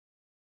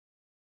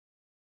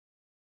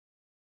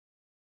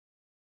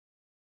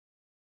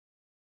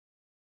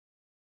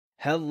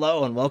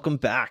Hello and welcome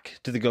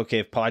back to the Go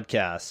Cave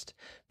podcast.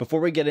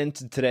 Before we get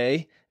into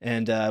today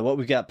and what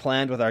we've got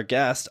planned with our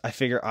guest, I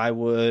figure I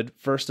would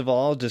first of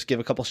all just give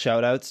a couple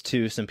shout outs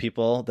to some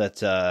people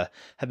that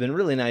have been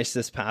really nice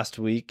this past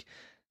week.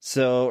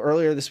 So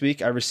earlier this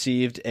week, I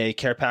received a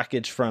care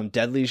package from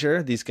Dead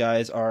Leisure. These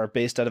guys are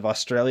based out of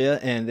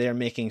Australia and they are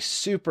making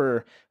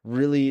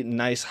really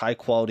nice, high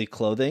quality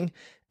clothing.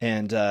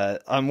 And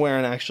I'm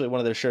wearing actually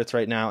one of their shirts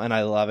right now and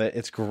I love it.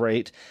 It's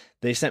great.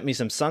 They sent me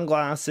some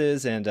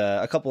sunglasses and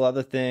a couple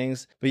other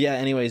things. But yeah,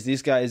 anyways,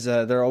 these guys,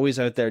 they're always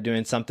out there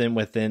doing something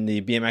within the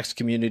BMX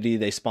community.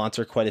 They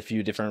sponsor quite a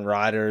few different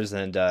riders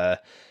and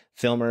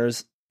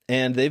filmers.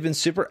 And they've been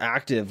super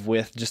active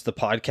with just the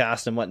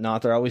podcast and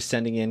whatnot. They're always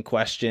sending in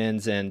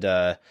questions. And,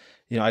 I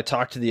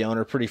talk to the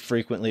owner pretty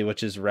frequently,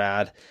 which is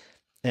rad.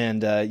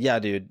 And yeah,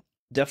 dude,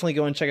 definitely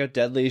go and check out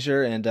Dead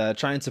Leisure and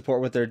try and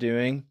support what they're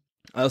doing.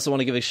 I also want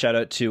to give a shout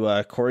out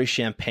to Corey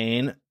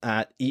Champagne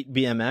at Eat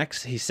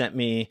BMX. He sent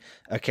me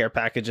a care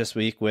package this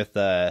week with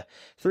 3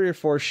 or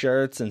 4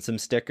 shirts and some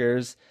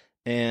stickers.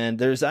 And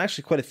there's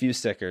actually quite a few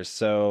stickers.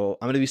 So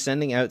I'm going to be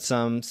sending out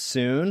some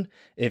soon.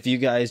 If you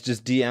guys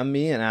just DM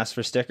me and ask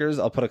for stickers,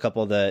 I'll put a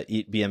couple of the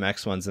Eat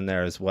BMX ones in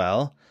there as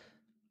well.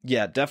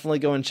 Yeah, definitely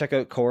go and check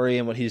out Corey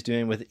and what he's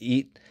doing with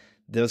Eat.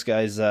 Those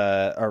guys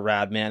are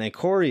rad, man. And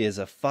Corey is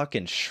a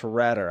fucking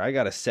shredder, I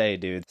gotta say,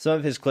 dude. Some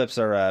of his clips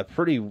are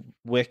pretty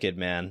wicked,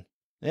 man.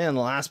 And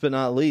last but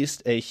not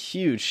least, a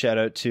huge shout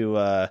out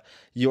to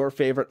your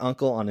favorite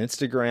uncle on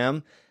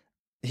Instagram.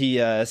 He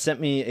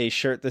sent me a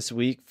shirt this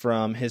week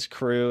from his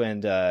crew,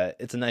 and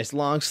it's a nice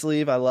long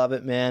sleeve. I love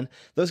it, man.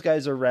 Those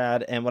guys are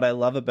rad. And what I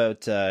love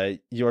about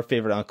your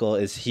favorite uncle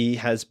is he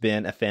has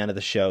been a fan of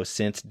the show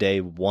since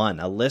day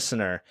one, a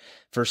listener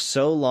for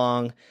so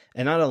long.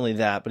 And not only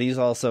that, but he's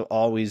also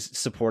always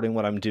supporting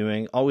what I'm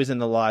doing, always in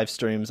the live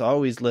streams,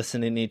 always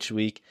listening each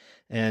week.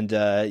 And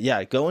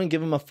yeah, go and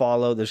give him a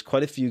follow. There's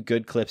quite a few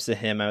good clips of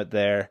him out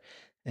there.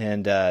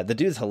 And the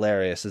dude's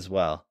hilarious as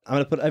well. I'm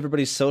going to put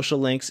everybody's social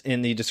links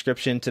in the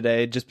description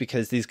today just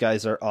because these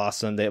guys are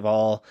awesome. They've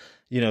all,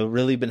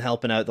 really been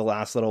helping out the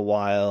last little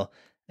while.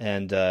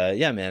 And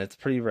yeah, man, it's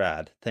pretty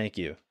rad. Thank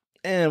you.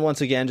 And once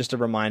again, just a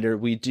reminder,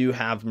 we do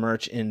have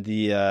merch in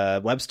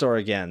the web store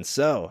again.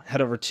 So head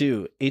over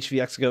to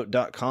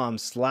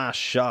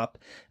hvxgoat.com/shop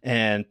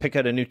and pick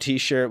out a new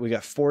t-shirt. We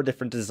got 4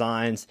 different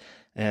designs.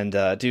 And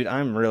dude,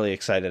 I'm really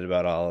excited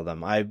about all of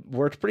them. I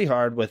worked pretty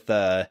hard with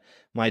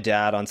my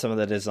dad on some of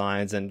the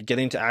designs, and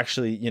getting to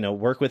actually,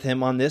 work with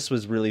him on this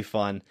was really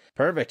fun.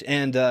 Perfect.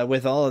 And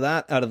with all of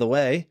that out of the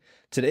way,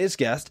 today's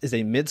guest is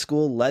a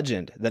mid-school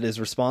legend that is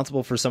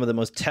responsible for some of the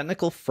most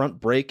technical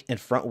front brake and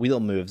front wheel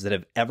moves that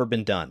have ever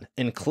been done,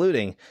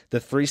 including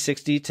the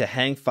 360 to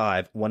hang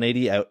 5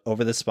 180 out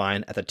over the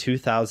spine at the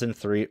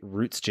 2003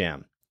 Roots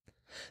Jam.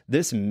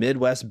 This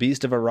Midwest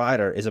beast of a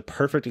rider is a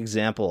perfect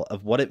example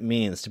of what it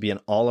means to be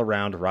an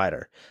all-around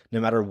rider. No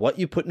matter what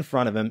you put in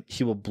front of him,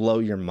 he will blow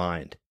your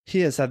mind.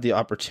 He has had the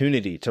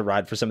opportunity to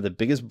ride for some of the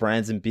biggest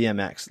brands in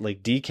BMX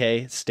like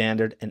DK,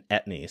 Standard, and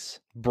Etnies.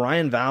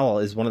 Brian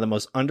Vowell is one of the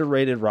most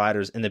underrated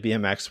riders in the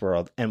BMX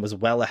world and was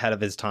well ahead of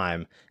his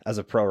time as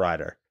a pro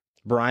rider.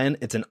 Brian,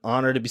 it's an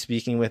honor to be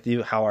speaking with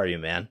you. How are you,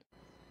 man?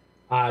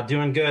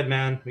 Doing good,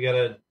 man. We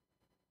got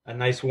a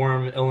nice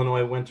warm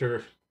Illinois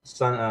winter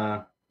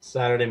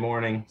Saturday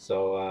morning.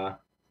 So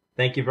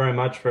thank you very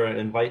much for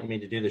inviting me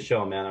to do the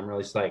show, man. I'm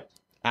really psyched.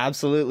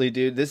 Absolutely,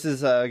 dude. This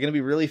is going to be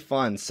really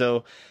fun.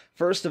 So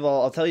first of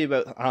all, I'll tell you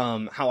about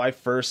how I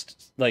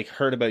first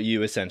heard about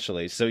you,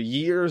 essentially. So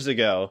years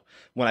ago,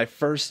 when I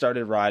first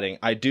started riding,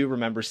 I do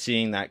remember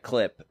seeing that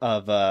clip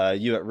of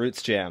you at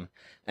Roots Jam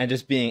and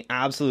just being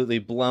absolutely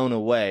blown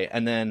away.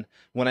 And then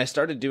when I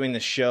started doing the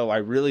show, I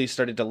really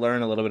started to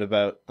learn a little bit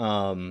about,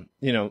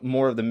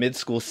 more of the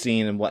mid-school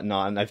scene and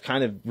whatnot. And I've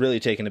kind of really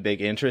taken a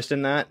big interest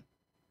in that.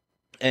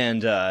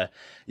 And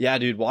yeah,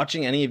 dude,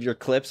 watching any of your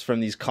clips from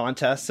these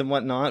contests and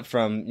whatnot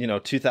from,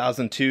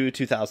 2002,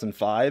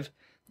 2005,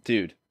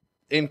 dude,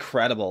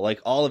 incredible. Like,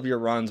 all of your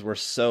runs were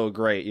so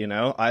great,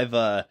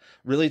 I've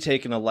really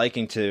taken a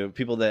liking to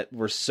people that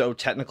were so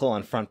technical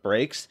on front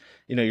brakes.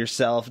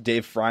 Yourself,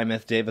 Dave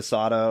Frymouth, Dave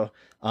Asato,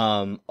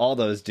 all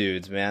those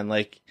dudes, man.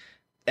 Like,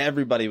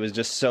 everybody was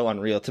just so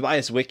unreal.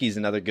 Tobias Wickey's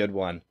another good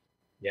one.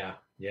 Yeah.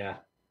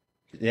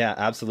 Yeah,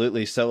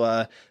 absolutely.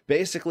 So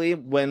basically,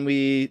 when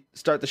we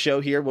start the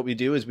show here, what we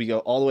do is we go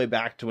all the way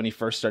back to when you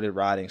first started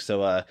riding.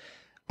 So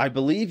I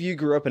believe you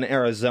grew up in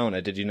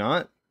Arizona, did you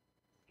not?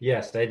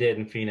 Yes, I did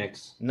in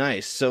Phoenix.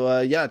 Nice. So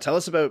yeah, tell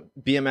us about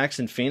BMX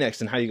in Phoenix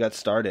and how you got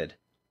started.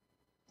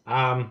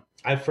 I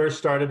first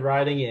started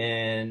riding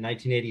in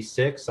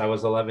 1986. I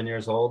was 11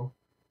 years old.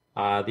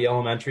 The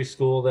elementary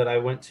school that I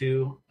went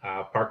to,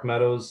 Park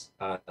Meadows,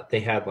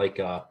 they had it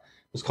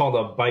was called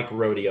a bike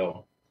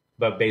rodeo.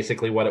 But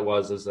basically what it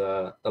was is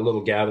a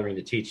little gathering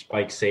to teach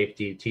bike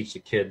safety, teach the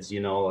kids,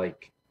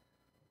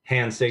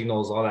 hand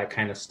signals, all that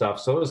kind of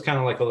stuff. So it was kind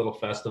of like a little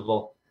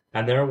festival.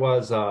 And there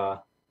was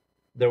a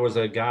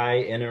guy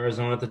in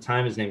Arizona at the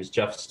time. His name is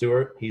Jeff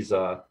Stewart. He's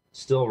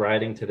still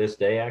riding to this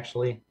day,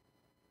 actually.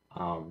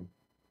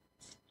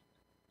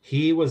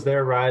 he was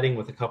there riding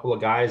with a couple of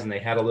guys, and they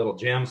had a little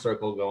jam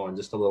circle going,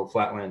 just a little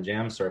flatland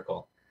jam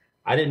circle.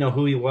 I didn't know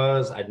who he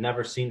was. I'd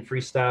never seen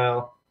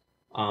freestyle.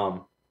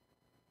 Um,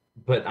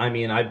 but I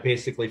mean, I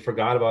basically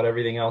forgot about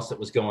everything else that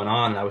was going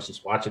on. And I was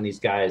just watching these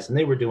guys, and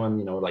they were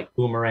doing, like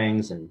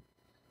boomerangs and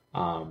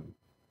um,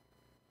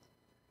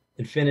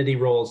 infinity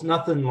rolls,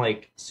 nothing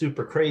like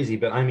super crazy.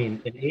 But I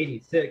mean, in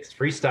 '86,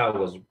 freestyle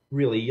was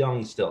really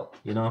young still.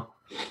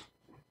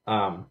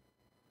 Um,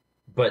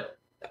 but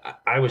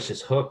I was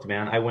just hooked,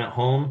 man. I went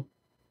home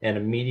and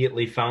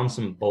immediately found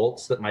some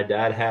bolts that my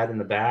dad had in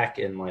the back,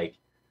 and like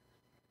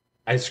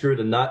I screwed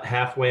a nut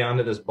halfway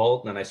onto this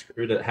bolt, and then I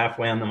screwed it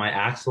halfway onto my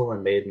axle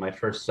and made my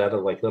first set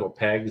of like little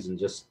pegs and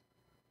just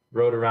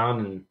rode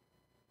around and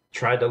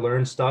tried to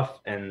learn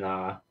stuff. And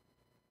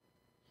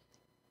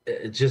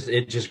it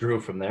just grew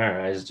from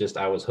there.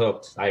 I was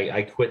hooked.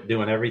 I quit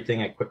doing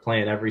everything. I quit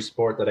playing every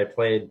sport that I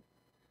played,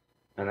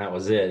 and that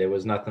was it. It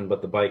was nothing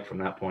but the bike from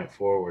that point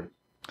forward.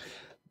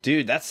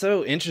 Dude, that's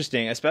so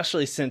interesting,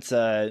 especially since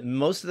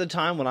most of the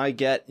time when I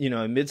get,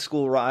 a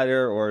mid-school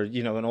rider or,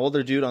 an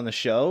older dude on the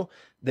show,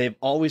 they've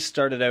always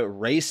started out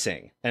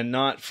racing and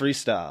not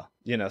freestyle,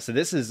 So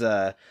this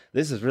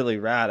is really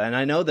rad. And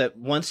I know that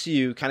once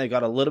you kind of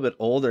got a little bit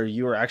older,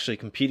 you were actually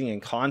competing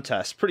in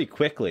contests pretty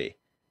quickly.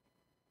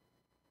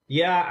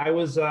 Yeah, I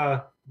was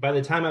by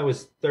the time I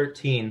was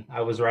 13,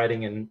 I was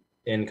riding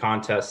in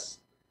contests,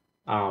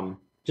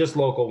 just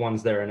local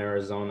ones there in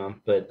Arizona,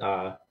 but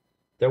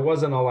there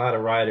wasn't a lot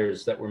of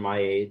riders that were my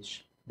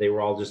age. They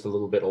were all just a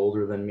little bit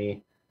older than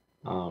me.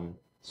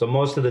 So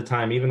most of the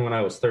time, even when I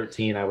was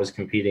 13, I was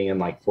competing in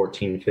like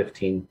 14,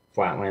 15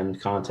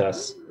 flatland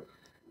contests.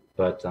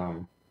 But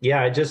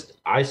yeah,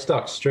 I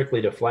stuck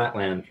strictly to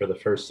flatland for the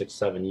first 6,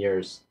 7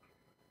 years.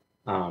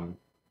 Um,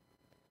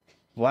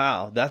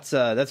 Wow, that's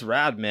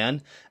rad,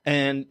 man.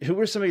 And who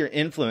were some of your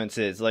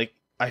influences? Like,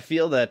 I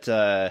feel that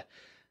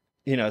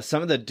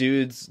some of the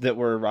dudes that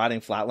were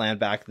riding flatland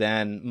back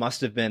then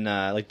must have been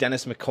like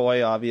Dennis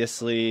McCoy,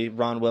 obviously,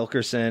 Ron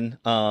Wilkerson,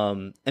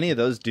 any of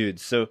those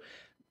dudes. So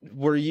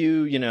were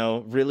you,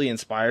 really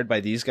inspired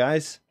by these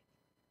guys?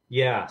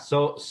 yeah,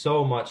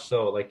 so much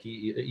so, like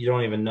you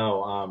don't even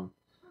know.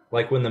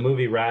 Like when the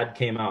movie Rad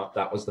came out,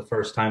 that was the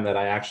first time that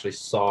I actually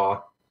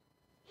saw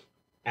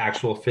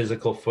actual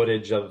physical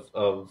footage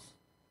of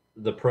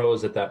the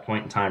pros at that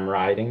point in time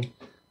riding.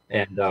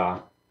 And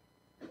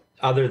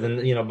other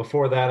than,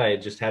 before that, I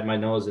had just had my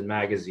nose in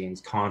magazines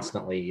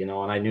constantly, and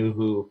I knew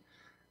who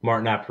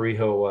Martin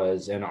Aparijo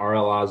was, and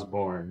R.L.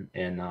 Osborne,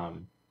 and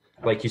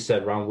like you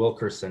said, Ron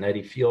Wilkerson,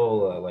 Eddie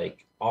Fiola,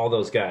 like all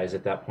those guys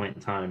at that point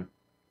in time.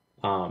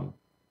 Um,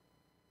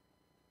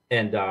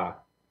 and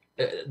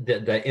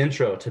the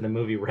intro to the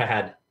movie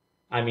Rad,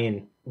 I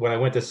mean, when I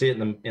went to see it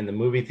in the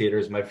movie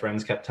theaters, my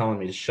friends kept telling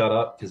me to shut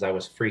up because I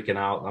was freaking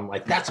out. I'm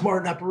like, "That's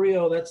Martin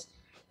Aparijo.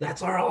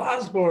 That's R.L.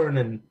 Osborne,"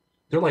 and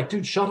they're like,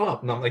 "Dude, shut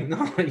up." And I'm like,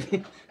 "No,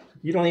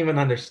 you don't even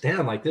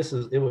understand. Like,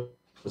 it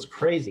was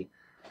crazy."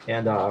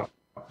 And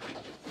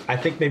I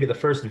think maybe the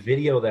first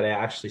video that I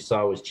actually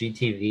saw was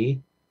GTV,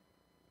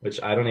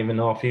 which I don't even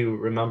know if you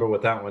remember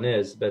what that one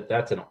is, but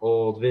that's an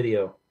old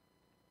video.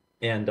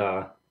 And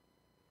I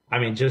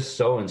mean, just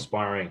so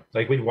inspiring.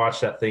 Like we'd watch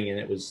that thing, and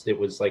it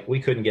was like we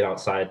couldn't get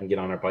outside and get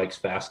on our bikes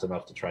fast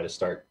enough to try to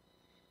start,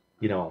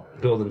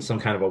 building some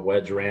kind of a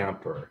wedge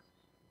ramp or,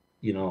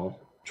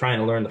 trying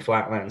to learn the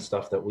flatland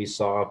stuff that we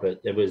saw.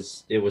 But it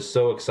was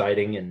so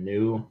exciting and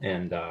new,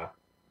 and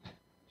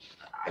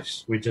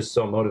we're just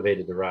so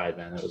motivated to ride,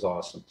 man. It was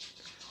awesome.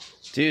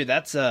 Dude,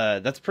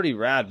 that's pretty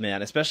rad,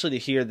 man. Especially to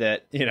hear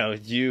that,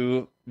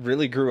 you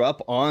really grew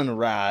up on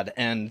Rad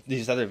and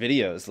these other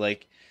videos.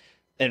 Like,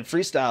 and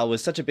freestyle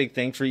was such a big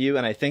thing for you.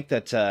 And I think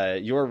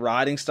that your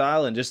riding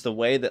style and just the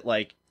way that,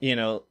 like,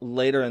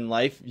 later in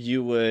life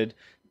you would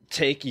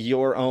take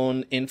your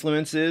own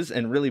influences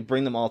and really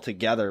bring them all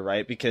together,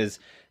 right? Because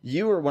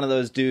you were one of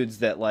those dudes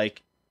that,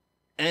 like,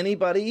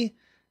 anybody,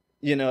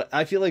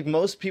 I feel like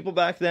most people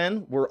back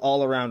then were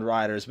all around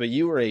riders, but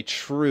you were a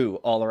true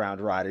all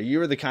around rider. You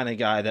were the kind of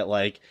guy that,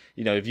 like,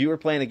 if you were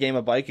playing a game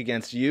of bike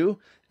against you,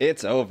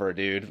 it's over,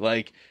 dude.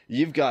 Like,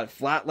 you've got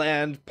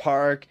flatland,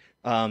 park,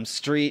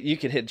 street, you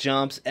could hit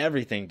jumps,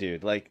 everything,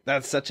 dude. Like,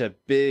 that's such a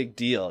big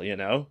deal.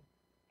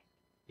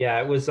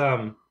 Yeah, it was.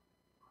 I've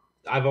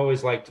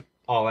always liked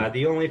all that.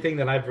 The only thing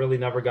that I've really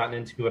never gotten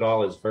into at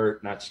all is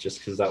vert, and that's just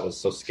because that was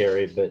so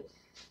scary. But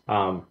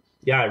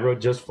yeah, I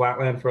rode just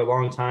flatland for a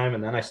long time,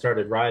 and then I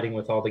started riding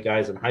with all the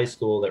guys in high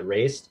school that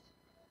raced.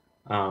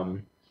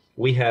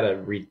 We had a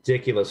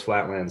ridiculous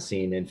flatland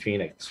scene in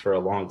Phoenix for a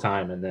long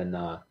time, and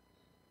then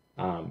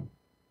um,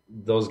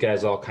 those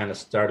guys all kind of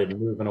started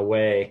moving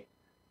away,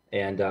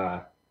 and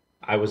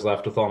I was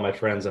left with all my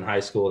friends in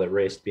high school that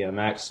raced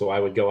BMX. So I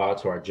would go out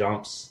to our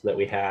jumps that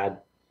we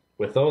had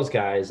with those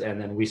guys, and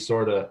then we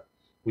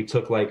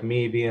took like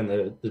me being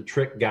the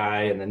trick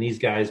guy, and then these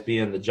guys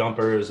being the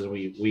jumpers, and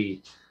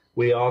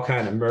we all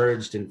kind of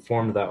merged and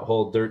formed that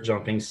whole dirt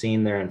jumping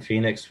scene there in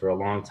Phoenix for a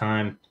long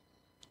time.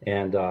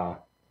 And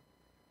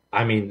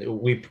I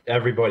mean,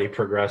 everybody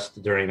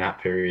progressed during that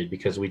period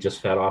because we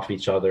just fed off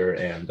each other,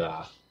 and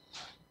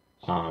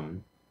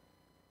um,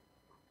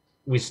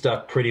 we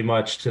stuck pretty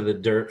much to the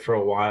dirt for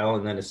a while.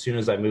 And then as soon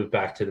as I moved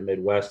back to the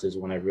Midwest is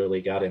when I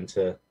really got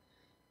into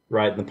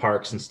riding the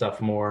parks and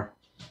stuff more.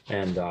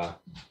 And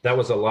that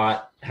was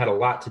had a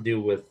lot to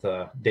do with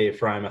Dave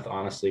Frymouth,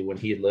 honestly, when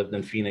he had lived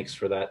in Phoenix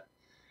for that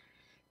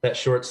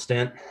short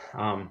stint.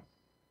 Um,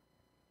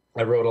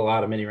 I rode a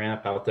lot of mini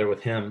ramp out there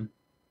with him,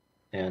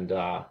 and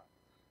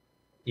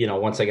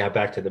once I got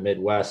back to the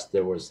Midwest,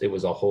 it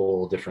was a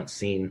whole different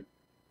scene,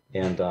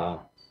 and a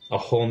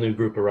whole new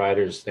group of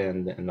riders,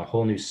 and a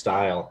whole new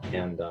style,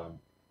 and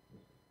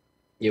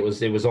it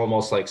was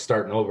almost like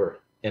starting over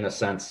in a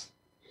sense.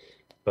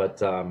 But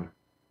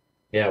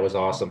yeah, it was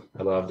awesome.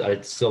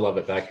 I still love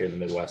it back here in the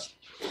Midwest.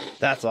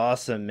 That's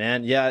awesome,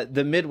 man. Yeah,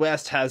 the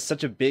Midwest has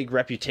such a big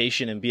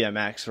reputation in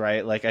BMX,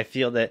 right? Like I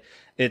feel that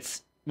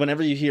it's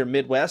whenever you hear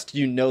Midwest,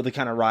 you know the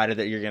kind of rider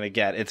that you're going to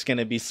get. It's going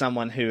to be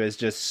someone who is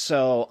just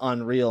so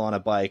unreal on a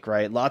bike,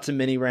 right? Lots of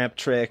mini ramp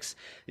tricks,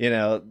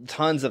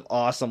 tons of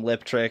awesome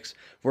lip tricks.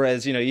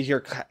 Whereas, you hear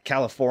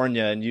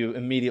California and you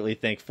immediately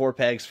think four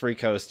pegs, free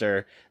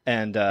coaster,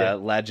 and Yeah,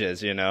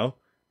 ledges. yeah.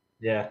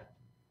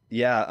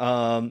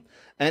 Yeah.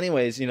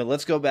 Anyways,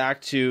 let's go back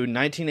to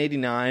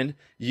 1989.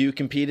 You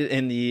competed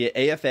in the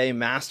AFA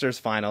Masters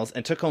finals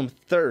and took home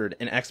third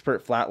in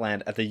expert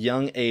flatland at the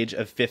young age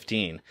of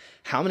 15.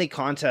 How many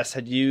contests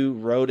had you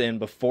rode in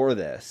before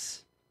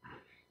this?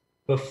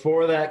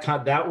 Before that,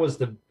 that was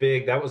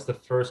the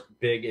first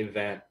big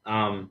event.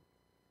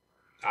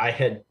 I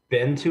had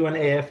been to an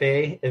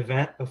AFA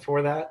event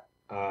before that,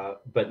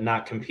 but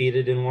not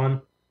competed in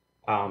one.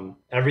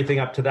 Everything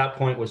up to that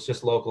point was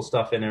just local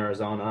stuff in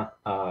Arizona,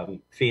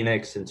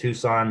 Phoenix and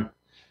Tucson.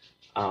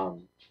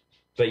 Um,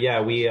 but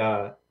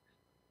yeah,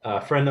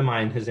 a friend of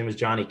mine, his name was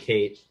Johnny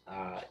Kate.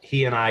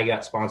 He and I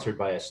got sponsored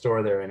by a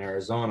store there in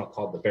Arizona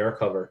called the Bear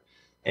Cover,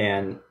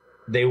 and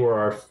they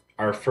were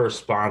our first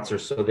sponsor.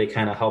 So they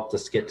kind of helped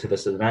us get to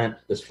this event,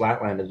 this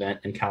flatland event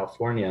in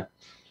California,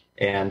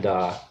 and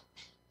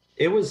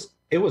it was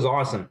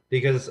awesome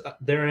because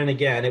therein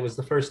again, it was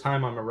the first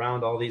time I'm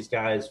around all these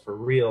guys for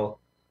real.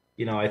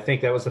 I think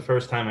that was the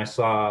first time I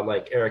saw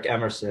like Eric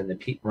Emerson and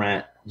Pete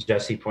Brent,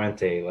 Jesse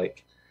Puente,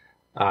 like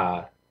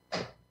uh,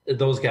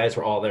 those guys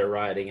were all there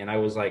riding, and I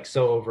was like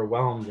so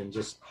overwhelmed and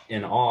just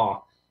in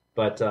awe.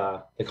 But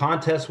the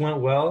contest went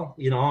well.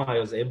 I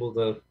was able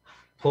to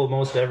pull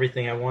most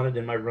everything I wanted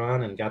in my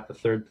run and got the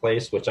third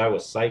place, which I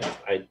was psyched.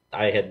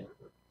 I had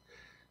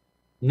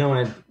no,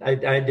 I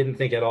didn't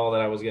think at all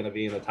that I was going to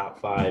be in the top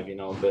five,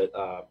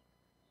 but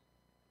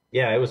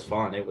yeah, it was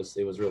fun. It was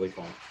really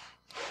fun.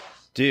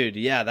 Dude,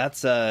 yeah,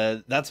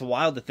 that's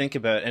wild to think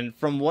about. And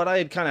from what I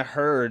had kind of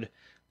heard,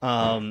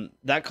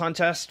 that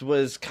contest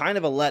was kind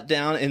of a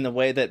letdown in the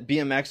way that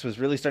BMX was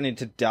really starting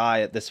to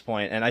die at this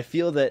point. And I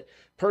feel that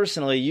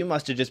personally, you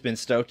must have just been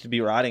stoked to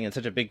be riding in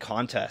such a big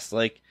contest.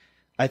 Like,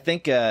 I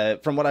think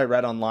from what I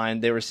read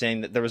online, they were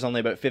saying that there was only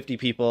about 50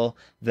 people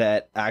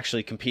that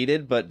actually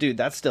competed. But dude,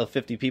 that's still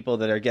 50 people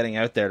that are getting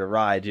out there to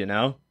ride.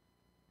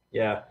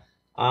 Yeah.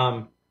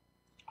 Um,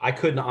 I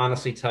couldn't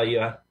honestly tell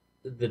you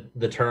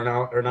the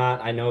turnout or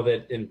not. I know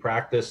that in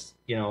practice,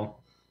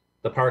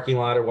 the parking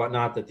lot or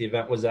whatnot that the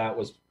event was at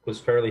was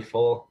fairly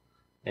full,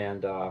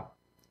 and I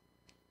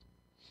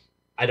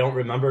don't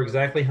remember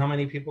exactly how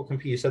many people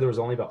compete. You said there was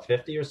only about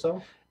 50 or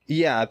so.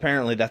 Yeah,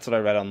 apparently that's what I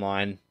read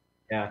online.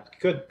 Yeah,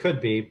 could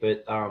be,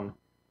 but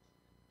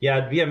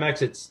yeah,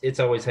 BMX it's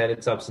always had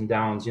its ups and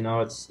downs.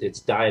 It's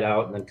died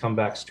out and then come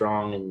back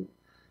strong, and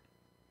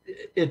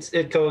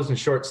it goes in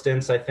short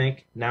stints. I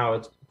think now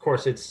of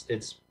course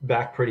it's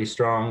back pretty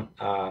strong,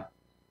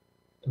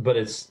 but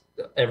it's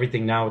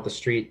everything now with the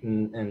street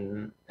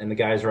and the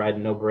guys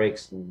riding no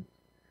brakes, and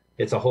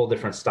it's a whole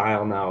different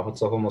style now.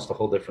 It's almost a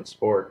whole different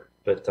sport.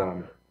 But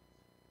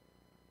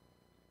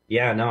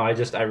yeah, no,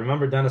 I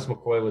remember Dennis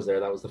McCoy was there.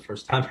 That was the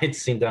first time I'd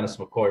seen Dennis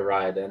McCoy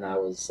ride, and I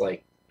was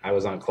like I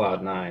was on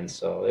cloud nine.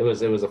 So it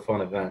was a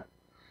fun event.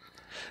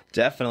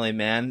 Definitely,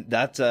 man.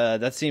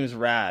 That seems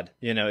rad.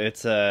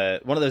 It's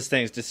one of those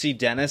things to see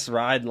Dennis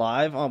ride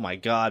live. Oh my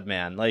God,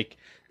 man. Like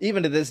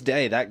even to this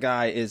day, that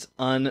guy is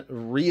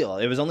unreal.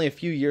 It was only a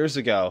few years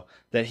ago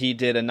that he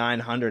did a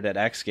 900 at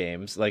X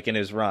Games, like in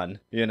his run,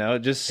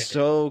 just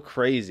so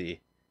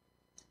crazy.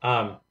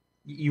 Um,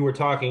 you were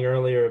talking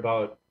earlier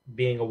about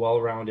being a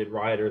well-rounded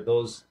rider.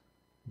 Those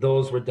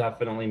were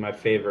definitely my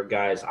favorite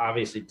guys.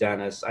 Obviously,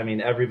 Dennis. I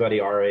mean, everybody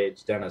our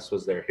age, Dennis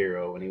was their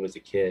hero when he was a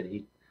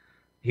kid.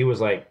 He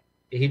was like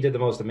he did the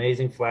most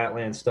amazing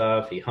flatland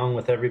stuff. He hung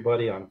with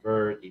everybody on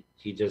vert.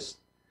 He did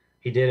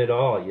it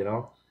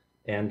all.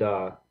 And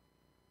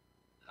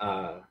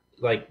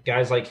like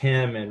guys like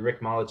him and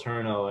Rick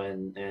Moliterno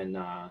and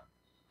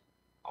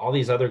all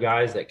these other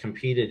guys that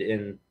competed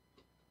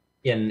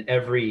in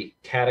every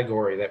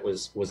category that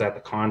was at the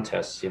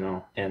contest,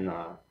 and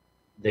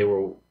they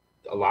were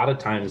a lot of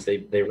times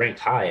they ranked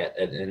high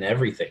in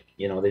everything.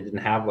 They didn't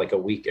have like a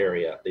weak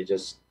area. They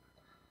just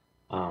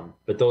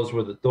but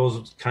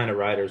those kind of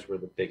riders were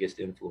the biggest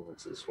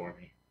influences for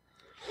me.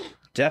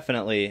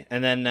 Definitely.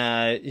 And then,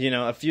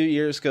 a few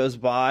years goes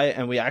by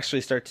and we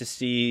actually start to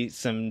see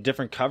some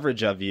different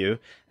coverage of you.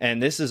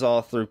 And this is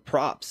all through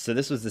props. So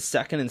this was the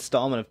second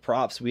installment of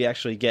props. We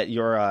actually get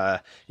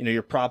your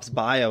props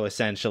bio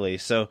essentially.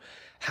 So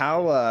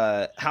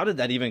how did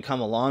that even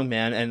come along,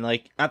 man? And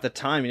like at the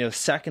time,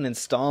 second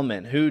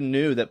installment, who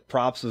knew that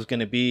props was going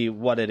to be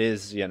what it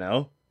is?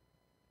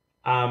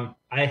 I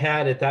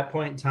had at that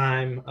point in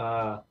time,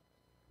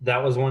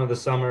 that was one of the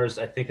summers.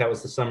 I think that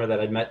was the summer that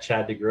I met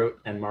Chad DeGroot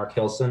and Mark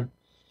Hilson,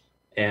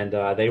 and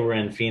they were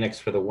in Phoenix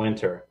for the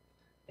winter.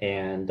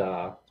 And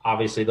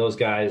obviously, those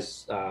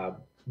guys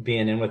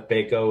being in with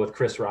Baco, with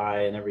Chris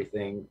Rye, and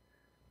everything,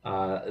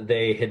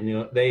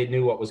 they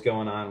knew what was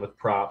going on with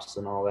props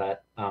and all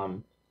that.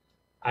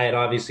 I had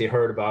obviously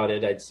heard about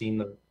it. I'd seen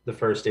the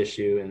first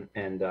issue,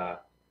 and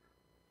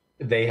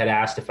they had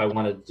asked if I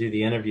wanted to do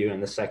the interview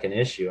in the second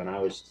issue, and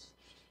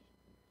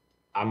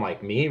I'm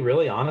like, me,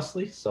 really,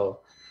 honestly, so.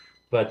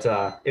 But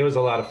it was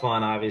a lot of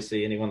fun.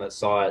 Obviously, anyone that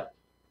saw it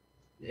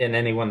and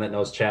anyone that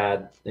knows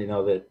Chad, they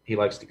know that he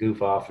likes to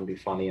goof off and be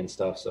funny and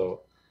stuff.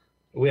 So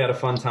we had a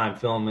fun time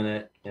filming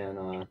it,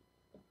 and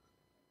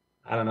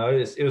I don't know,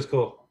 it was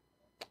cool.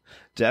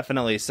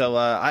 Definitely. So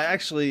I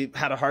actually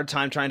had a hard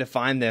time trying to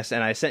find this,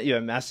 and I sent you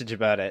a message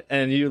about it,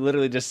 and you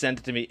literally just sent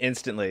it to me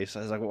instantly. So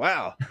I was like,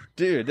 wow,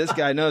 dude, this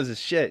guy knows his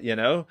shit, He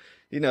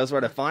knows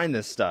where to find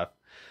this stuff.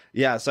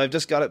 Yeah, so I've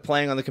just got it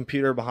playing on the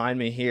computer behind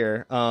me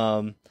here.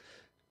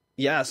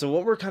 Yeah, so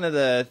what were kind of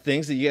the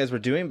things that you guys were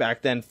doing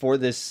back then for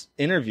this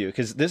interview?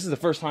 Because this is the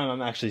first time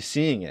I'm actually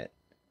seeing it.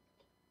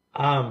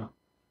 I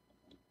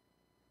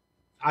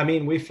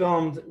mean, we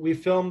filmed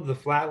the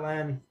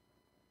Flatland.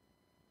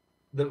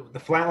 The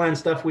Flatland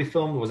stuff we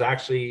filmed was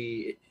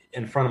actually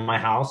in front of my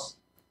house.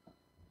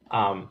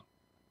 And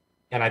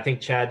I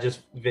think Chad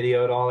just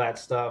videoed all that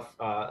stuff.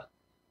 A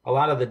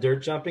lot of the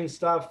dirt jumping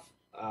stuff,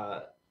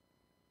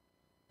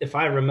 if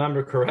I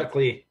remember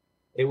correctly,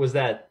 it was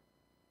that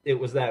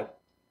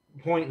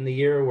point in the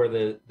year where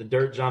the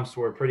dirt jumps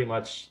were pretty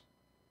much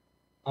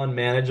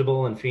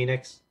unmanageable in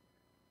Phoenix.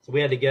 So we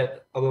had to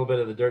get a little bit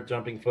of the dirt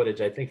jumping footage,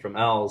 I think, from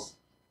Els.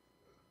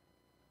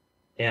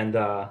 And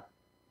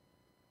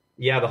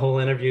yeah, the whole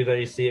interview that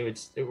you see,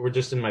 we're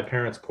just in my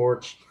parents'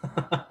 porch.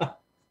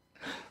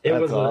 It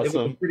was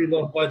a pretty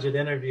low budget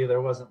interview.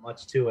 There wasn't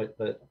much to it,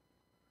 but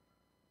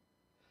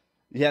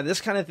yeah,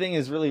 this kind of thing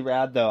is really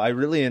rad, though. I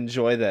really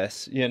enjoy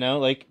this,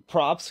 like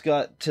props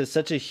got to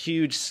such a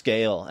huge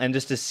scale, and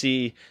just to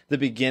see the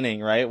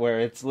beginning, right, where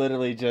it's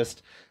literally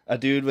just a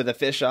dude with a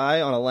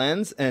fisheye on a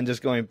lens and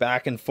just going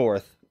back and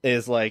forth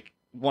is like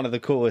one of the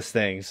coolest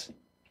things.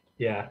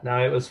 Yeah,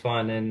 no, it was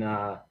fun.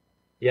 And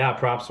yeah,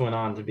 props went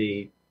on to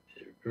be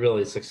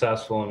really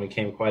successful and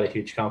became quite a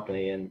huge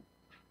company. And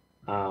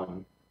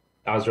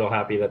I was real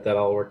happy that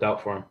all worked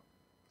out for him.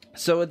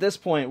 So at this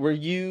point, were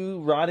you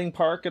riding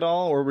park at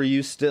all, or were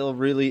you still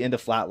really into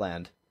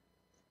Flatland?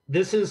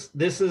 This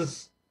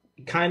is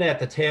kind of at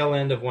the tail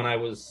end of when I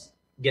was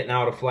getting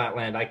out of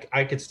Flatland.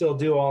 I could still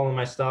do all of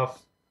my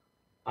stuff.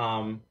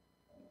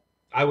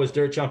 I was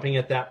dirt jumping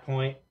at that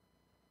point.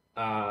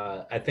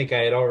 I think I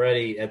had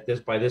already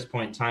by this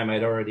point in time,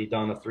 I'd already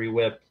done a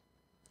 3-whip.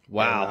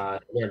 Wow.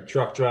 And, learned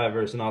truck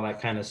drivers and all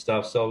that kind of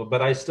stuff. So,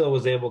 but I still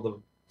was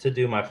able to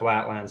do my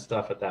Flatland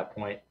stuff at that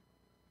point.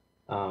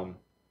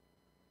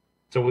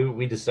 So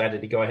we decided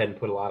to go ahead and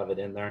put a lot of it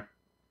in there.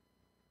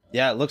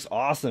 Yeah, it looks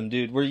awesome,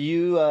 dude. Were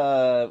you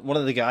one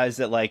of the guys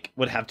that like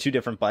would have two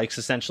different bikes,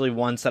 essentially,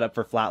 one set up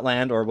for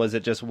Flatland, or was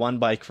it just one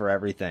bike for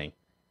everything?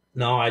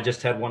 No, I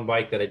just had one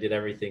bike that I did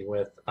everything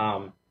with.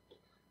 All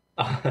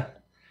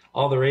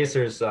the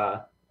racers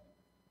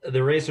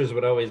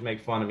would always make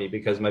fun of me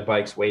because my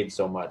bikes weighed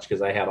so much,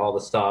 because I had all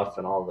the stuff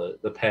and all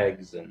the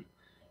pegs, and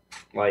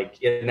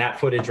like in that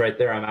footage right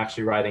there, I'm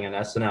actually riding an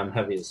S&M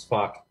heavy as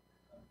fuck.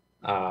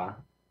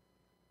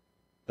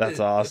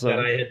 That's awesome.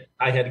 That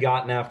I had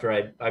gotten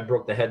after I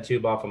broke the head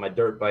tube off of my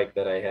dirt bike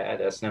that I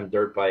had, S&M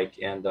dirt bike,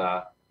 and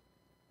I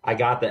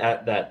got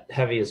that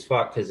heavy as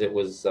fuck because it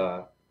was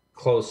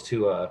close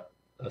to a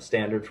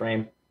standard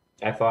frame,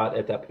 I thought,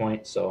 at that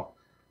point. So,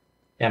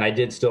 and I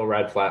did still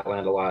ride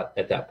Flatland a lot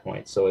at that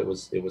point, so it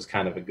was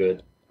kind of a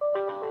good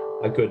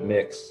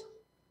mix.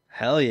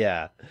 Hell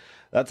yeah.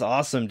 That's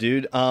awesome,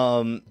 dude.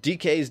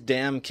 DK's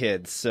Damn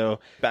Kids. So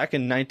back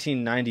in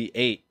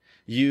 1998,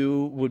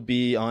 you would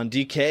be on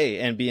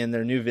DK and be in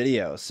their new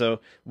video. So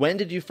when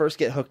did you first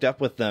get hooked up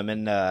with them,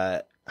 and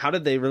how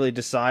did they really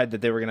decide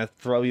that they were going to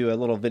throw you a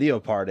little video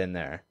part in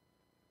there?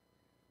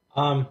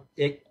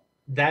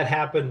 That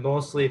happened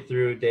mostly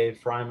through Dave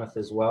Frymouth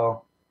as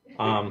well.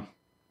 A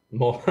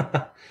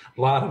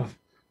lot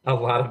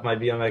of my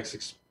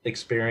BMX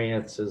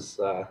experiences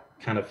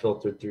kind of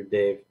filtered through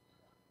Dave.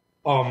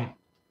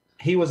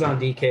 He was on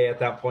DK at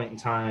that point in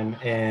time,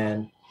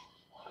 and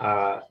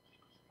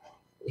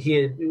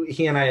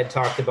he and I had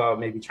talked about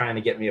maybe trying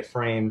to get me a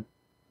frame,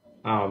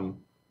 and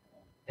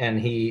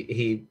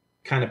he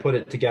kind of put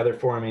it together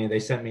for me. They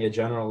sent me a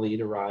General Lee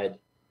to ride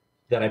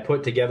that I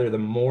put together the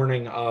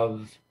morning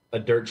of a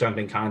dirt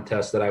jumping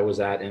contest that I was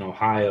at in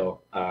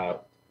Ohio.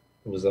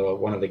 It was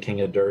one of the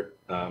King of Dirt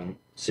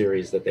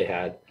series that they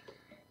had,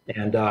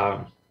 and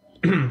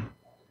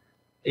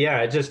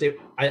yeah,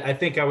 I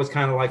think I was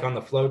kind of like on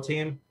the flow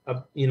team,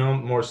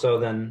 more so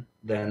than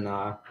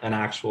an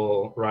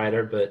actual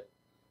rider. But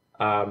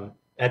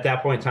at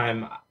that point in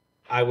time,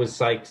 I was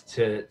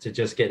psyched to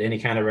just get any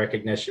kind of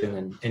recognition,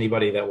 and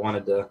anybody that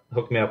wanted to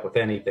hook me up with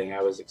anything,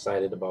 I was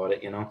excited about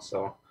it,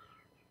 So,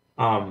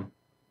 um,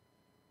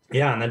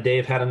 yeah, and then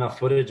Dave had enough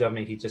footage of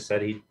me. He just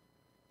said he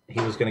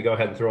was going to go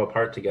ahead and throw a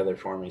part together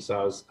for me.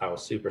 So I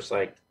was super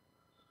psyched.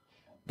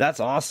 That's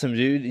awesome,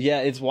 dude. Yeah,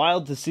 it's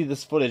wild to see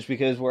this footage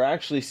because we're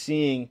actually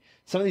seeing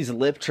some of these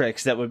lip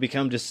tricks that would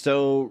become just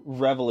so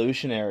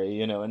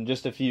revolutionary, in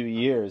just a few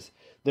years.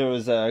 There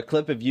was a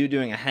clip of you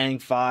doing a hang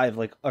five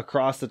like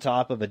across the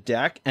top of a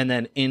deck and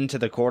then into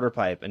the quarter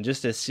pipe, and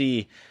just to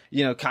see,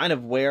 kind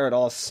of where it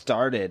all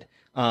started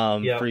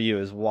for you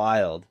is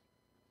wild.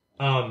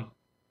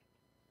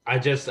 I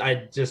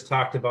just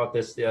talked about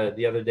this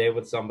the other day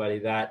with somebody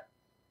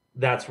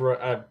that's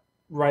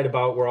right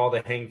about where all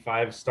the hang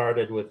five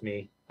started with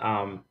me.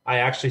 I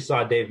actually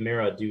saw Dave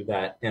Mira do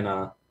that in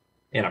a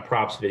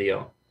props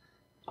video.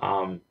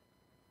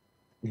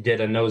 He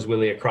did a nose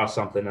wheelie across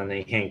something and then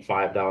he hang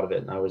fived out of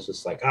it, and I was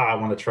just like, I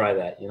want to try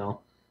that,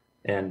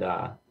 And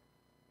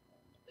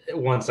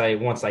once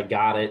I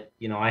got it,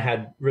 I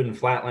had ridden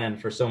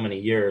flatland for so many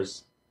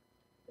years,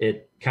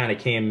 it kind of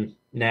came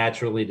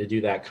naturally to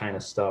do that kind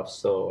of stuff.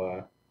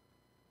 So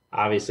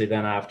obviously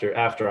then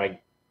after I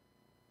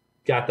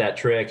got that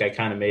trick, I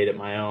kind of made it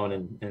my own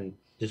and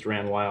just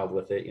ran wild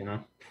with it,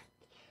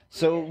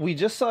 So we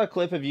just saw a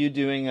clip of you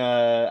doing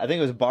I think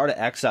it was bar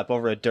to X up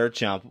over a dirt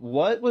jump.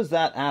 What was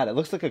that at? It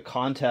looks like a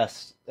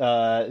contest.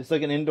 It's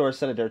like an indoor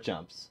set of dirt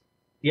jumps.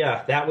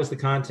 Yeah, that was the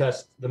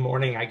contest the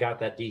morning I got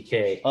that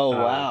DK. Oh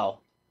wow.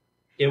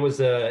 It was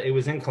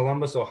in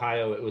Columbus,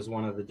 Ohio. It was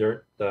one of the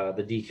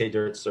DK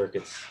dirt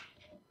circuits.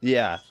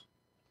 Yeah.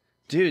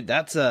 Dude,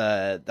 that's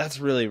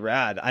really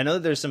rad. I know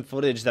that there's some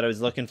footage that I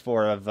was looking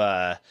for of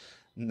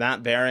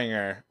Matt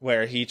Beringer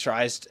where he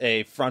tries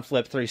a front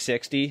flip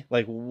 360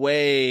 like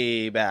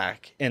way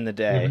back in the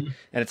day,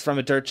 and it's from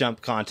a dirt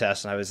jump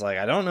contest, and I was like,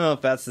 I don't know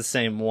if that's the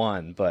same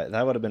one, but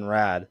that would have been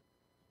rad.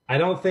 I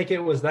don't think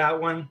it was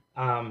that one.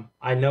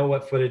 I know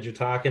what footage you're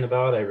talking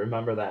about. I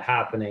remember that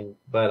happening,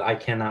 but I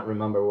cannot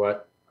remember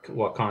what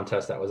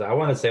contest that was. I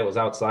want to say it was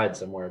outside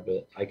somewhere,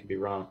 but I could be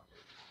wrong.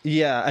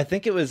 Yeah, I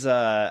think it was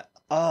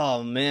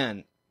oh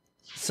man,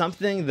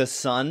 something the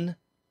sun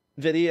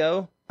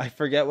video. I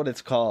forget what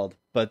it's called,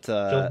 but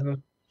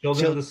Children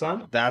of the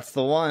Sun. That's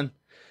the one.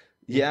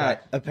 Yeah,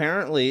 okay.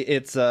 Apparently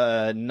it's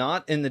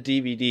not in the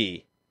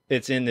DVD.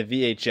 It's in the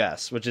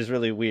VHS, which is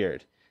really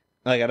weird.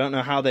 Like I don't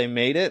know how they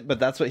made it, but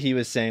that's what he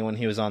was saying when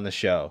he was on the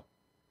show.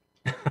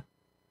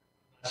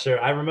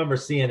 Sure, I remember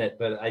seeing it,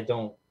 but I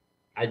don't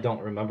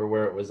remember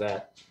where it was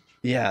at.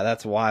 Yeah,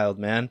 that's wild,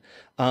 man.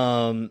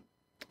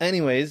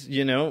 Anyways,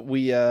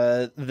 we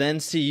then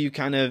see you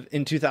kind of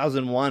in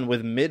 2001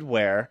 with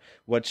MidWhere,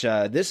 which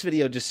this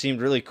video just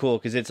seemed really cool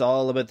because it's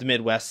all about the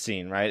Midwest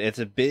scene, right? It's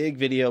a big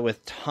video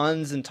with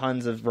tons and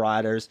tons of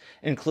riders,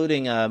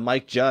 including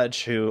Mike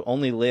Judge, who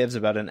only lives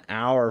about an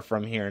hour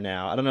from here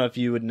now. I don't know if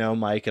you would know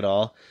Mike at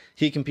all.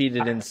 He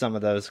competed in some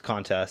of those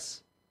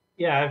contests.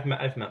 Yeah,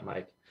 I've met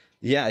Mike.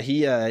 Yeah,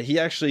 he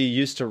actually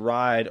used to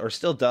ride, or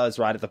still does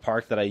ride at the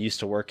park that I used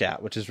to work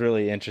at, which is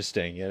really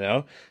interesting,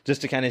 just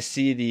to kind of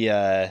see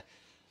the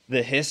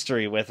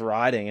history with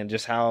riding and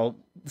just how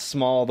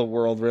small the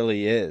world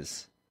really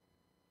is.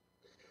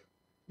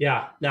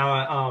 Yeah.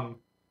 Now,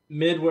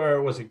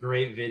 MidWhere was a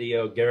great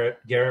video.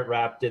 Garrett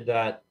Rapp did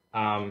that.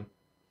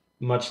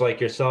 Much like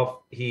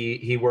yourself,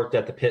 he worked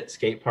at the Pit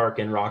Skate Park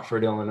in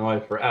Rockford, Illinois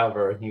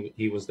forever.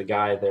 He was the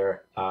guy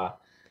there.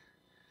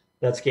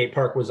 That skate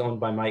park was owned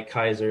by Mike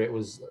Kaiser. It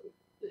was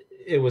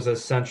a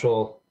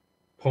central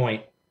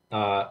point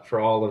for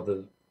all of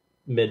the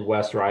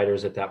Midwest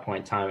riders at that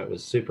point in time. It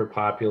was super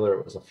popular.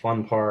 It was a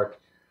fun park.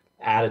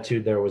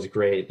 Attitude there was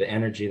great. The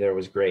energy there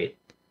was great.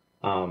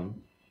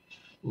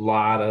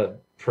 Lot of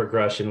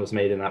progression was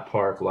made in that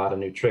park. A lot of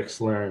new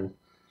tricks learned.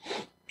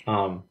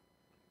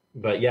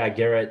 But yeah,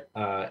 Garrett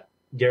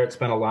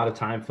spent a lot of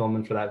time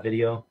filming for that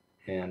video,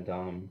 and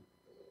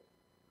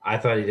I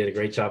thought he did a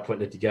great job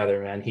putting it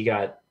together, man.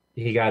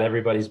 He got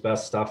everybody's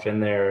best stuff in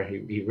there.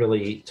 He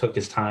really took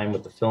his time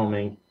with the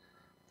filming.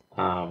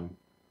 I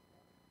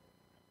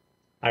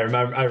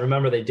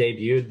remember they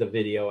debuted the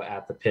video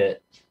at the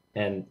pit,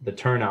 and the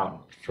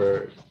turnout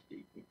for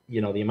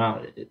the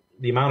amount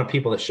of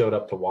people that showed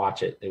up to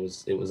watch it. It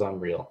was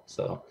unreal.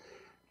 So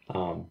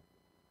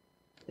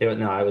it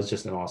was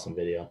just an awesome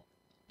video.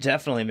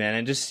 Definitely, man.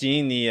 And just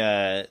seeing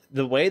the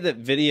way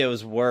that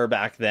videos were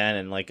back then,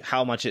 and like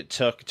how much it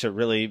took to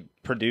really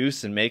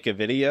produce and make a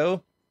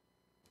video.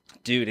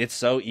 Dude, it's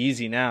so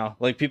easy now.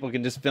 Like people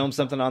can just film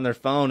something on their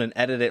phone and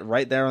edit it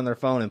right there on their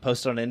phone and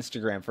post it on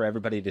Instagram for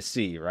everybody to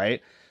see,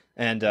 right?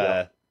 And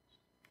I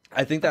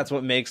think that's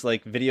what makes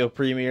like video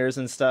premieres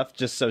and stuff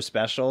just so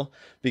special,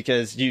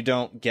 because you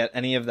don't get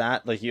any of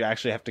that. Like you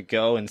actually have to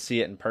go and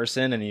see it in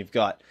person, and you've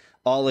got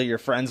all of your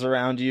friends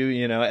around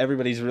you,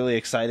 everybody's really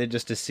excited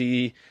just to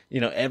see,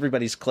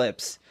 everybody's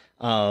clips.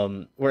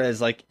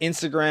 Whereas like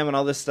Instagram and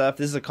all this stuff,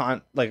 this is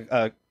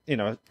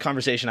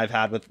conversation I've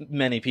had with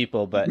many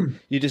people, but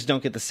you just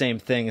don't get the same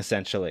thing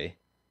essentially.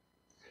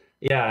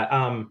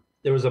 Yeah,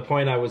 there was a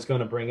point I was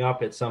going to bring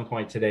up at some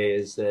point today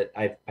is that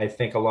I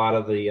think a lot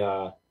of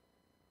the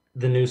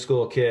new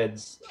school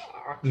kids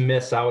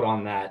miss out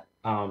on that.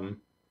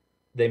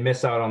 They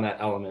miss out on that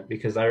element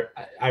because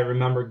I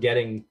remember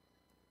getting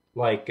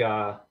like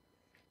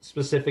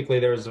specifically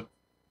there was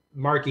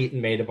Mark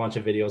Eaton made a bunch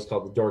of videos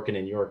called the Dorkin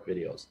in York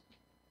videos.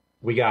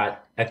 I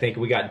think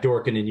we got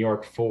Dorkin in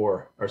York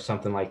 4 or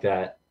something like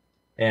that.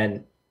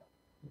 And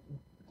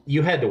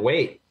you had to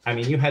wait. I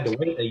mean, you had to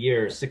wait a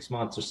year, 6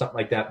 months or something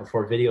like that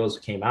before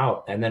videos came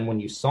out. And then when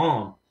you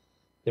saw them,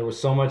 there was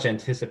so much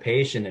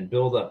anticipation and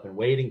buildup and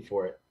waiting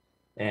for it.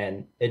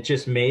 And it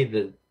just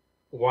made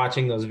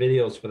watching those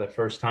videos for the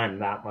first time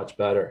that much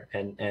better.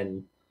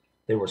 And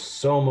they were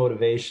so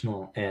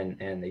motivational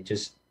and they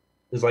just,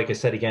 it's like I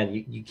said,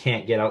 again, you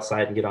can't get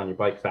outside and get on your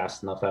bike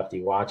fast enough after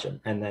you watch them.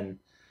 And then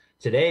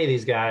today,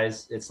 these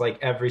guys, it's like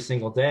every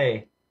single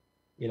day,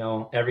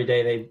 every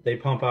day they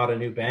pump out a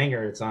new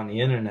banger. It's on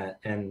the internet,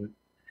 and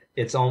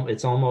it's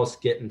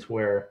almost getting to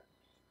where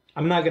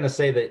I'm not going to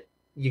say that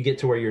you get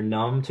to where you're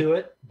numb to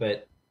it,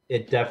 but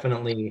it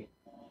definitely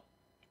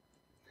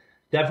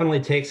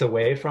takes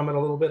away from it a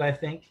little bit, I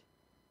think.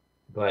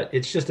 But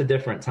it's just a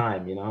different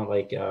time,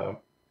 like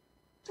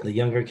the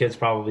younger kids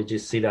probably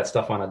just see that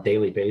stuff on a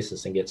daily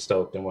basis and get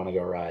stoked and want to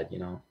go ride,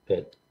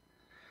 but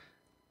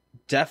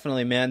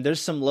definitely, man. There's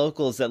some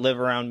locals that live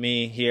around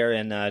me here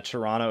in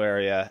Toronto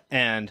area.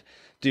 And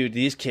dude,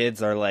 these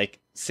kids are like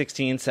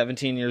 16,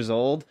 17 years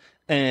old.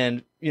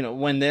 And,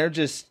 when they're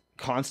just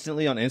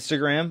constantly on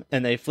Instagram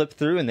and they flip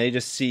through and they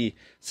just see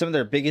some of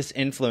their biggest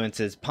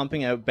influences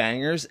pumping out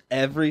bangers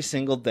every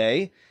single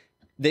day,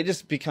 they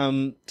just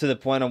become to the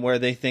point on where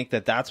they think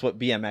that that's what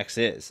BMX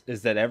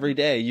is that every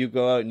day you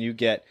go out and you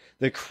get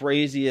the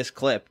craziest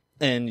clip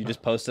and you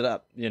just post it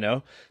up,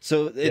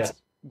 So it's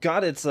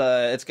got its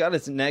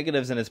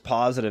negatives and its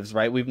positives,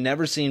 right? We've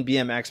never seen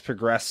BMX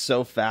progress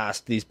so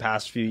fast these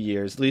past few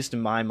years, at least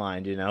in my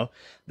mind,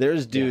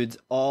 There's dudes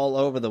all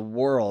over the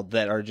world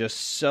that are just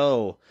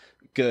so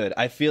good.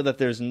 I feel that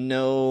there's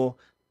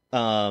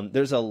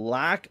a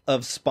lack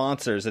of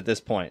sponsors at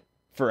this point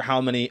for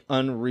how many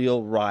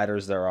unreal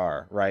riders there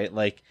are, right?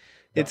 Like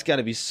it's got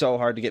to be so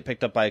hard to get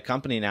picked up by a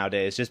company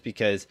nowadays just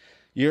because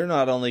you're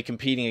not only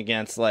competing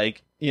against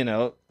like,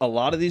 a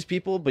lot of these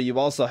people, but you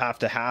also have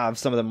to have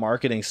some of the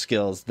marketing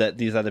skills that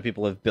these other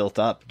people have built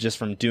up just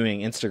from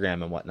doing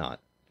Instagram and whatnot.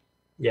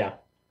 Yeah.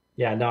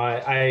 Yeah, no,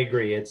 I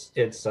agree.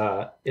 It's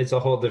a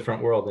whole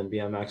different world in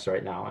BMX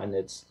right now. And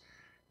it's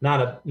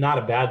not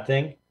a bad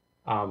thing.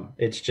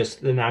 It's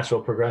just the natural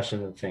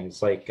progression of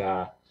things. Like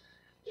the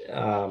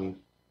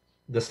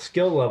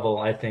skill level,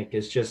 I think,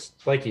 is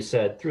just, like you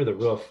said, through the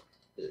roof.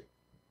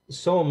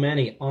 So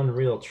many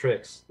unreal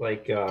tricks.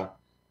 Like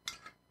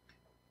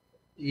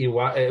you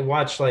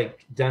watch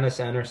like Dennis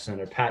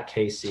Anderson or Pat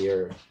Casey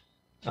or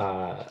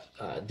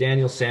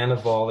Daniel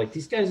Sandoval. Like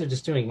these guys are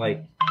just doing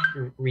like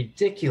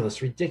ridiculous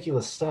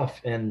stuff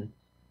and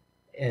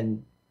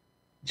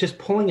just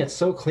pulling it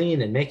so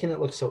clean and making it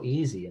look so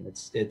easy. And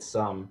it's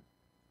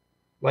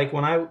like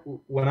when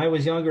I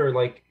was younger,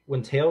 like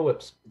when tail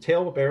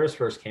whip airs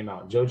first came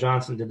out, Joe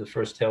Johnson did the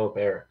first tail whip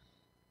air.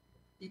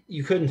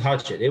 You couldn't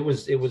touch it. It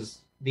was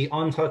the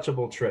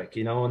untouchable trick,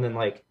 and then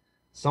like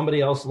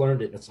somebody else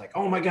learned it. And it's like,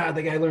 oh my God,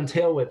 the guy learned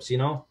tail whips,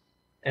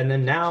 And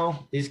then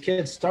now these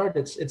kids start,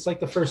 it's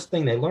like the first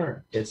thing they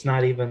learn. It's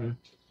not even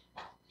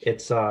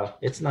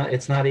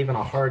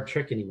a hard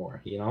trick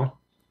anymore, And,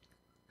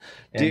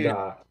 dude,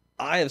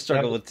 I have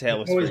struggled with tail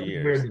whips for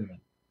years.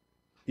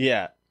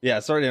 Yeah.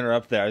 Sorry to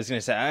interrupt there. I was going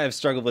to say, I have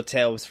struggled with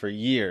tail whips for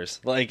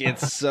years. Like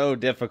it's so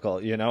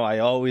difficult, I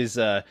always,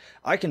 I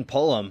can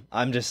pull them.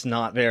 I'm just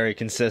not very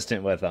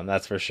consistent with them.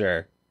 That's for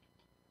sure.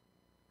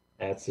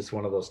 That's just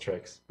one of those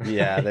tricks.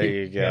 Yeah, there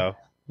you go.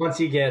 Once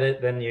you get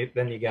it, then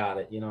you got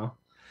it,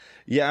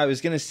 Yeah, I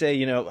was going to say,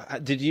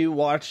 did you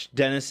watch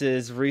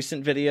Dennis's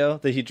recent video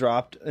that he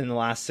dropped in the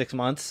last 6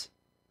 months?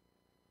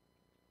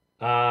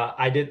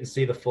 I didn't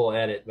see the full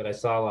edit, but I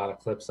saw a lot of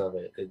clips of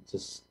it.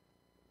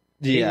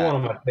 He's one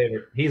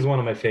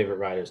of my favorite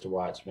riders to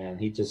watch, man.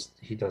 He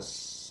does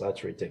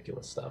such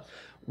ridiculous stuff.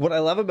 What I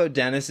love about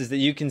Dennis is that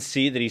you can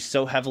see that he's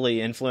so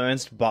heavily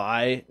influenced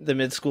by the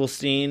mid-school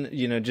scene,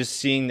 just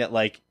seeing that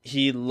like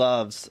he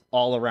loves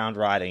all-around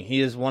riding.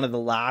 He is one of the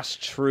last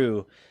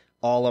true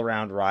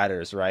all-around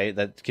riders, right?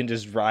 That can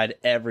just ride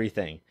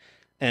everything.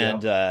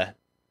 And,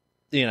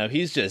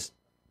 he's just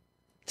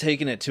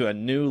taking it to a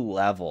new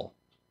level.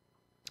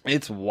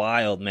 It's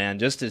wild, man.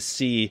 Just to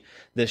see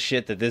the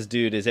shit that this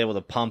dude is able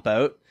to pump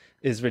out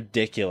is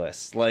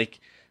ridiculous.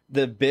 Like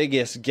the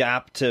biggest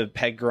gap to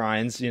peg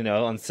grinds,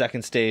 on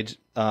second stage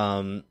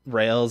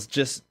rails,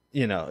 just,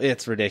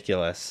 it's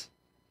ridiculous.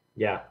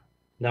 Yeah.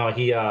 No,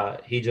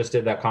 he just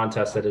did that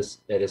contest at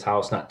his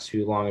house not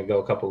too long ago,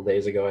 a couple of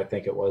days ago, I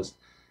think it was.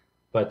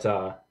 But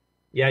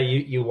yeah,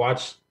 you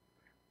watch.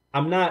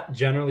 I'm not,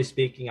 generally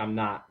speaking, I'm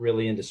not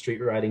really into street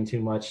riding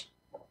too much.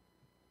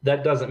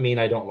 That doesn't mean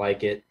I don't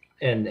like it.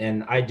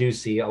 And I do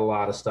see a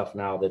lot of stuff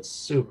now that's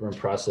super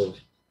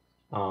impressive.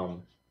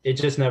 Um, it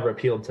just never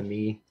appealed to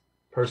me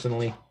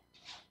personally,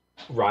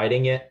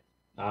 riding it.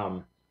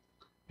 Um,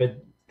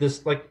 but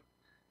this, like,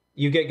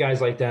 you get guys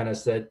like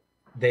Dennis that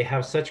they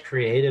have such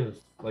creative,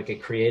 like a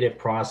creative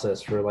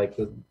process for like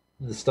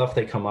the stuff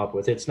they come up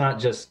with. It's not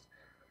just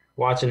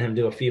watching him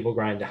do a feeble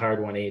grind to hard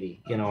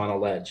 180, on a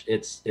ledge.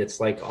 It's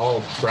like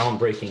all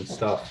groundbreaking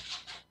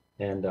stuff,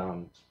 and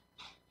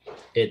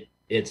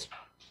it's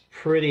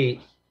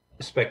pretty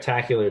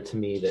spectacular to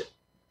me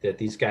that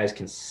these guys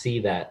can see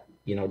that,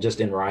 just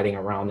in riding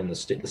around in the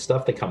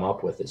stuff they come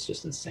up with is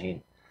just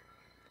insane.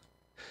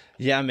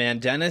 Yeah, man,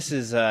 Dennis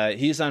is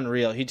he's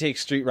unreal. He takes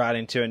street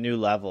riding to a new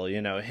level.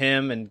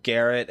 Him and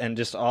Garrett and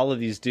just all of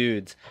these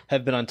dudes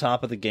have been on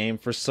top of the game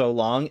for so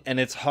long, and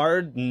it's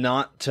hard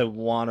not to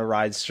want to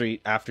ride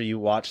street after you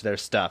watch their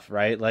stuff,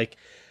 right? Like,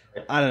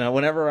 I don't know,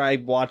 whenever I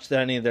watch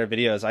any of their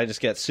videos, I just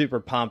get super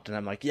pumped and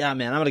I'm like, yeah,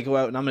 man, I'm going to go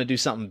out and I'm going to do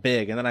something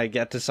big. And then I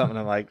get to something,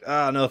 I'm like,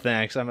 oh, no,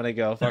 thanks. I'm going to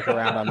go fuck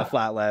around on the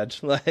flat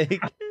ledge.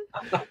 Like,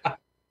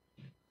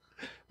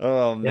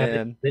 oh, Yeah,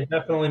 man. they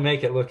definitely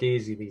make it look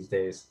easy these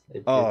days.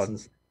 Oh,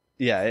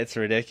 yeah, it's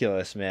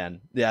ridiculous, man.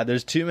 Yeah,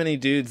 there's too many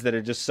dudes that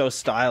are just so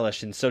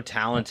stylish and so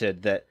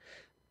talented that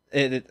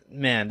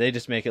man, they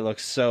just make it look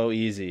so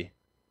easy.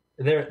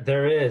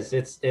 there is.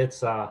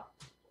 It's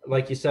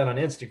like you said on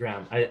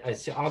Instagram. I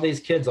see all these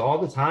kids all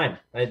the time.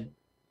 I had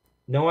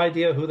no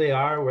idea who they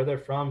are, where they're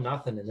from,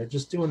 nothing, and they're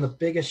just doing the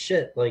biggest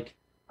shit. Like,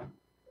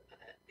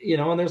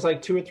 and there's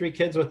like two or three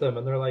kids with them,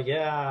 and they're like,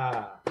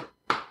 yeah.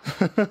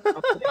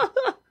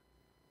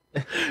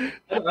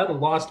 I'd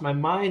have lost my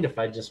mind if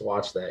I just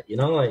watched that,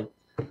 like.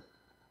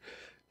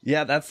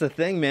 Yeah, that's the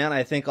thing, man.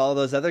 I think all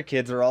those other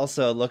kids are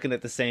also looking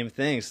at the same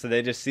thing. So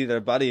they just see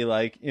their buddy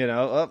like,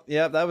 oh,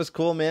 yeah, that was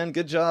cool, man.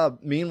 Good job.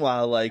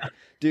 Meanwhile, like,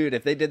 dude,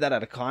 if they did that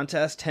at a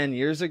contest 10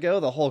 years ago,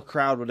 the whole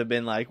crowd would have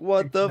been like,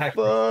 what the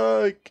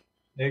fuck?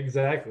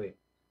 Exactly.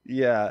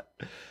 Yeah.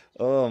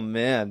 Oh,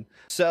 man.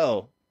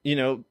 So,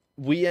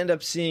 we end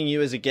up seeing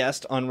you as a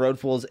guest on Road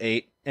Fools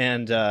 8.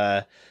 And,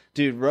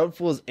 dude, Road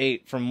Fools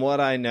 8, from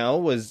what I know,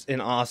 was an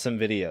awesome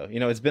video.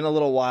 It's been a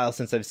little while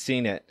since I've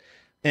seen it.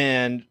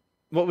 And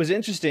what was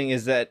interesting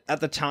is that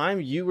at the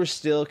time you were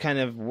still kind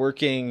of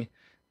working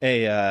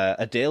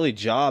a daily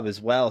job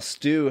as well.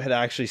 Stu had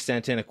actually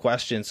sent in a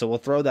question, so we'll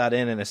throw that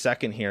in a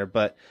second here.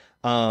 But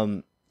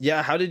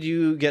yeah, how did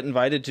you get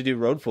invited to do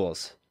Road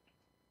Fools?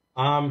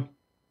 Same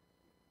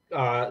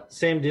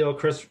deal.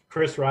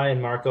 Chris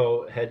Ryan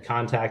Marco had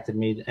contacted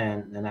me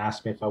and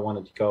asked me if I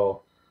wanted to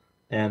go,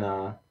 and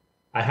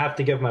I have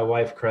to give my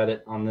wife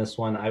credit on this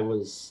one. I've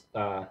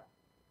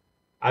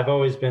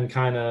always been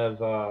kind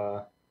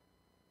of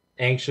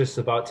anxious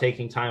about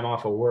taking time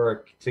off of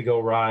work to go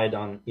ride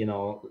on,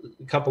 a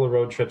couple of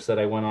road trips that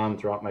I went on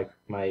throughout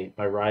my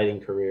riding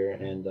career.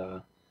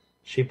 And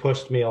she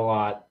pushed me a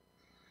lot,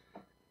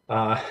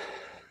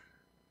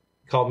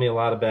 called me a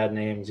lot of bad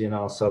names,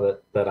 so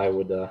that I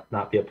would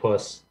not be a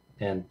puss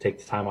and take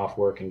the time off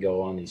work and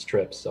go on these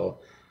trips. So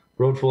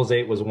Road Fools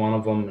 8 was one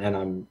of them, and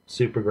I'm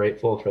super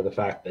grateful for the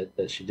fact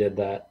that she did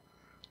that.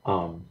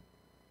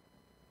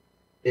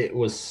 It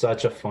was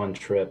such a fun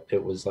trip.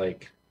 It was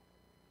like,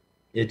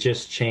 it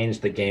just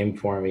changed the game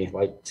for me,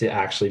 like to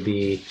actually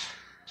be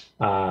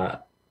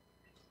asked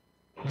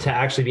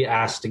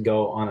to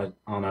go on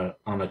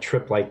a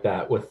trip like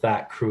that with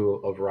that crew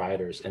of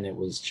riders. And it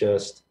was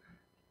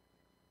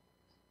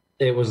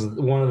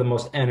one of the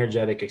most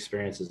energetic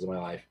experiences of my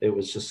life. It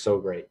was just so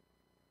great.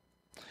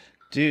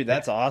 Dude,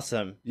 that's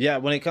awesome. Yeah,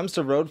 when it comes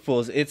to Road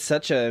Fools, it's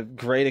such a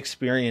great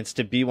experience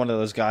to be one of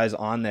those guys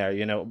on there.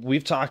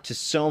 We've talked to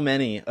so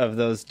many of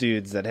those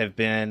dudes that have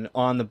been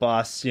on the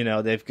bus.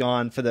 They've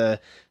gone for the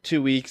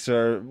 2 weeks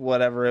or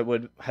whatever it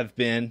would have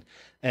been.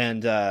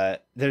 And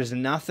there's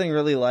nothing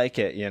really like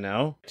it,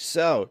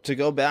 So to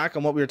go back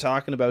on what we were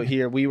talking about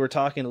here, we were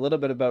talking a little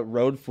bit about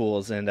Road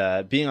Fools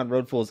and being on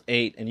Road Fools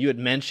 8. And you had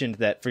mentioned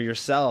that for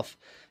yourself,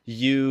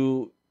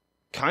 you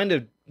kind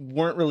of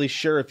weren't really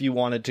sure if you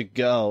wanted to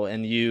go,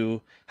 and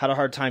you had a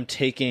hard time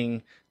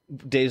taking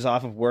days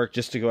off of work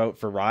just to go out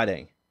for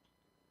riding.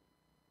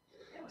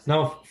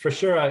 No, for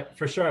sure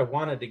I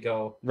wanted to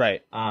go.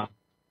 Right.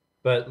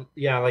 But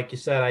yeah, like you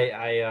said,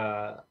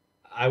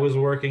 I was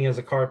working as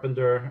a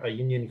carpenter, a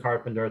union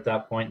carpenter at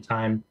that point in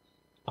time.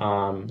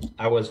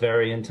 I was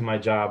very into my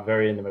job,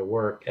 very into my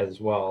work as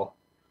well.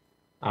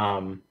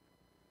 I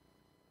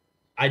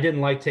didn't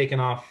like taking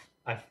off.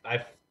 I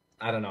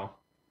don't know.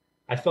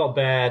 I felt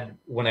bad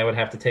when I would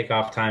have to take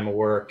off time of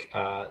work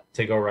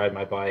to go ride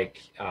my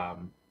bike.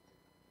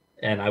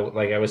 And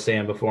like I was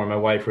saying before, my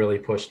wife really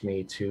pushed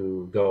me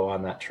to go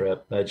on that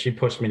trip. She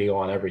pushed me to go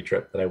on every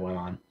trip that I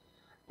went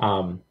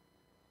on.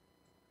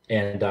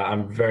 And I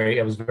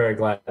was very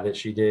glad that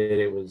she did.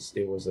 It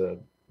was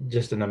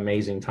just an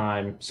amazing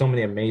time. So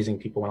many amazing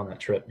people went on that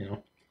trip.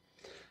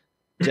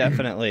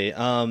 Definitely.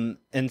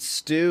 And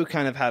Stu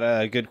kind of had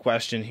a good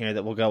question here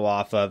that we'll go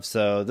off of.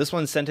 So this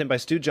one's sent in by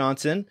Stu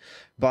Johnson.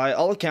 By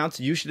all accounts,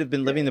 you should have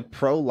been living the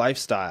pro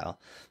lifestyle.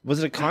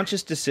 Was it a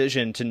conscious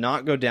decision to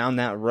not go down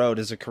that road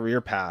as a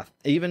career path?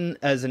 Even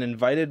as an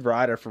invited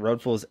rider for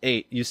Road Fools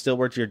 8, you still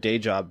worked your day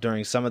job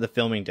during some of the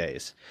filming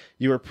days.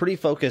 You were pretty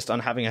focused on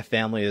having a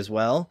family as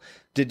well.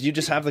 Did you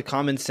just have the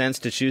common sense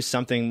to choose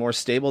something more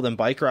stable than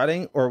bike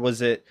riding, or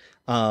was it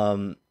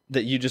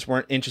that you just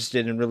weren't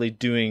interested in really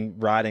doing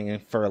riding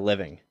for a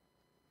living?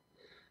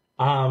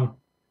 That's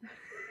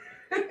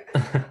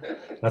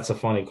a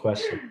funny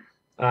question.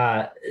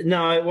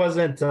 No, it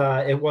wasn't.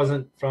 It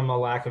wasn't from a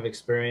lack of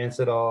experience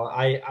at all.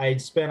 I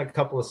spent a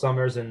couple of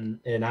summers in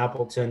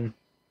Appleton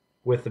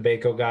with the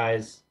Baco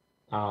guys.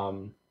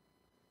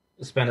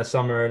 Spent a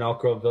summer in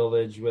Elk Grove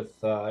Village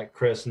with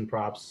Chris and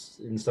Props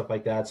and stuff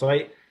like that. So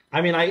I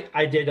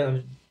did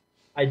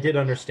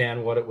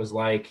understand what it was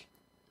like.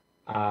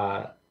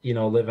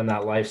 Living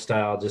that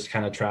lifestyle, just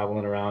kind of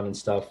traveling around and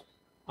stuff.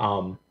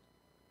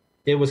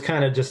 It was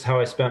kind of just how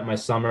I spent my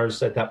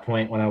summers at that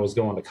point when I was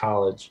going to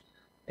college.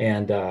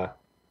 And I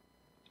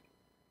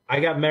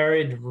got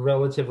married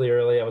relatively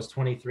early. I was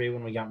 23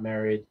 when we got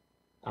married.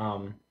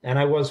 And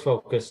I was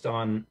focused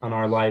on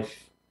our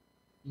life,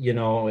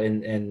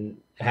 and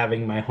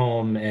having my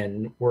home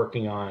and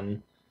working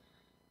on,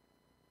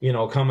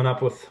 coming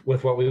up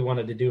with what we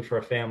wanted to do for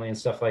a family and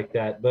stuff like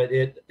that. But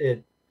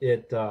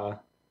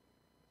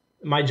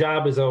my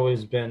job has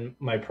always been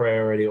my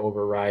priority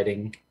over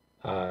riding,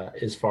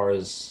 as far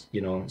as,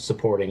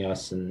 supporting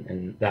us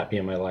and that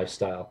being my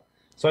lifestyle.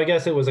 So I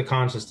guess it was a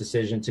conscious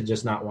decision to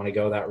just not want to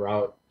go that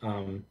route.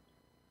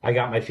 I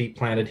got my feet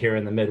planted here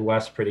in the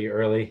Midwest pretty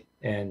early,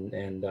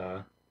 and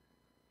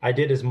I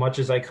did as much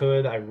as I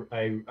could.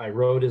 I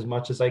rode as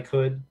much as I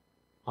could.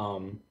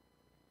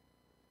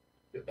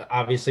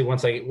 Obviously,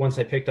 once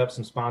I picked up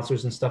some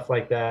sponsors and stuff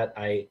like that,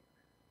 I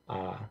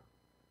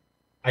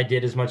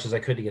did as much as I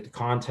could to get to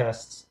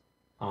contests.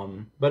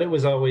 But it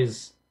was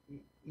always,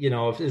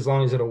 as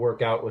long as it'll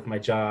work out with my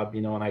job,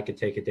 and I could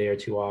take a day or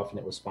two off and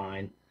it was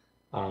fine.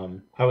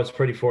 I was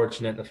pretty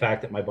fortunate in the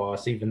fact that my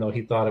boss, even though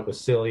he thought it was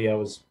silly, I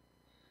was,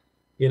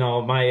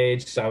 my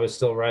age, I was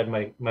still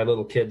riding my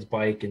little kid's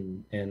bike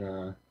and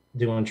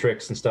doing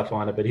tricks and stuff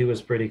on it. But he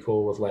was pretty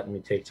cool with letting me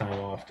take time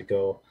off to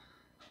go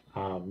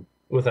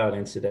without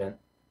incident.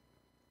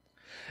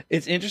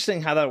 It's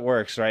interesting how that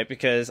works, right?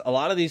 Because a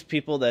lot of these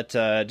people that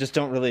just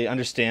don't really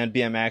understand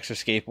BMX or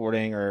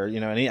skateboarding or,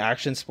 any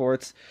action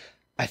sports,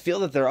 I feel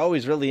that they're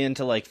always really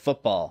into like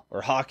football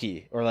or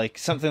hockey or like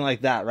something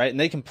like that, right? And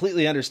they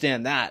completely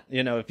understand that.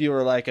 If you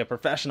were like a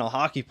professional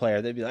hockey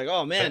player, they'd be like,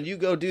 oh man, you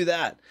go do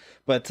that.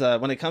 But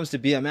when it comes to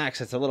BMX,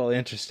 it's a little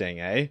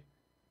interesting, eh?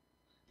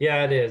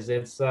 Yeah, it is.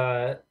 It's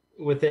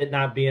with it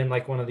not being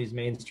like one of these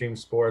mainstream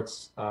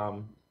sports.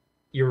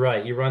 You're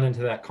right. You run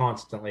into that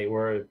constantly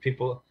where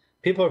people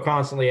are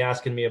constantly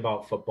asking me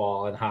about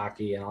football and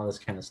hockey and all this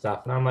kind of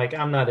stuff. And I'm like,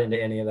 I'm not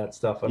into any of that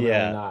stuff. I'm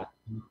really not.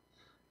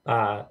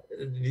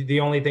 The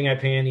only thing I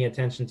pay any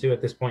attention to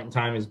at this point in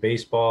time is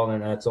baseball.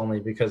 And that's only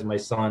because my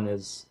son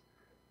is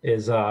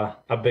a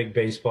big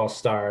baseball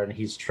star and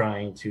he's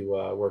trying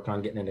to work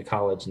on getting into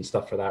college and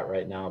stuff for that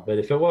right now. But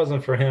if it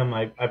wasn't for him,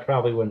 I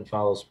probably wouldn't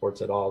follow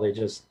sports at all. They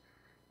just,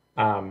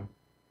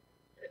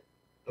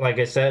 like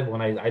I said,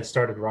 when I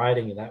started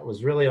riding, and that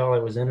was really all I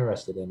was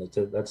interested in.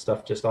 That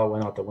stuff just all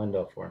went out the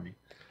window for me.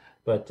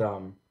 But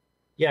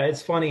yeah,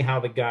 it's funny how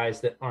the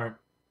guys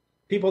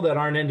people that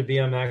aren't into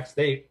BMX,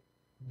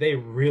 they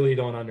really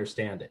don't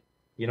understand it.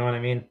 You know what I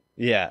mean?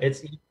 Yeah.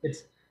 It's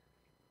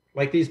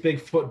like these big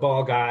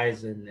football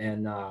guys,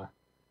 and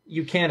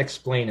you can't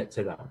explain it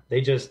to them.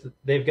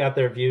 They've got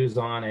their views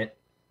on it,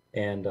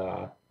 and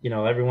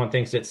everyone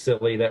thinks it's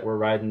silly that we're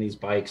riding these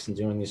bikes and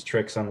doing these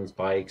tricks on these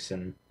bikes,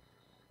 and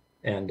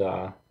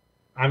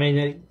I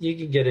mean, you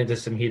could get into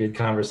some heated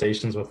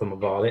conversations with them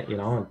about it,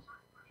 and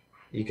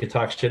you could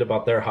talk shit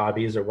about their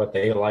hobbies or what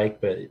they like,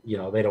 but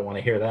they don't want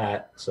to hear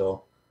that.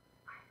 So,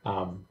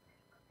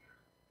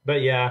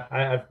 but yeah,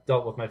 I've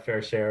dealt with my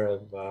fair share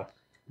of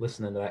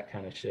listening to that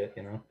kind of shit,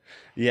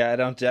 Yeah, I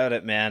don't doubt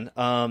it, man.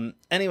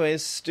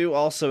 Anyways, Stu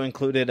also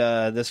included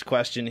this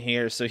question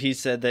here. So he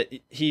said that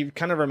he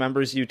kind of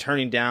remembers you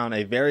turning down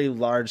a very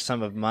large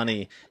sum of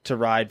money to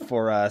ride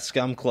for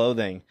Scum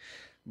Clothing.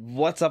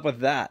 What's up with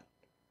that?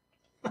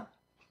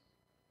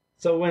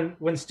 So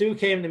when Stu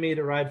came to me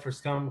to ride for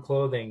Scum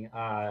Clothing,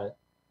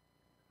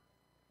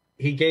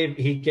 he gave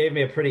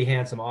me a pretty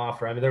handsome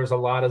offer. I mean, there was a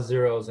lot of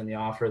zeros in the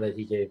offer that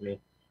he gave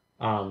me.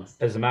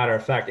 As a matter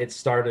of fact, it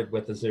started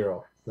with a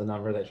zero, the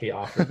number that he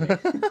offered me.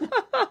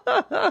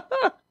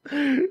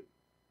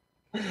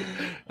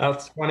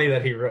 That's funny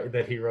that he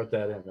wrote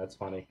that in. That's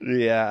funny.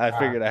 Yeah, I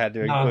figured I had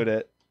to include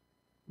it.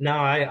 No,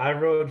 I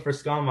rode for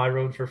Scum. I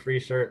rode for free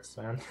shirts,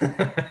 man.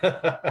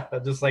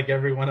 Just like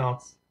everyone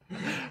else.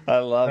 I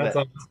love it.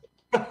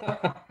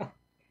 Awesome.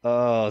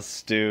 Oh,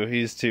 Stu,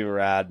 he's too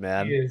rad,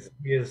 man.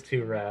 He is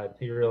too rad.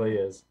 He really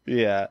is.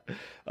 Yeah.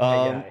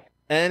 Guy.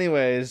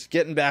 Anyways,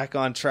 getting back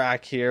on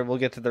track here. We'll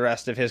get to the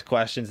rest of his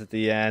questions at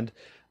the end.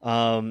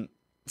 So,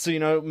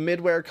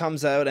 MidWhere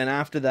comes out, and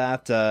after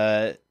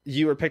that,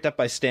 you were picked up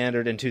by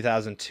Standard in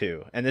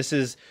 2002. And this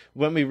is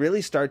when we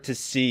really start to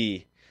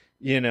see,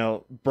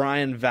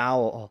 Brian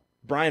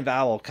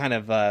Vowell kind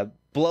of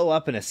blow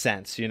up in a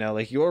sense,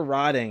 like you're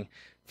riding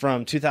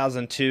from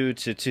 2002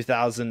 to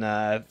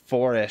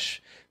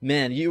 2004-ish.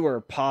 Man, you were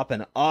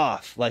popping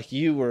off. Like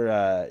you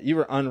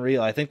were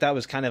unreal. I think that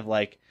was kind of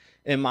like,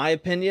 in my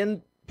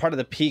opinion, part of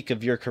the peak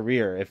of your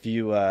career. If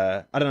you,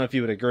 I don't know if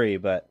you would agree,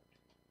 but.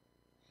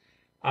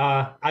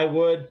 I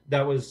would.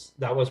 That was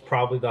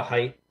probably the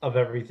height of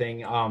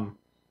everything.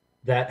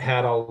 That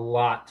had a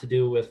lot to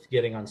do with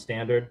getting on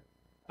Standard.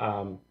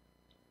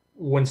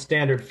 When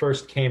Standard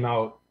first came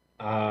out,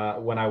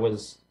 when I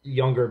was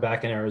younger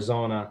back in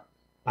Arizona,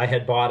 I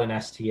had bought an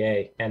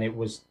STA, and it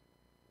was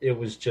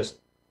just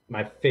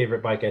my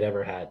favorite bike I'd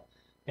ever had.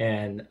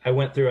 And I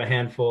went through a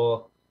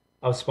handful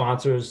of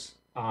sponsors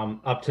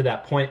up to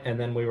that point, and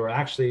then we were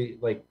actually,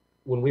 like,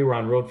 when we were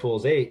on Road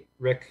Fools 8,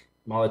 Rick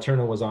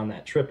Malaterno was on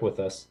that trip with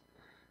us.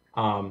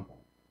 And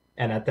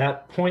at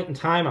that point in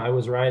time, I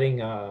was riding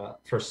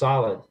for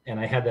Solid, and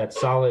I had that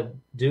Solid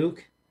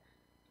Duke.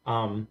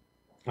 I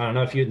don't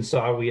know if you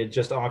saw, we had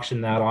just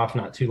auctioned that off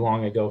not too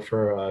long ago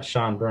for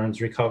Sean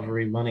Burns'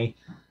 recovery money.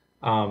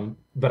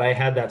 But I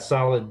had that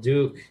Solid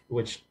Duke,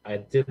 which I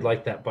did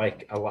like that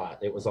bike a lot.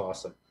 It was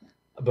awesome,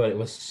 but it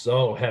was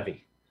so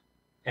heavy.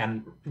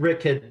 And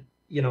Rick had,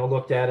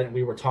 looked at it, and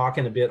we were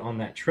talking a bit on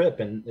that trip,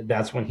 and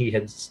that's when he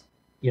had,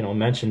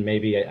 mentioned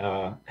maybe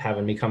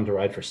having me come to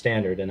ride for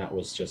Standard, and that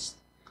was just,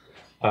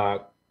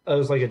 it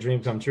was like a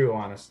dream come true,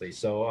 honestly.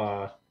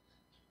 So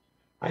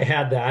I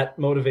had that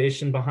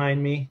motivation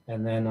behind me,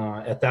 and then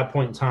at that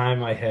point in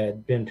time, I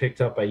had been picked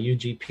up by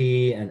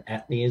UGP and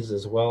Etnies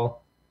as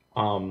well.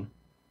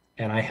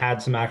 And I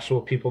had some actual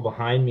people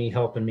behind me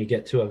helping me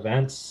get to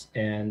events,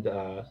 and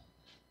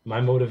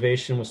my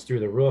motivation was through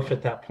the roof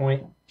at that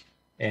point.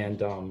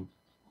 And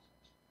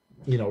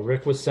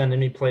Rick was sending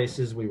me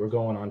places. We were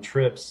going on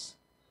trips.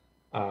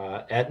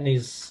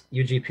 Etnies,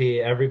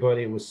 UGP,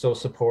 everybody was so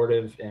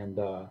supportive, and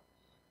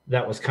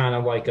that was kind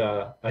of like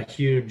a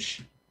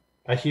huge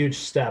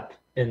step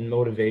in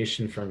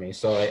motivation for me.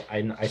 So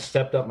I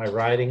stepped up my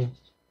riding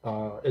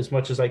as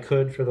much as I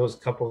could for those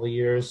couple of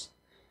years.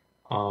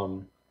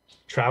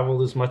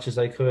 Traveled as much as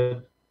I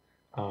could.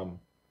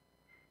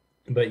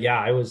 But yeah,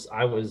 I was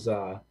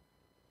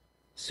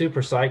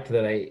super psyched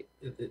that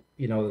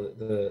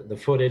the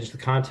footage, the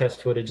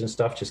contest footage and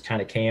stuff just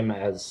kind of came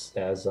as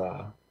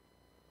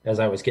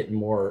I was getting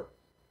more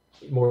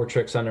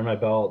tricks under my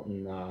belt,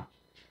 and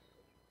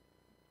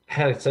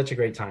had such a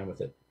great time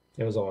with it.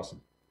 It was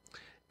awesome.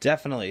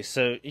 Definitely.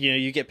 So,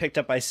 you get picked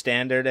up by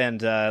Standard,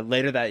 and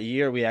later that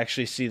year, we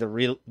actually see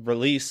the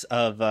release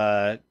of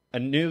a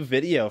new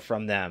video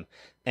from them.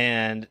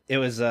 And it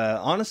was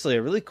honestly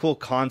a really cool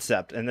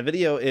concept. And the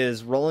video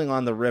is rolling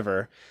on the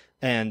river.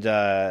 And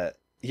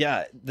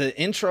yeah, the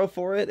intro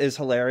for it is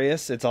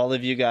hilarious. It's all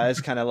of you guys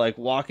kind of like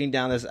walking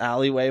down this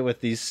alleyway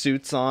with these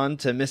suits on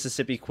to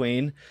Mississippi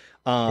Queen.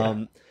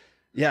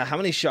 Yeah, how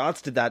many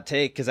shots did that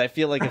take? Because I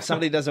feel like if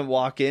somebody doesn't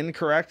walk in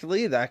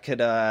correctly, that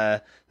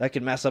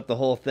could mess up the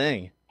whole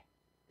thing.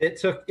 It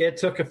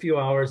took a few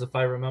hours, if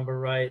I remember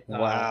right.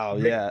 Wow,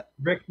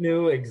 Rick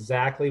knew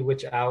exactly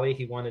which alley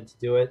he wanted to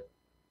do it.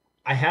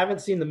 I haven't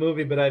seen the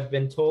movie, but I've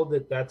been told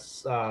that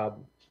that's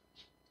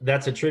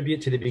a tribute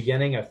to the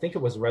beginning. I think it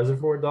was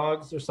Reservoir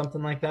Dogs or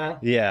something like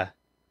that. Yeah,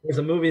 there's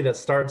a movie that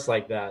starts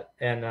like that,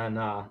 and then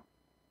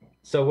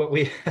so what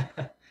we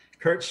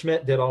Kurt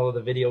Schmidt did all of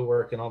the video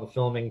work and all the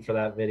filming for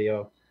that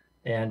video,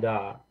 and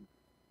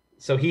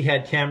so he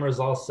had cameras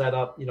all set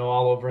up,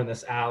 all over in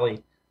this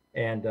alley,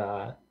 and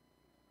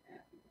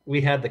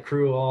we had the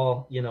crew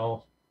all,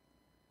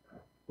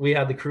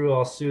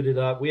 suited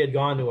up. We had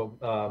gone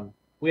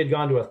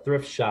to a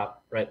thrift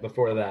shop right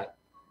before that,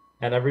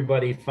 and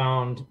everybody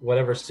found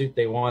whatever suit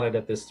they wanted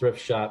at this thrift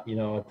shop.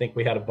 I think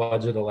we had a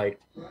budget of like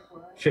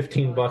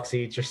 $15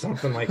 each or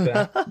something like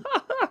that.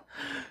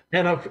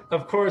 And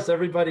of course,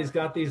 everybody's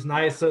got these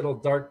nice little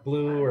dark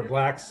blue or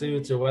black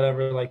suits or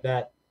whatever like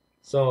that.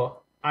 So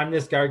I'm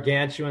this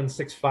gargantuan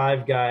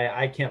 6'5" guy.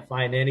 I can't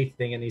find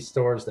anything in these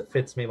stores that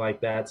fits me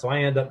like that. So I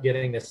end up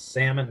getting this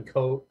salmon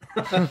coat,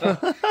 and,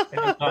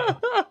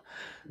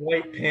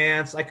 white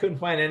pants. I couldn't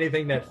find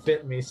anything that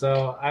fit me.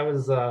 So I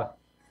was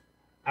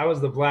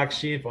the black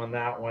sheep on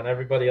that one.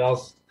 Everybody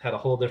else had a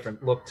whole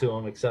different look to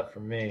them except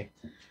for me.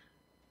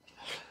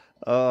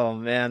 Oh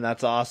man,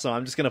 that's awesome.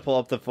 I'm just going to pull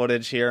up the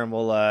footage here, and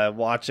we'll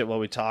watch it while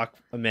we talk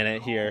a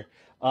minute here.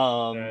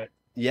 Right.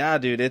 Yeah,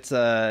 dude, it's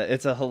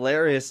a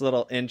hilarious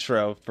little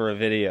intro for a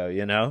video,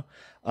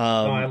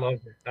 I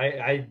loved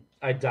it.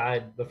 I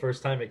died the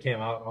first time it came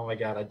out. Oh my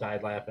God, I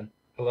died laughing.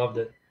 I loved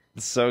it.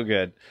 So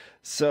good.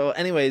 So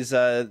anyways,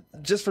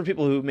 just for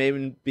people who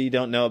maybe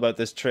don't know about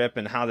this trip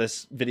and how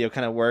this video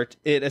kind of worked,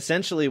 it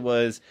essentially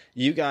was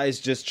you guys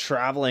just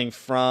traveling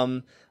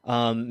from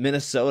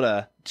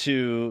Minnesota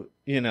to,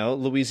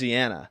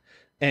 Louisiana,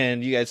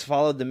 and you guys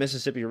followed the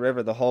Mississippi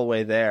River the whole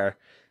way there.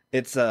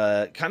 It's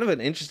kind of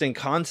an interesting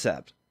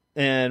concept.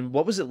 And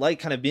what was it like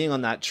kind of being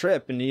on that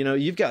trip? And, you know,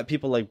 you've got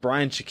people like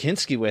Brian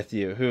Chikinski with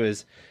you, who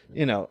is,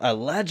 you know, a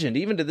legend.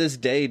 Even to this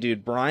day,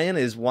 dude, Brian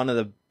is one of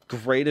the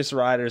greatest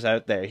riders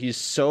out there. He's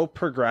so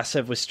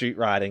progressive with street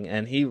riding,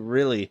 and he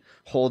really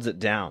holds it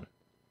down.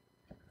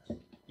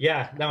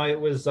 Yeah, no, it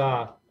was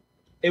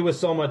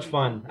so much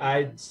fun.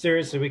 I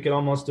seriously, we could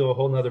almost do a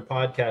whole nother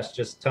podcast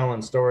just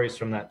telling stories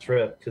from that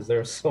trip because there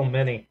were so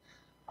many.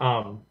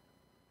 And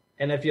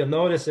if you'll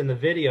notice in the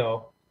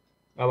video,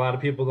 a lot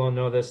of people don't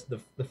know this.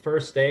 The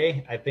first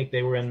day, I think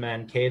they were in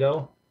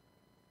Mankato.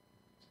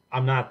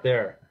 I'm not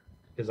there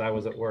because I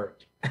was at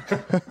work.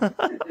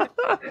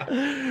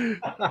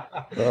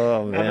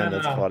 Oh man,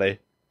 that's funny.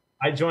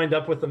 I joined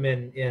up with them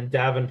in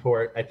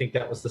Davenport. I think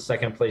that was the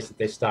second place that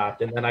they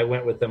stopped, and then I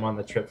went with them on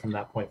the trip from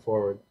that point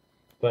forward.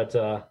 But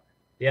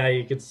yeah,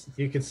 you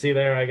could see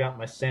there I got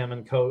my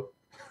salmon coat.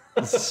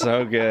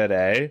 So good,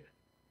 eh?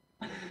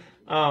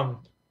 No,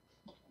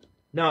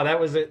 that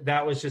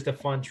was just a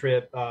fun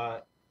trip.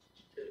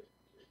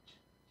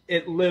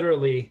 It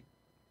literally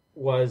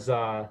was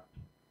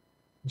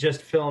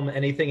just film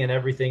anything and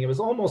everything. It was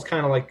almost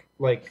kind of like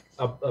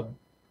a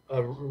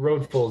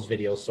road fools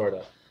video sort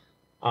of.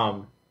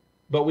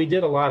 But we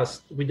did a lot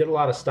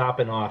of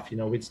stopping off. You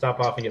know, we'd stop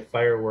off and get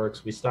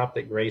fireworks. We stopped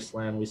at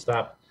Graceland. We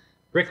stopped.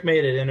 Rick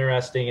made it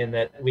interesting in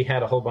that we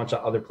had a whole bunch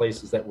of other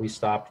places that we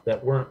stopped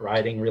that weren't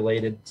riding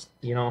related,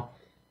 you know,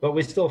 but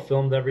we still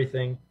filmed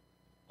everything.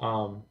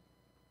 And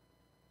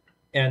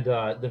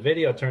the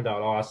video turned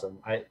out awesome.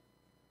 I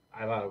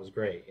thought it was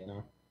great, you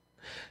know.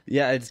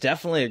 Yeah, it's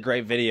definitely a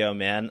great video,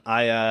 man.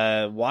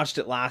 I watched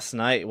it last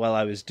night while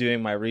I was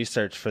doing my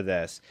research for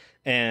this.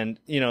 And,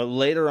 you know,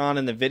 later on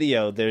in the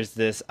video, there's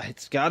this,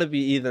 it's got to be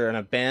either an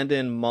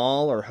abandoned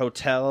mall or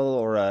hotel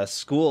or a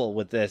school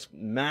with this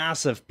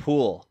massive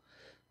pool.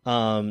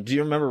 Do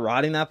you remember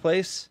riding that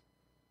place?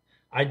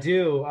 I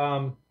do.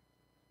 I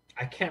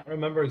can't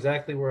remember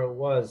exactly where it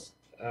was.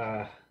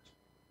 Was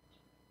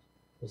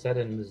that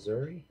in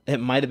Missouri? It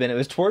might have been. It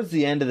was towards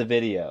the end of the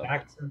video.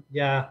 Jackson.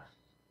 Yeah.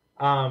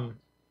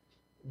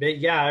 But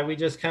yeah, we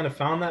just kind of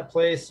found that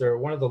place, or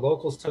one of the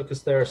locals took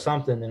us there or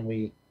something, and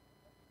we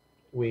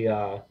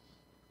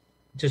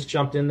just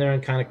jumped in there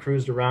and kind of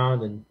cruised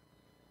around,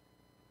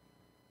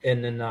 and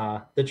then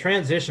the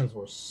transitions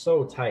were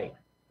so tight.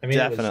 I mean,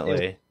 Definitely.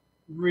 It was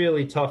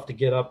really tough to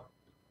get up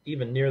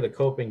even near the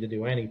coping to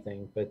do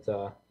anything, but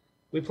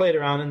we played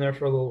around in there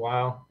for a little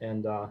while,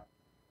 and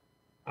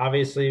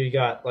obviously we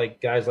got like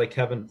guys like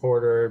Kevin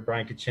Porter,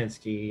 Brian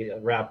Kaczynski,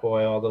 Rat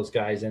Boy, all those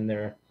guys in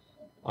there.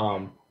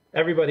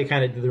 Everybody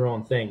kind of did their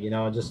own thing, you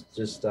know,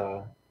 just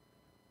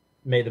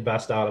made the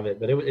best out of it,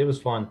 but it was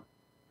fun.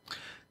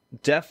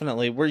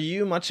 Definitely. Were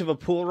you much of a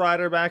pool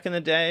rider back in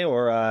the day,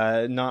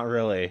 or not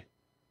really?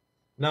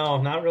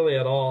 No, not really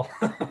at all.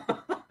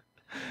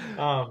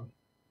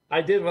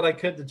 I did what I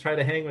could to try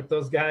to hang with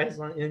those guys,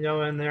 you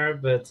know, in there,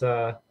 but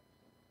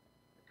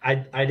I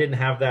didn't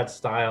have that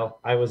style.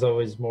 I was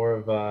always more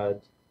of a,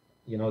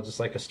 you know, just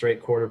like a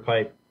straight quarter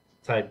pipe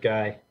type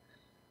guy.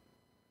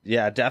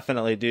 Yeah,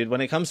 definitely, dude.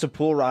 When it comes to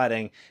pool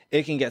riding,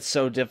 it can get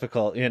so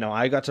difficult. You know,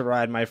 I got to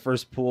ride my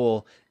first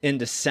pool in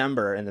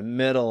December in the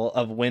middle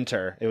of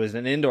winter. It was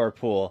an indoor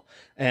pool.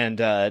 And,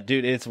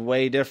 dude, it's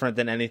way different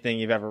than anything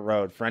you've ever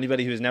rode. For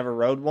anybody who's never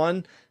rode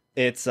one,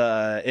 it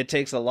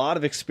takes a lot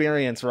of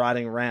experience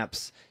riding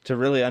ramps to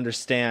really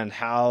understand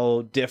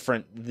how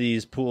different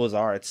these pools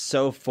are. It's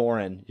so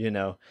foreign, you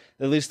know.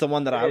 At least the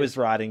one that I was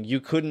riding,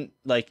 you couldn't,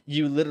 like,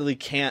 you literally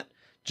can't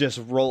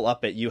just roll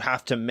up it. You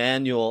have to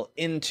manual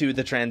into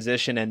the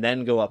transition and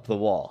then go up the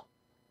wall.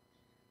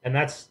 And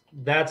that's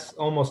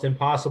almost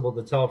impossible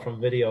to tell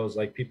from videos,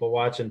 like people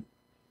watching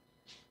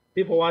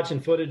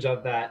footage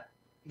of that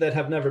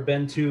have never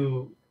been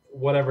to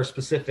whatever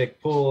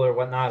specific pool or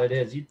whatnot it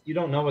is. You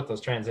don't know what those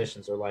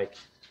transitions are like.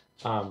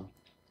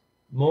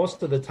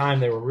 Most of the time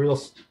they were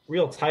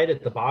real tight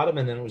at the bottom,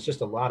 and then it was just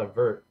a lot of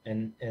vert,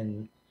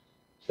 and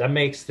that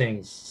makes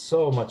things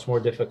so much more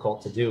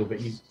difficult to do,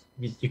 but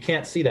you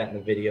can't see that in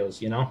the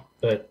videos, you know.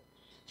 But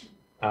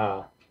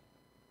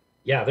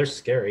yeah, they're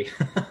scary.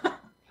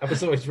 I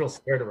was always real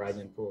scared of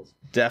riding in pools.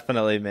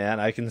 Definitely, man.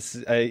 I can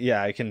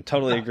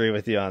totally agree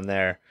with you on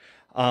there.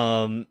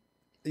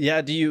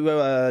 Yeah, do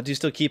you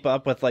still keep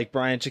up with like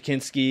Brian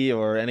Chikinski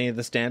or any of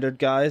the standard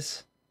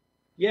guys?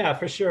 Yeah,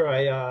 for sure.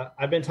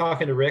 I've been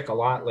talking to Rick a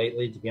lot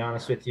lately, to be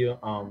honest with you.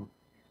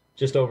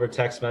 Just over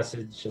text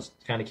message, just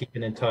kind of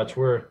keeping in touch.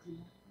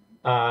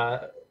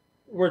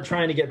 We're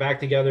trying to get back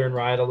together and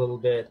ride a little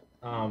bit.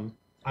 I'm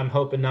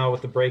hoping now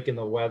with the break in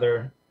the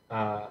weather,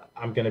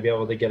 I'm going to be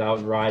able to get out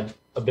and ride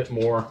a bit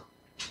more.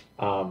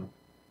 You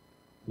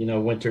know,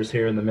 winters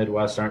here in the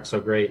Midwest aren't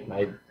so great,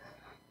 and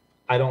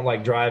I don't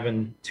like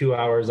driving 2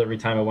 hours every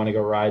time I want to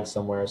go ride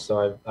somewhere.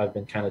 So I've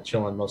been kind of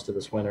chilling most of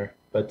this winter.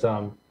 But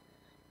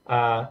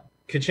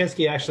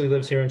Kaczynski actually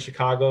lives here in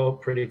Chicago,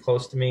 pretty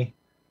close to me.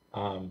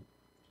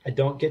 I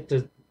don't get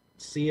to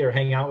see or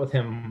hang out with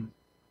him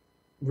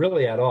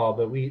really at all,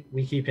 but we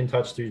keep in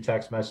touch through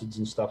text message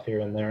and stuff here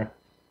and there.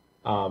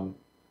 I'm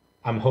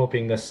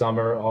hoping this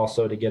summer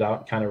also to get out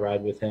and kind of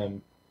ride with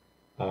him.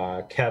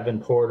 Kevin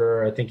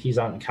Porter, I think he's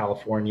out in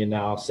California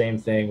now. Same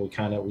thing.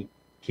 We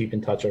keep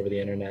in touch over the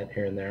internet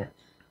here and there.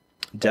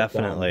 But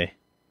Definitely.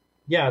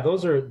 yeah,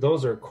 those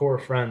are core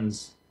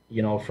friends,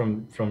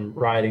 from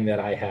riding that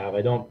I have.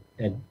 I don't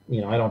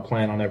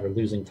plan on ever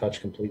losing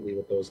touch completely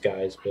with those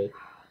guys, but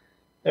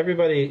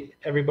everybody,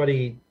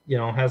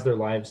 has their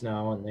lives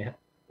now, and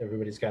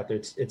everybody's got their.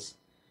 It's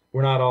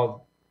we're not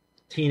all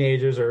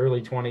teenagers or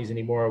early 20s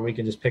anymore. We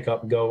can just pick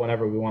up and go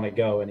whenever we want to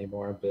go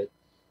anymore. But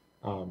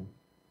I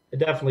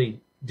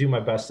definitely do my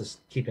best to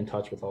keep in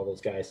touch with all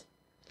those guys.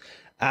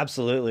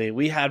 Absolutely.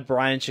 We had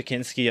Brian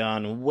Chikinski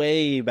on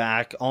way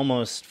back,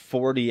 almost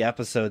 40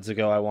 episodes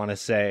ago, I want to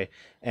say.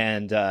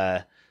 And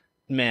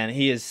man,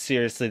 he is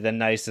seriously the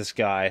nicest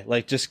guy.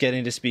 Like, just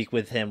getting to speak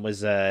with him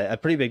was a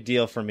pretty big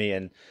deal for me.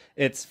 And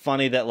it's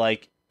funny that,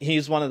 like,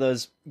 he's one of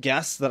those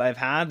guests that I've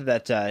had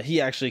that he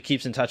actually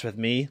keeps in touch with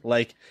me.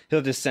 Like,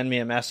 he'll just send me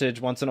a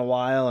message once in a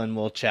while and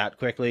we'll chat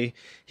quickly.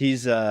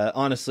 He's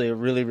honestly a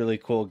really, really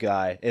cool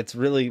guy. It's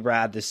really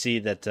rad to see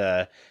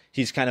that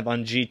he's kind of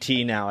on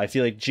GT now. I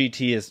feel like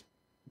GT is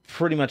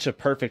pretty much a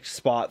perfect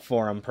spot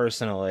for him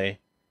personally.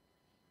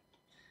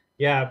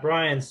 Yeah,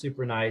 Brian's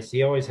super nice.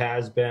 He always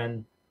has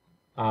been.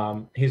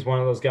 He's one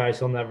of those guys.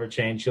 He'll never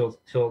change.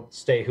 He'll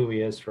stay who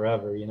he is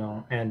forever,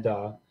 And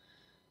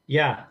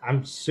yeah,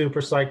 I'm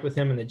super psyched with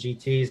him in the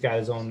GT. He's got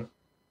his own.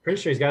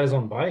 Pretty sure he's got his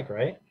own bike,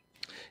 right?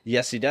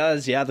 Yes, he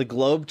does. Yeah, the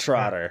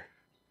Globetrotter.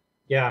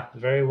 Yeah,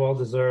 very well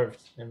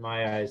deserved in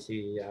my eyes.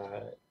 He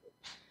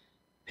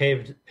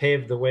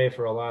paved the way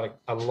for a lot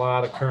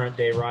of current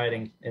day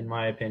riding, in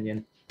my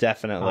opinion.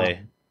 Definitely.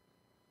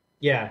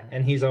 Yeah,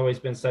 and he's always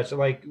been such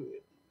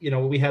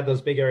we had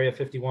those big Area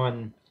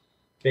 51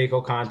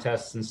 bagel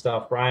contests and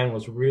stuff. Brian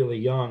was really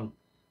young,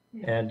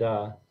 and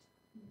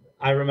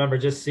I remember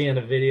just seeing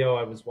a video.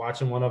 I was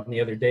watching one of them the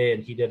other day,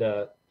 and he did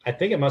I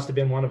think it must have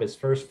been one of his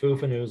first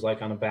foofanuos,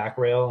 like on a back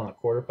rail on a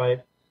quarter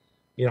pipe,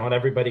 and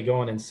everybody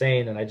going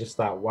insane. And I just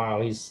thought,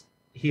 wow,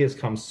 he has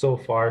come so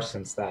far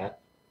since that,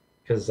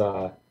 because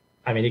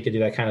he could do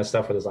that kind of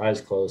stuff with his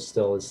eyes closed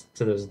still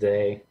to this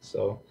day.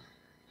 So,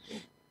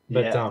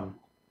 but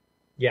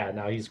yeah,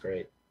 no, he's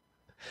great.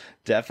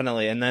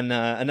 Definitely. And then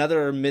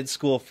another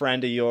mid-school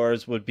friend of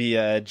yours would be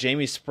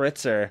Jamie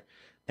Spritzer.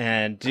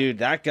 And dude,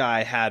 that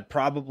guy had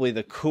probably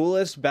the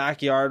coolest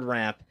backyard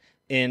ramp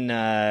in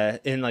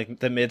like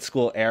the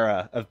mid-school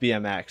era of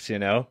BMX,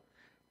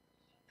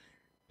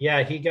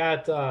 Yeah,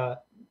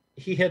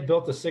 he had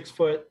built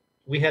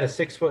we had a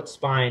 6-foot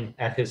spine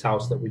at his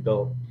house that we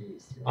built.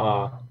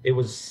 It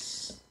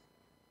was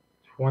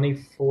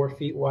 24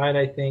 feet wide,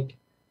 I think.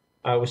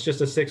 It was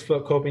just a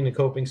 6-foot coping to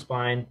coping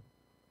spine.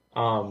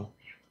 And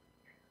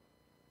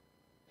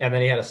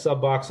then he had a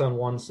sub box on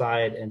one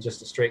side and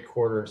just a straight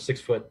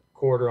 6-foot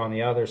quarter on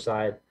the other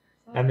side.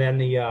 And then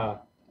the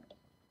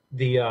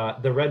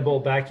Red Bull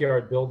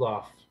backyard build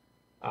off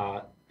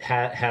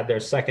had their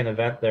second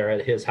event there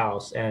at his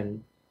house.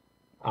 And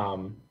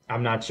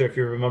I'm not sure if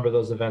you remember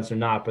those events or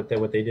not, but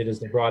what they did is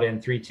they brought in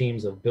 3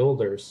 teams of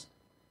builders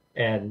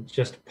and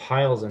just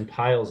piles and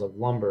piles of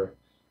lumber.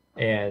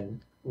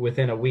 And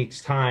within a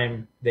week's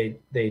time, they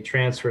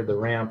transferred the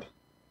ramp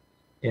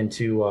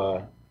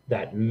into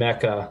that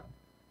mecca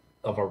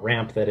of a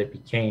ramp that it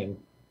became.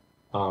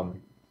 I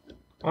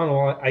don't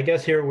know. I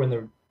guess here when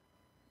the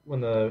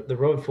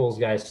Road Fools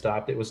guys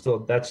stopped, it was still,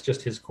 that's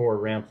just his core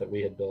ramp that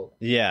we had built.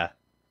 Yeah.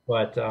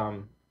 But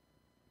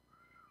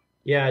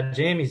yeah,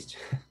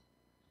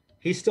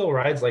 he still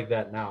rides like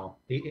that now.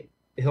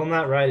 He'll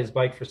not ride his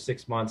bike for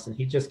 6 months, and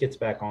he just gets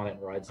back on it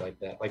and rides like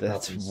that. Like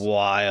that's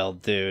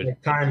wild, dude.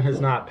 Like time has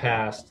not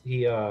passed.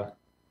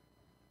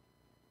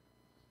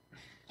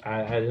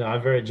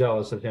 I'm very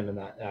jealous of him in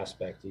that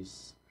aspect.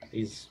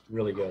 He's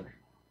really good.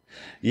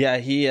 Yeah,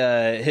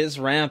 his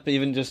ramp,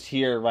 even just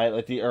here, right,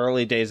 like the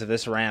early days of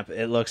this ramp,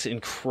 it looks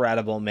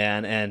incredible,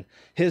 man. And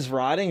his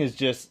riding is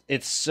just,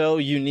 it's so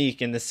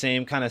unique in the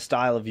same kind of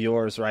style of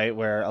yours, right,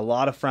 where a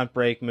lot of front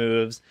brake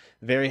moves,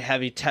 very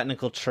heavy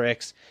technical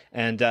tricks,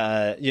 and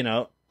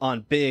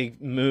on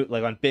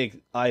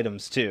big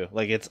items too.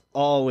 Like, it's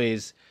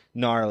always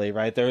gnarly,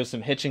 right? There was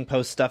some hitching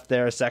post stuff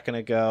there a second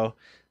ago.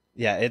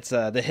 Yeah, it's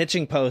the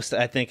hitching post,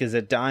 I think, is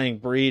a dying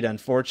breed,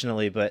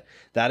 unfortunately, but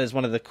that is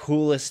one of the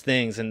coolest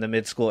things in the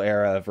mid-school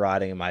era of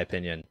riding, in my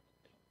opinion.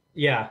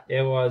 Yeah,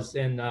 it was,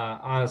 and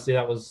honestly,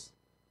 that was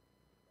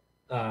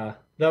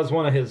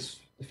one of his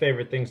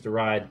favorite things to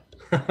ride.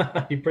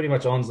 He pretty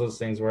much owns those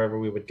things wherever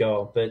we would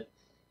go. But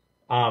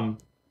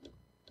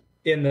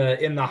in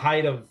the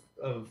height of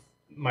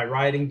my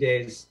riding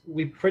days,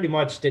 we pretty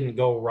much didn't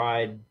go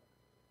ride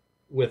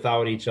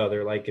without each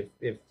other. Like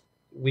if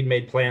we'd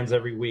made plans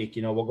every week,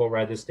 we'll go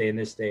ride this day and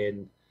this day,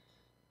 and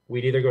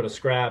we'd either go to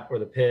Scrap or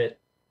the Pit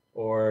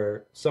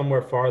or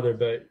somewhere farther,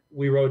 but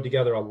we rode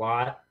together a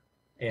lot.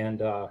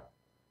 And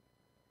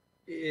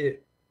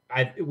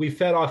we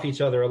fed off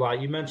each other a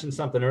lot. You mentioned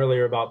something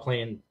earlier about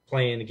playing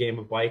a game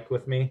of bike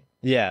with me.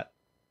 Yeah.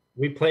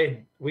 We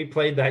played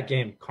that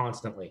game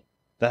constantly.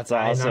 That's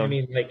awesome. And I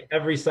mean, like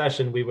every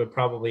session we would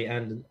probably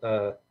end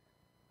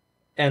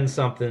end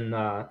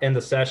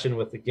the session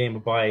with the game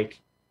of bike.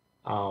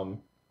 Um,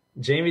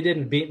 Jamie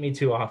didn't beat me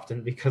too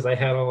often because I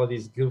had all of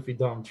these goofy,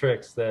 dumb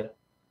tricks that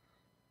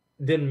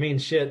didn't mean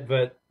shit,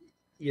 but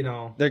you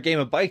know, Their game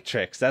of bike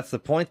tricks. That's the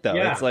point, though. It's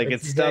yeah, like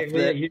it's it's stuff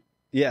exactly it. that,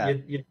 yeah,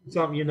 You do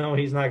something you know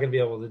he's not going to be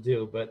able to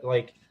do. But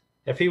like,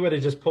 if he would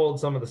have just pulled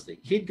some of the,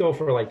 he'd go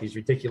for like these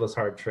ridiculous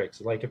hard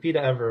tricks. Like if he'd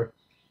ever,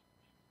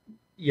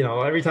 you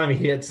know, every time he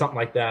hit something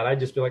like that, I'd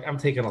just be like, I'm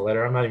taking a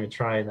letter. I'm not even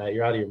trying that.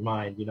 You're out of your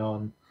mind, you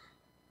know.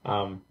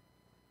 And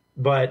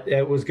but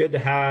it was good to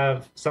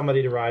have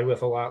somebody to ride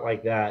with a lot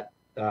like that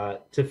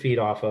to feed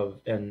off of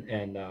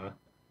and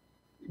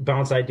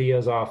bounce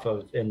ideas off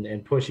of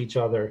and push each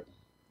other.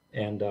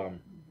 And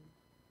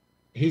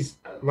he's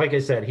like I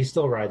said, he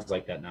still rides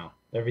like that now.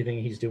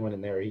 Everything he's doing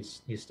in there, he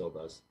still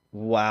does.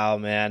 wow,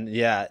 man.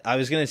 Yeah, I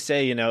was gonna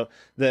say,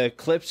 the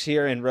clips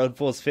here in Road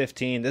Fools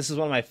 15. This is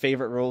one of my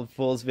favorite Road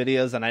Fools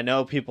videos, and I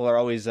know people are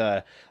always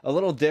a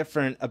little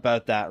different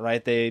about that,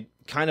 right? They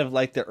kind of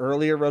like the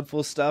earlier Road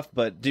Fools stuff,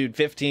 but dude,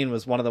 15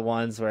 was one of the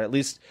ones where at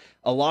least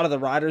a lot of the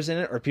riders in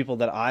it are people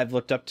that I've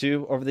looked up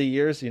to over the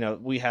years.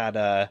 We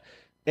had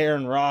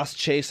Aaron Ross,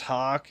 Chase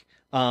Hawk,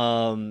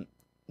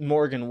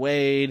 Morgan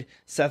Wade,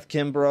 Seth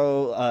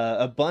Kimbrough,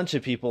 a bunch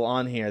of people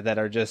on here that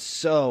are just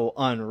so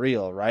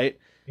unreal, right?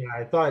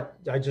 Yeah,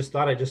 I just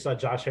saw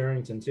Josh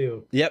Harrington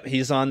too. Yep,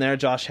 he's on there.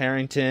 Josh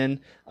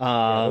Harrington.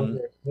 Yeah,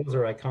 those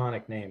are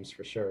iconic names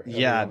for sure.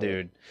 Yeah, Everyone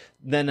dude.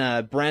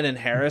 Then Brandon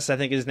Harris, I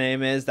think his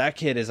name is. That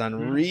kid is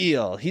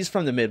unreal. He's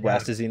from the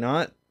Midwest, yeah. is he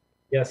not?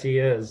 Yes, he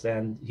is,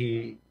 and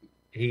he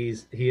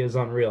is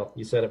unreal.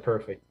 You said it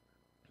perfect.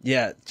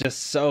 Yeah,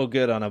 just so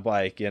good on a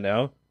bike.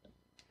 Yeah,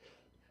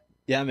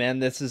 man,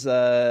 this is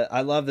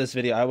I love this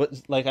video.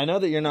 I know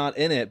that you're not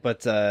in it,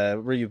 but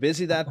were you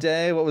busy that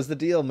day? What was the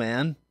deal,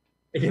 man?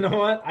 You know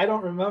what? I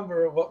don't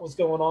remember what was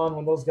going on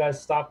when those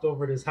guys stopped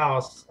over at his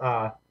house.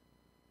 I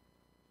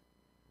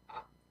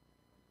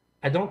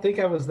don't think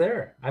I was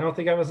there. I don't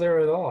think I was there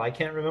at all. I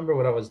can't remember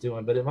what I was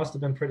doing, but it must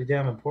have been pretty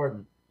damn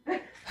important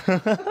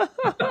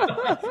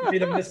for me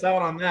to miss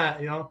out on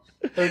that.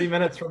 30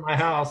 minutes from my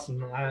house,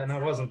 and I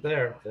wasn't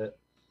there. But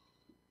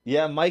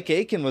Yeah, Mike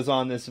Aiken was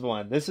on this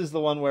one. This is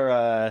the one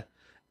where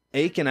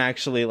Aiken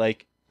actually,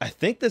 I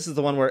think this is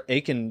the one where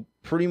Aiken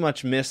pretty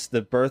much missed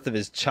the birth of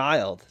his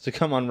child to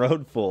come on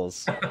Road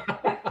Fools.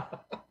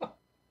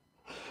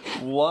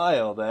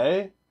 Wild,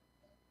 eh?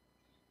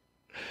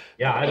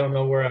 yeah, I don't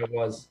know where I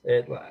was.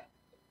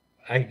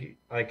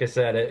 Like I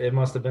said, it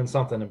must have been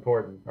something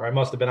important, or I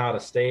must have been out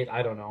of state.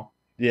 I don't know.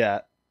 Yeah.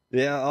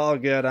 Yeah, all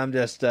good. I'm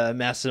just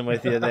messing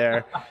with you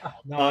there.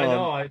 No, I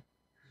know.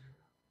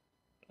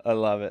 I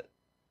love it.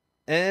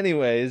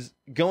 Anyways,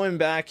 going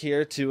back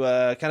here to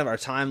kind of our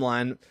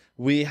timeline,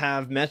 we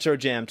have Metro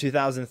Jam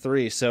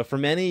 2003. So for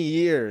many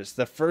years,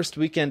 the first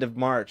weekend of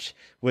March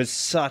was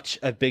such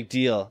a big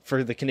deal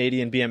for the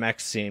Canadian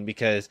BMX scene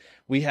because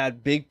we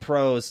had big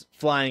pros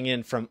flying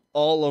in from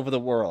all over the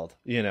world.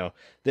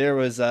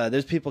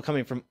 There's people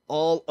coming from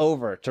all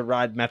over to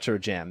ride Metro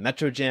Jam.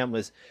 Metro Jam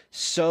was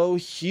so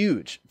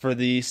huge for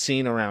the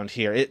scene around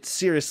here. It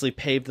seriously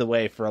paved the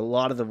way for a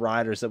lot of the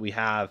riders that we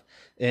have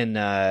in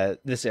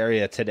this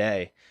area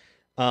today.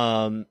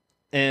 And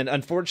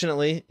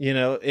unfortunately,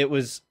 it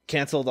was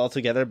canceled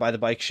altogether by the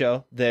bike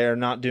show. They're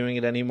not doing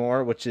it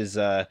anymore, which is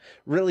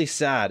really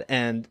sad.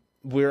 And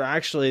we're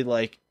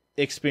actually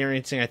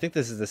experiencing, I think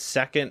this is the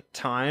second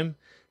time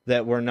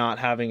that we're not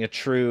having a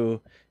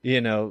true,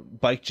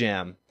 bike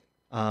jam.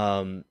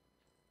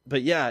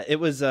 But yeah, it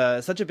was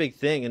such a big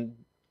thing. And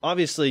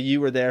obviously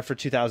you were there for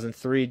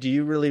 2003. Do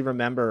you really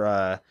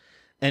remember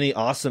any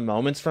awesome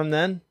moments from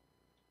then?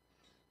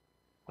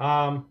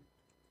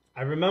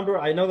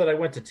 I know that I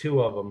went to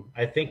two of them.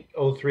 I think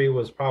 '03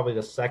 was probably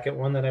the second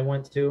one that I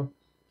went to.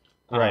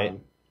 Right.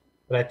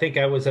 But I think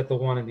I was at the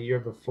one in the year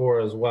before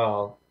as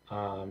well.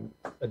 I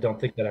don't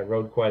think that I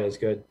rode quite as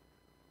good.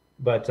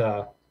 But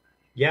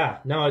yeah,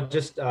 no,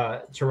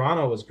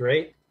 Toronto was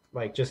great.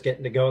 Just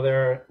getting to go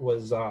there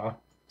was a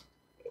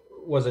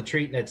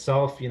treat in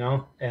itself,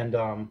 And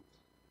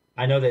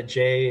I know that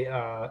Jay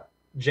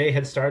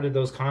had started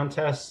those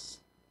contests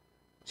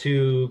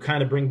to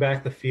kind of bring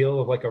back the feel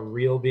of a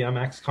real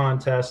BMX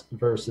contest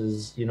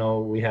versus,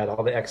 we had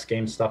all the X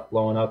Games stuff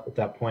blowing up at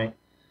that point.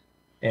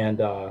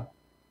 And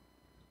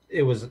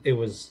it was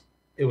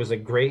a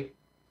great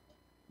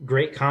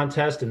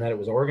contest in that it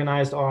was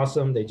organized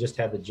awesome. They just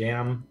had the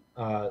jam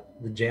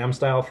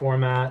style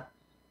format.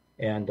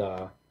 And,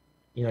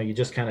 you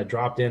just kind of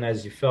dropped in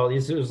as you felt.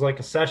 It was like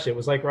a session. It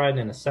was like riding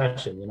in a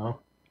session,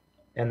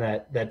 and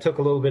that took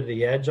a little bit of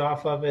the edge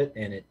off of it,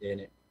 and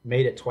it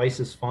made it twice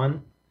as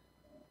fun.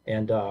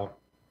 And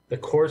the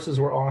courses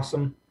were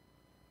awesome.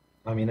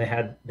 I mean,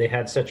 they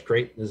had such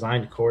great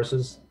designed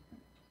courses.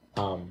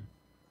 But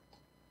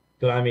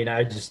I mean,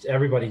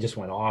 everybody just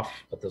went off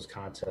at those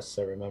contests,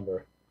 I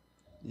remember.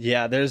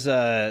 Yeah, there's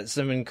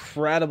some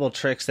incredible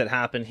tricks that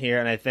happened here,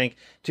 and I think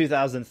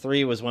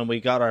 2003 was when we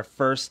got our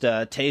first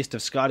taste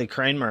of Scotty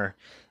Kramer.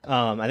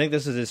 I think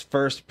this is his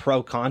first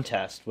pro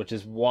contest, which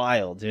is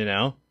wild,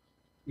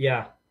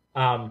 Yeah.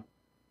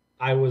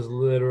 I was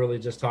literally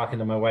just talking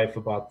to my wife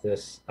about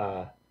this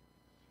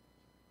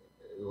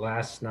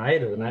last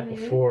night or the night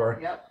before.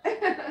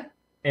 Yep.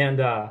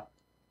 And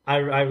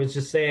I was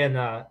just saying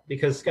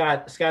because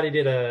Scotty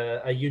did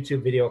a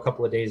YouTube video a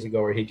couple of days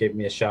ago where he gave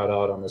me a shout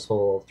out on this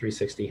whole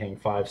 360 hang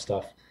five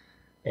stuff.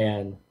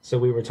 And so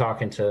we were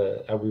talking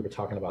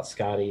about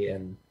Scotty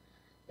and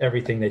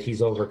everything that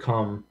he's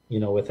overcome,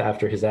 with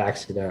after his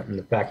accident, and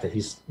the fact that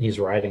he's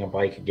riding a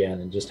bike again,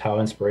 and just how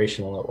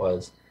inspirational it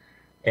was.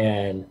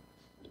 And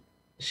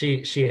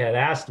she had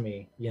asked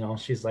me,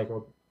 she's like,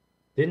 well,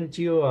 didn't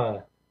you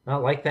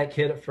not like that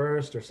kid at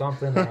first or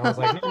something? And I was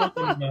like,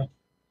 no.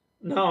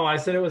 No, I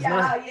said it was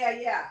not.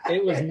 Yeah.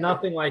 It was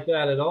nothing like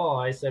that at all.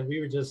 I said we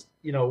were just,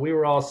 we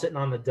were all sitting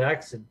on the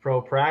decks in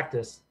pro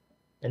practice,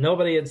 and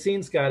nobody had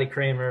seen Scotty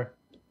Kramer,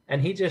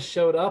 and he just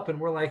showed up, and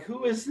we're like,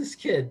 who is this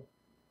kid?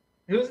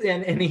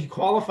 And he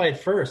qualified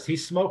first. He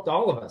smoked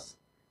all of us,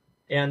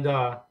 and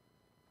I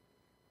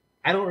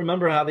don't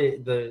remember how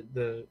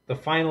the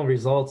final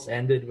results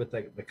ended with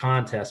the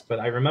contest, but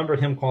I remember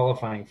him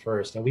qualifying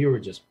first, and we were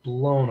just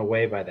blown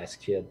away by this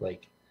kid,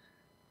 like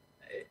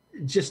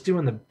just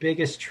doing the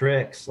biggest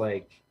tricks,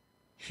 like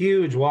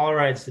huge wall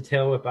rides to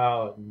tail whip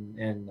out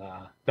and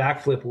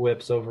backflip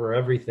whips over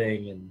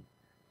everything,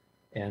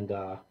 and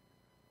that's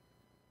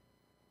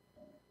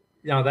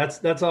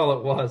all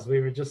it was.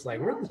 We were just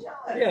like,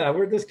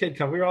 where'd this kid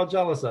come? We were all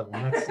jealous of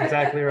him. That's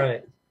exactly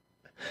right.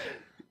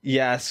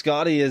 Yeah,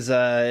 Scotty is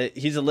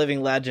he's a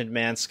living legend,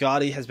 man.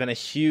 Scotty has been a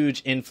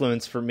huge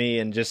influence for me,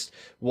 and just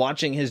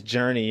watching his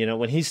journey.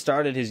 When he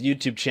started his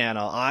YouTube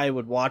channel, I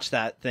would watch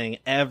that thing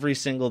every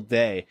single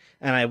day,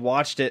 and I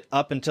watched it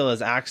up until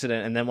his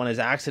accident. And then when his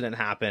accident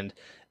happened,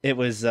 it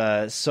was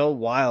so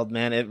wild,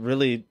 man. It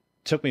really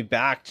took me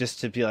back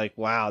just to be like,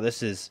 wow,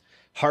 this is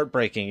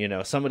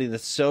heartbreaking. Somebody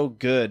that's so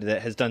good,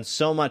 that has done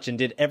so much and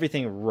did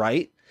everything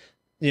right,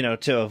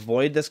 to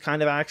avoid this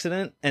kind of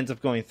accident, ends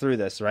up going through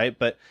this, right?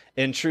 But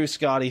in true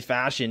Scotty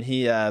fashion,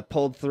 he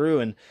pulled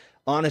through. And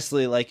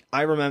honestly, like,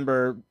 I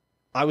remember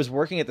I was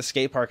working at the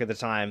skate park at the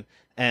time,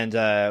 and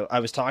I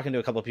was talking to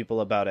a couple of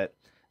people about it,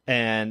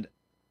 and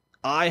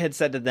I had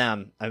said to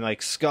them, I'm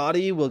like,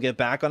 Scotty will get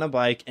back on a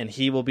bike and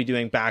he will be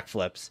doing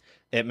backflips.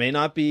 It may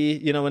not be,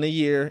 in a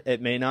year, it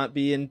may not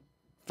be in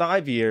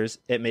 5 years,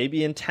 it may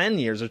be in 10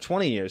 years or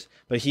 20 years,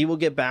 but he will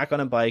get back on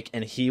a bike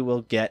and he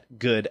will get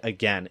good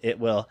again. It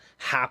will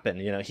happen.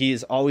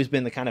 He's always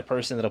been the kind of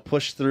person that'll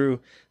push through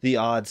the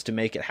odds to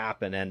make it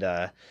happen.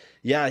 And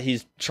yeah,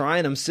 he's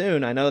trying them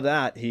soon. I know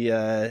that he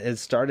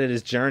has started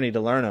his journey to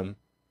learn them.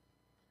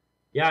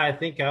 Yeah, I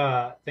think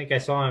I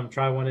saw him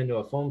try one into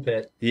a foam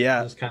pit.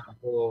 Yeah, Just kind of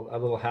a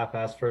little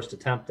half-assed first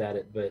attempt at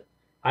it, but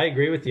I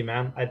agree with you,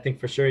 man. I think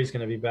for sure he's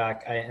going to be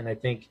back. I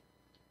think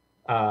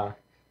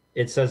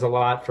it says a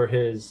lot for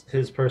his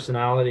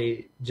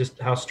personality, just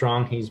how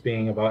strong he's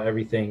being about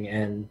everything.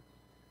 And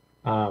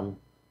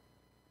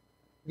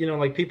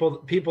like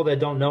people that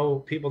don't know,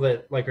 people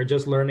that like are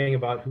just learning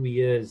about who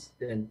he is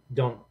and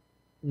don't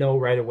know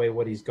right away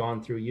what he's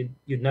gone through,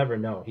 you'd never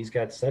know. He's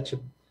got such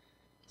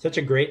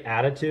a great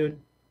attitude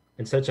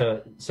and such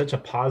a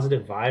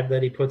positive vibe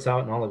that he puts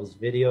out in all of his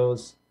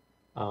videos.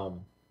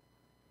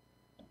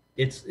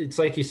 It's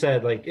like you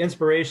said, like,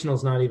 inspirational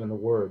is not even the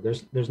word.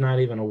 There's not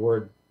even a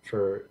word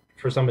for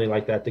somebody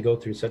like that to go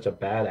through such a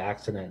bad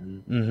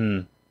accident.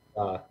 And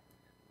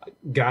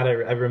God, I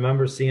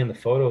remember seeing the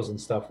photos and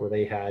stuff where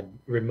they had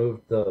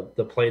removed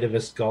the plate of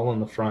his skull in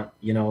the front,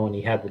 and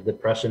he had the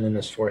depression in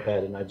his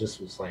forehead, and I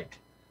just was like,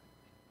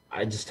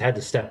 I just had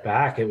to step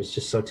back. It was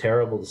just so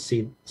terrible to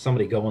see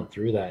somebody going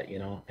through that,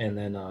 and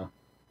then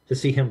to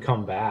see him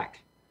come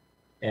back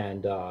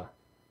and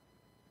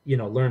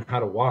learn how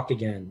to walk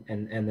again,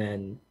 and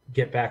then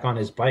get back on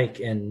his bike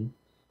and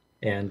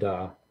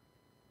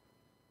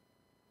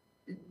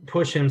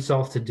push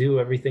himself to do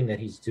everything that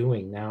he's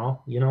doing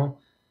now,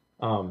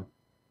 and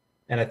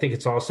I think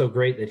it's also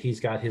great that he's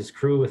got his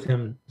crew with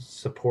him,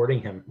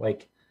 supporting him.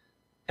 Like,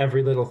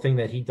 every little thing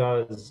that he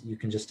does, you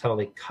can just tell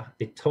they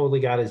totally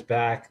got his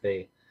back.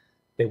 They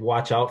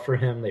watch out for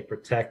him. They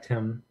protect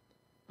him.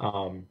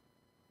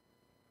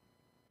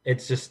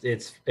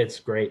 It's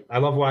great. I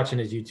love watching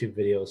his YouTube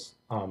videos.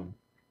 I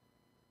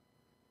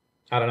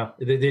don't know.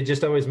 They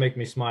just always make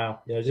me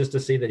smile, just to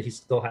see that he's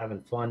still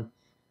having fun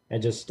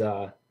and just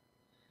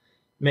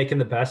making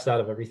the best out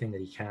of everything that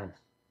he can.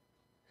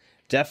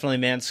 Definitely,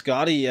 man.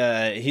 Scotty,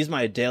 he's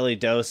my daily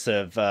dose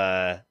of,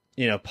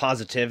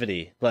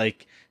 positivity.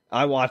 Like,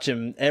 I watch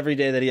him every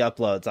day that he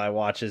uploads. I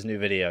watch his new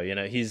video.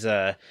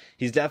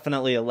 He's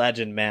definitely a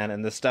legend, man.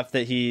 And the stuff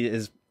that he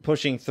is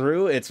pushing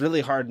through, it's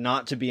really hard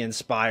not to be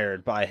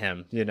inspired by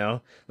him.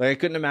 Like, I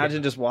couldn't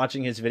imagine just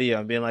watching his video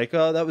and being like,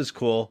 oh, that was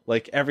cool.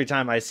 Like, every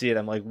time I see it,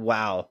 I'm like,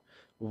 wow,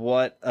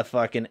 what a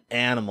fucking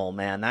animal,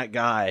 man. That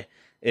guy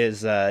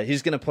is,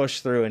 he's going to push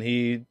through, and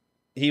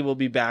he will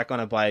be back on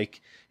a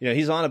bike.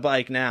 He's on a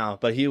bike now,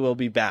 but he will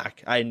be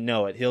back. I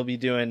know it. He'll be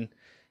doing,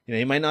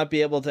 he might not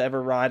be able to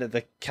ever ride at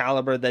the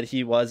caliber that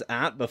he was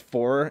at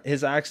before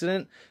his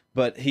accident,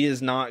 but he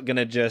is not going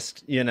to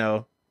just,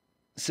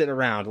 sit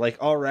around. Like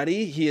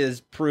already he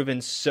has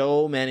proven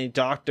so many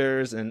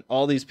doctors and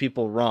all these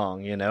people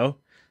wrong, you know?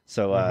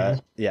 So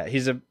yeah,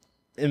 he's a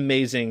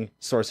amazing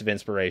source of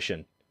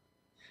inspiration.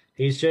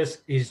 He's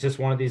just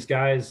one of these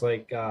guys.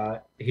 Like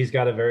he's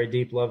got a very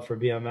deep love for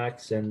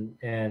BMX,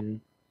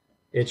 and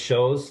it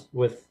shows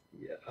with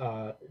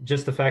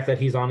just the fact that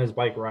he's on his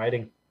bike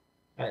riding.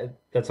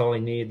 That's all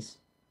he needs.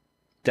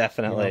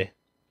 Definitely.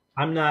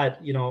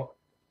 You know,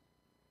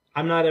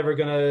 I'm not ever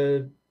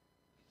gonna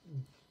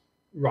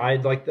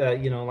ride like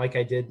that, like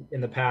I did in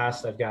the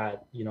past. I've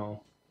got,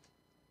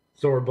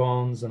 sore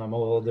bones and I'm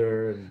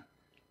older,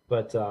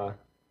 but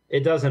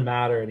it doesn't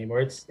matter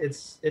anymore. It's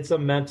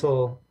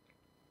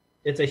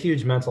a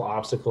huge mental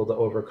obstacle to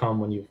overcome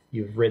when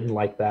you've ridden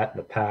like that in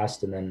the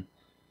past, and then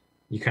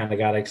you kind of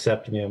got to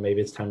accept, maybe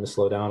it's time to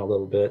slow down a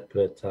little bit.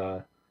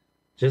 But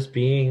just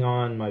being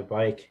on my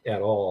bike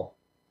at all,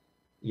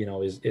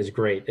 is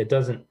great. It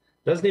doesn't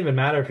even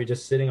matter if you're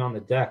just sitting on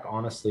the deck,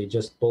 honestly,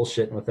 just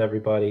bullshitting with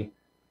everybody.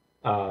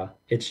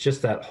 It's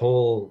just that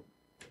whole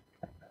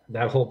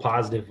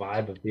positive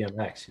vibe of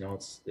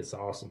BMX. It's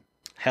awesome.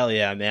 Hell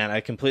yeah, man. I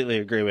completely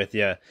agree with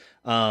you.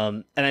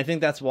 And I think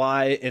that's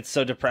why it's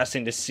so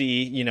depressing to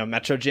see,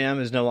 Metro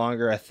Jam is no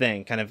longer a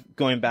thing. Kind of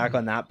going back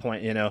on that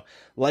point,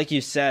 like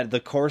you said,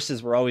 the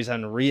courses were always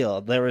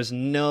unreal. There was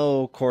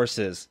no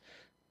courses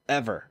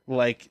ever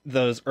like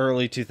those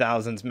early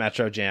 2000s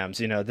Metro Jams.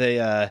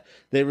 They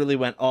really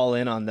went all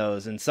in on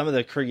those, and some of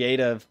the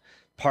creative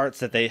parts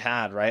that they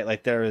had, right?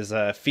 Like there was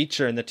a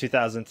feature in the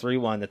 2003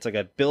 one that's like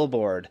a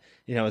billboard,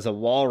 as a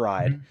wall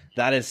ride. Mm-hmm.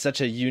 That is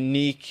such a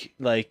unique,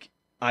 like,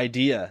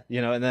 idea,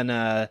 and then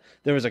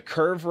there was a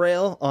curve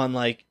rail on,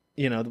 like,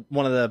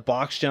 one of the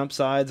box jump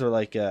sides, or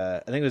like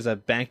I think it was a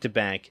bank to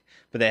bank,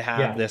 but they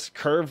have this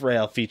curve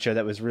rail feature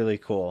that was really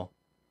cool.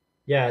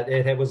 Yeah,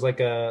 it was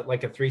like a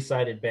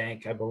 3-sided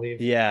bank, I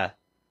believe. Yeah.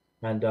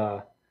 And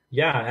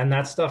and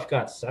that stuff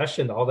got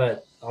sessioned.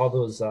 All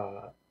those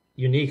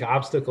unique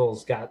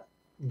obstacles got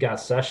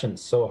sessioned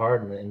so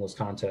hard in those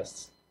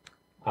contests.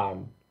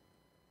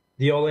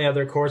 The only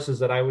other courses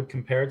that I would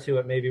compare to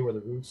it maybe were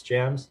the Roots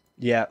Jams.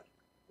 Yeah.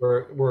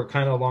 Were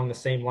kind of along the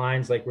same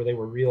lines, like where they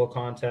were real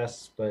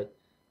contests, but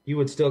you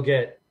would still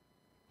get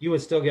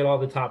all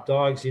the top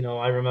dogs.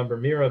 I remember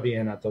Mira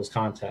being at those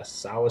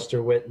contests,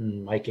 Alistair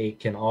Witten, Mike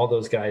Aitken, all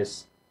those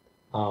guys.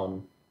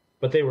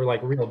 But they were like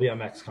real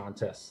BMX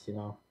contests.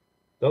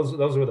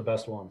 Those were the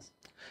best ones.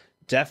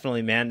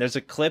 Definitely, man. There's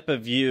a clip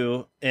of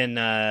you in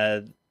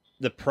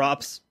the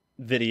props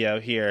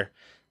video here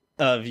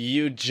of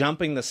you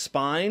jumping the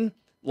spine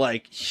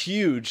like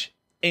huge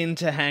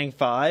into hang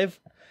 5.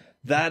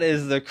 That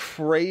is the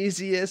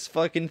craziest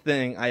fucking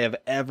thing I have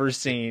ever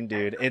seen,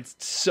 dude. It's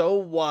so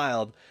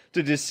wild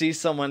to just see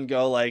someone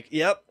go like,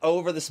 yep,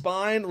 over the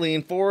spine,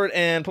 lean forward,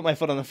 and put my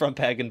foot on the front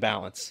peg and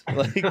balance.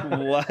 Like,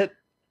 what?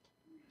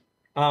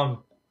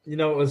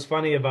 What was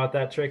funny about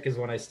that trick is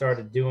when I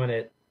started doing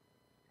it,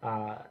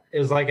 it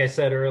was like I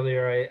said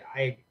earlier,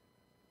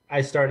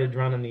 I started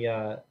running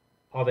the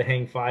all the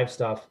hang 5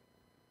 stuff,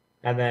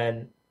 and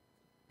then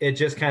it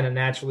just kind of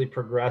naturally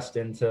progressed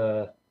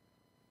into,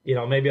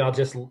 maybe I'll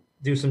just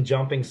do some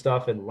jumping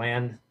stuff and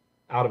land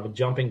out of a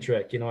jumping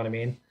trick. You know what I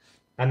mean?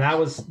 And that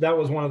was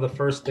one of the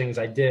first things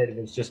I did,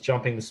 was just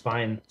jumping the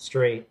spine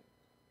straight.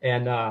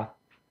 And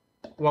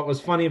what was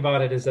funny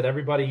about it is that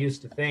everybody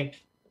used to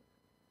think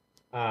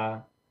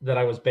that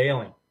I was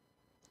bailing.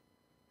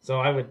 So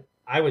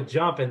I would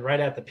jump, and right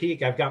at the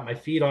peak, I've got my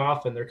feet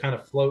off and they're kind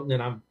of floating,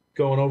 and I'm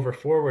going over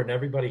forward, and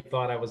everybody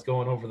thought I was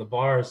going over the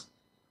bars,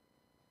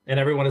 and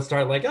everyone would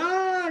start like,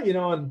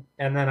 and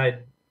then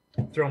I'd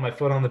throw my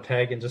foot on the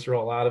peg and just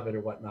roll out of it or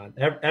whatnot.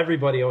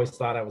 Everybody always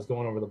thought I was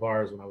going over the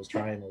bars when I was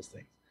trying those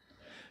things.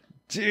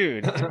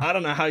 Dude, I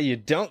don't know how you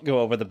don't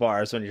go over the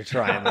bars when you're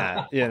trying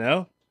that,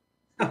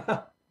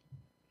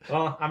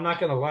 Well, I'm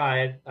not going to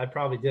lie. I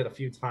probably did a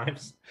few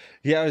times.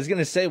 Yeah, I was going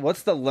to say,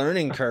 what's the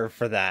learning curve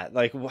for that?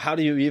 Like, how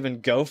do you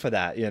even go for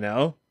that,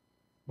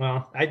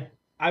 Well,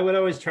 I would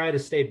always try to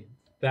stay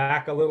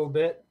back a little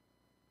bit.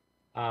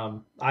 I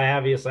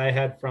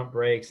had front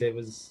brakes. It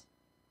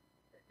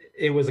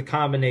was a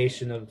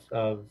combination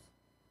of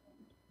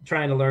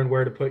trying to learn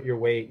where to put your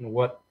weight and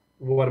what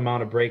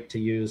amount of brake to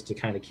use to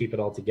kind of keep it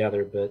all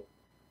together. But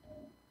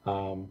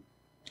I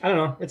don't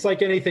know. It's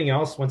like anything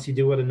else. Once you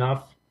do it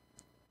enough,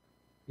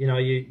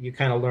 you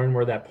kind of learn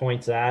where that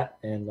point's at.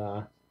 And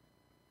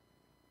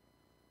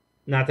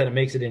not that it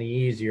makes it any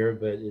easier,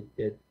 but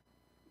it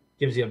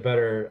gives you a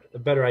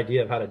better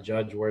idea of how to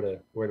judge where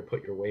to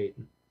put your weight.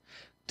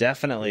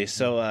 Definitely.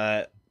 So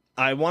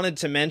I wanted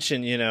to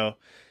mention,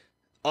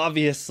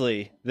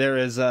 obviously, there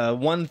is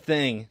one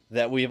thing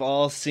that we've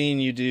all seen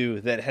you do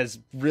that has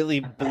really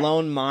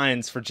blown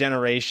minds for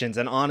generations,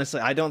 and honestly,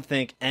 I don't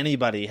think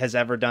anybody has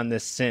ever done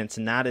this since,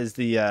 and that is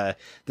the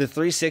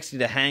 360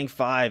 to hang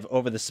 5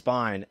 over the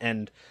spine.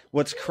 And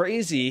what's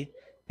crazy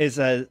is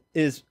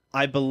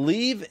I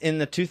believe in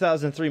the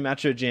 2003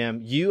 Metro Jam,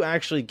 you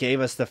actually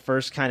gave us the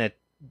first kind of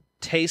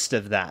taste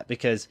of that,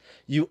 because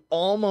you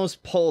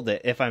almost pulled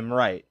it, if I'm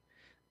right,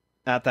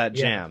 at that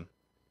jam.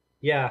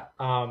 Yeah.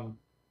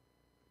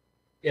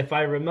 If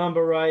I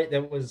remember right,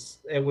 it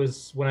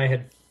was when I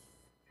had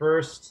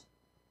first,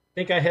 I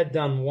think I had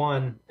done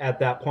one at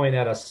that point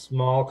at a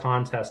small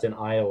contest in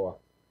Iowa.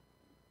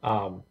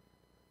 Um,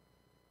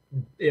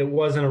 it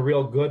wasn't a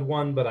real good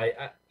one, but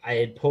I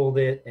had pulled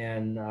it,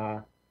 and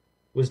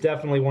was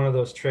definitely one of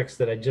those tricks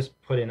that I just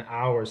put in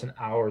hours and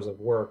hours of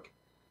work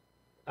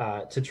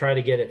to try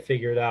to get it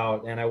figured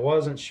out. And I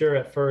wasn't sure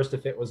at first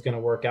if it was going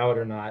to work out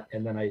or not.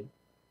 And then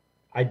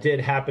I did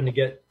happen to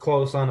get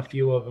close on a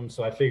few of them,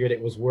 so I figured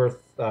it was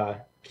worth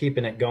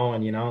keeping it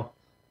going, you know.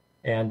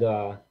 And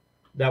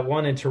that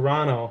one in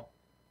Toronto,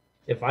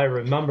 if I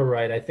remember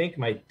right, I think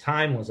my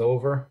time was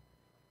over,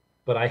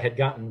 but I had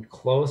gotten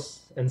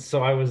close, and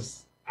so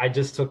I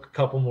just took a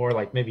couple more,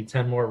 like maybe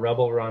 10 more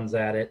rebel runs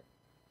at it.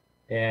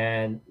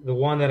 And the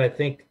one that I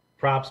think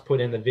Props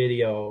put in the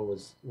video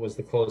was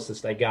the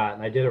closest I got,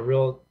 and I did a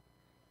real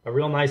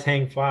nice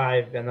hang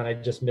five, and then I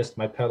just missed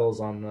my pedals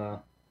on the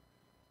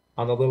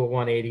little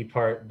 180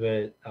 part,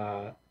 but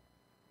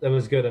it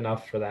was good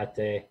enough for that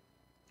day.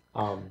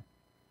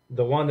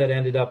 The one that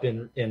ended up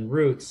in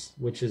Roots,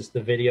 which is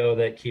the video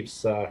that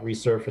keeps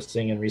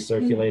resurfacing and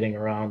recirculating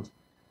around,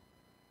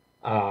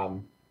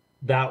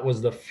 that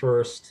was the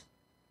first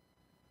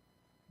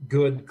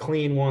good,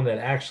 clean one that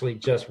actually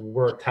just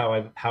worked how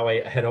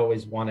I had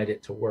always wanted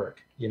it to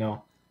work, you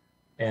know.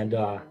 And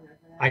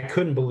I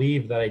couldn't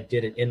believe that I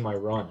did it in my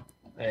run.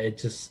 It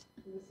just,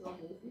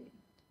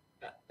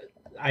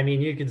 I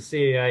mean, you can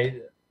see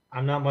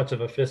I'm not much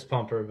of a fist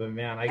pumper, but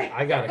man,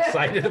 I got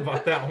excited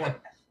about that one.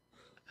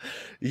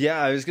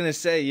 Yeah, I was gonna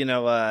say, you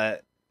know,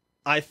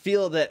 I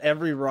feel that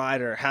every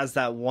rider has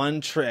that one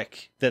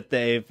trick that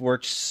they've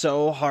worked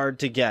so hard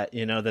to get,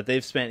 you know, that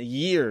they've spent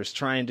years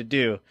trying to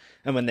do,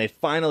 and when they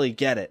finally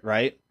get it,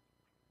 right,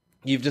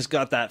 you've just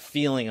got that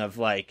feeling of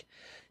like,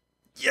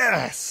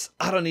 yes,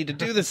 I don't need to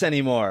do this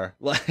anymore.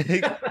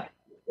 Like,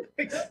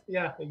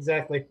 yeah,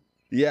 exactly.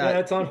 yeah,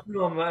 It's on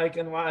film. I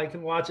can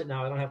watch it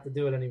now. I don't have to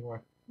do it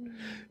anymore.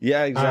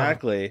 yeah,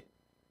 exactly.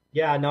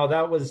 Yeah, no,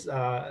 that was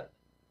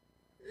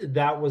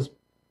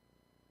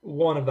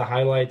one of the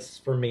highlights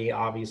for me,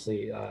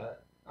 obviously.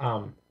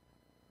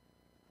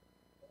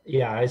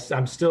 Yeah,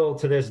 I'm still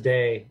to this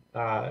day,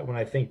 when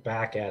I think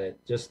back at it,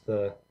 just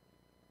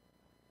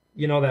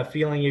you know, that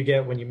feeling you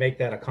get when you make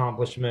that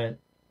accomplishment,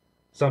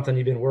 something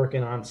you've been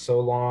working on so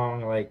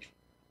long. Like,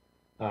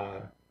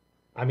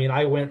 I mean,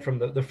 I went from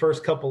the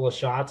first couple of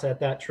shots at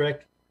that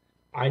trick,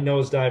 I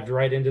nosedived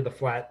right into the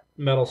flat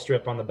metal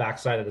strip on the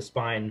backside of the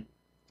spine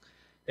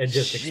and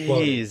just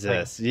exploded.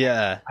 Jesus, Like,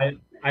 yeah.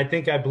 I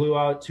think I blew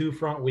out 2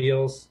 front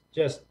wheels,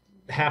 just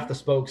half the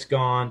spokes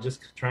gone,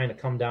 just trying to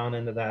come down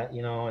into that,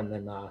 you know. And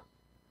then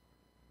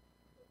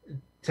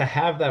to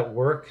have that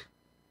work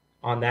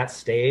on that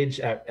stage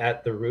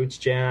at the Roots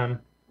Jam,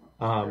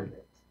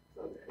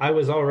 I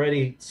was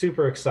already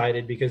super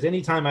excited, because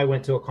anytime I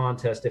went to a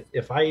contest,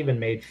 if I even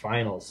made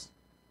finals,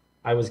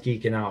 I was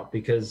geeking out,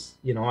 because,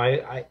 you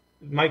know,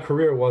 my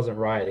career wasn't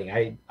riding.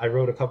 I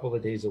rode a couple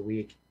of days a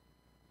week,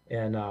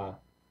 and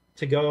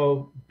to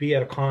go be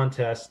at a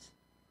contest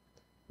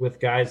with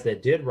guys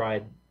that did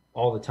ride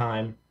all the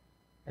time,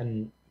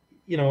 and,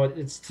 you know,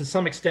 it's to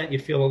some extent you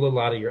feel a little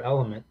out of your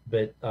element,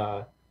 but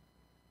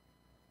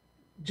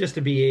just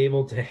to be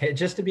able to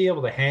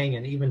hang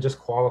and even just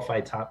qualify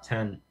top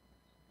 10,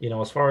 you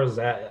know, as far as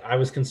that I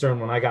was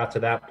concerned, when I got to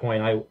that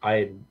point,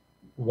 I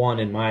won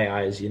in my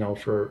eyes, you know,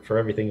 for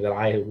everything that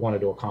I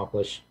wanted to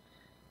accomplish.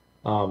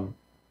 And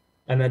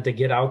then to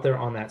get out there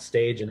on that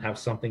stage and have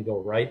something go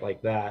right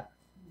like that,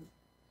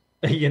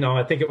 you know,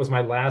 I think it was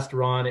my last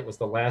run. It was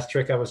the last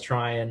trick I was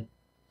trying.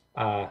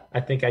 I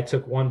think I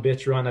took one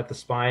bitch run at the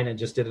spine and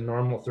just did a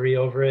normal 3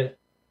 over it,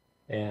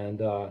 and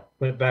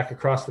went back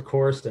across the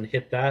course and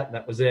hit that. And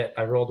that was it.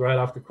 I rolled right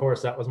off the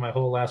course. That was my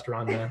whole last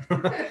run, man.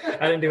 I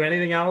didn't do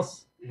anything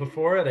else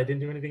before it. I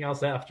didn't do anything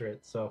else after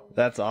it. So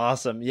That's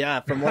awesome.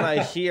 Yeah, from what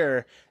I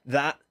hear,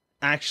 that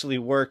actually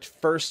worked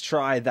first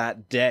try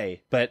that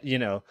day. But, you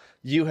know,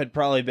 you had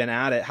probably been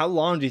at it. How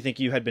long do you think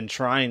you had been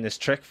trying this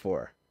trick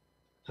for?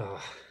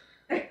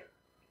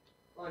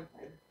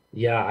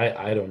 Yeah,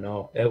 I don't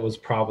know. It was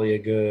probably a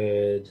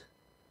good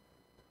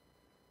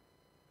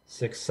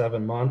 6,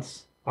 7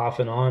 months off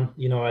and on.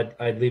 You know,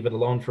 I'd leave it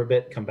alone for a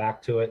bit, come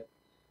back to it.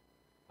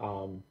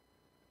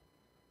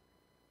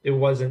 It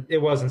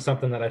wasn't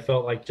something that I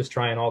felt like just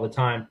trying all the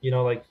time. You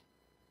know, like,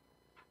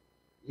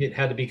 it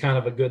had to be kind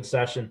of a good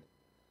session.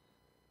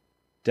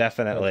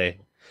 Definitely.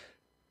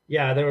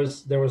 Yeah, there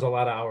was a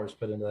lot of hours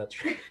put into that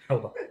trick. A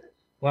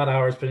lot of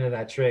hours put into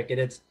that trick, and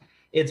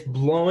it's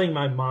blowing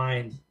my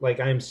mind.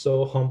 Like, I am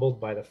so humbled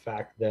by the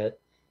fact that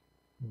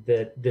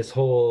this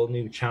whole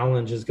new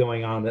challenge is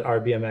going on that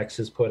RBMX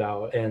has put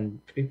out, and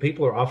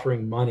people are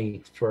offering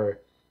money for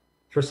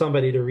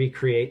somebody to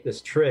recreate this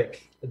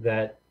trick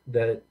that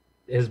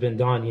has been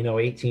done, you know,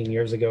 18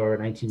 years ago or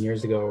 19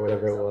 years ago or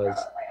whatever it was.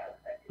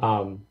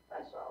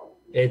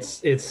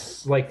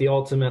 It's like the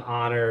ultimate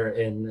honor,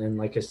 and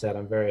like I said,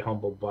 I'm very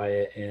humbled by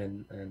it,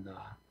 and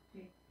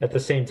at the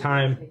same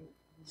time,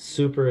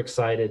 super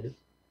excited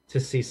to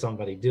see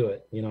somebody do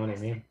it. You know what I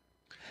mean?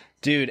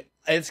 Dude,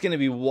 it's going to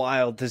be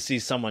wild to see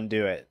someone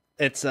do it.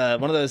 It's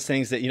one of those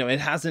things that, it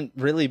hasn't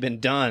really been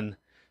done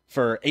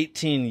for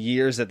 18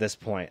 years at this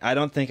point. I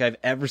don't think I've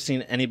ever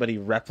seen anybody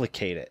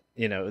replicate it.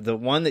 The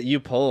one that you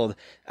pulled,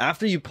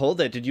 after you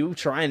pulled it, did you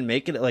try and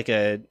make it like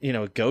a,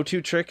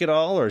 go-to trick at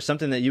all, or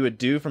something that you would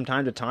do from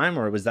time to time,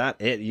 or was that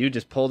it? You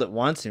just pulled it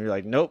once and you're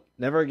like, nope,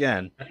 never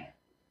again.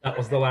 That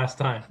was the last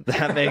time.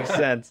 That makes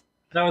sense.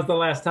 That was the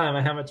last time.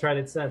 I haven't tried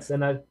it since.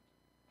 And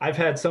I've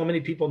had so many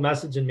people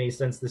messaging me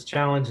since this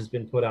challenge has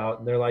been put out,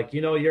 and they're like,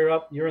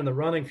 you're in the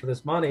running for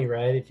this money,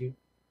 right? If you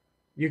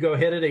go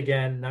hit it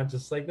again. And I'm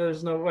just like,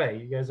 there's no way.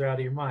 You guys are out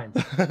of your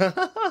minds.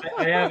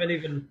 I haven't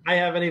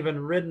even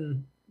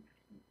ridden.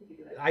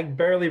 I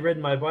barely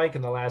ridden my bike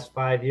in the last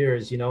 5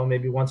 years,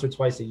 maybe once or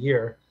twice a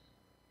year.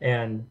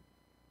 And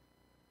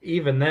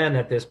even then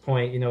at this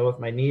point, with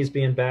my knees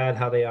being bad,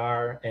 how they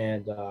are,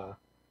 and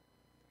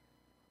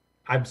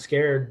I'm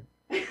scared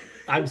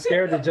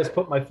to just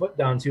put my foot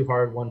down too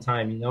hard one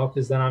time,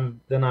 because then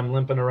I'm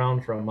limping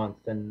around for a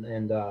month,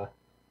 and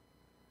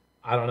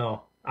I don't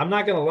know. I'm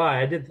not gonna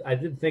lie, I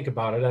did think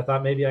about it. I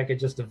thought maybe I could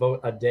just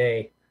devote a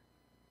day.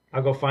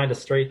 I'll go find a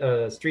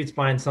street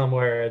spine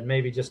somewhere and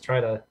maybe just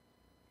try to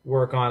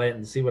work on it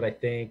and see what I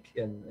think.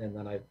 And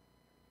then I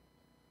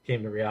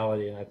came to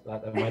reality, and I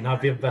thought that might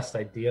not be the best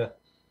idea.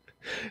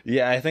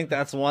 Yeah, I think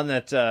that's one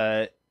that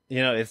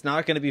it's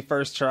not going to be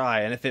first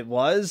try, and if it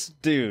was,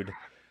 dude,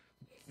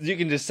 you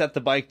can just set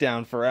the bike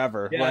down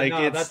forever.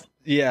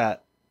 Yeah,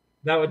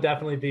 that would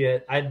definitely be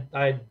it.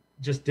 I'd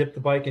just dip the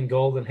bike in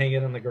gold and hang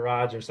it in the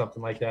garage or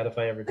something like that if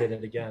I ever did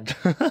it again.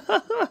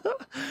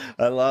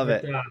 I love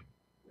it.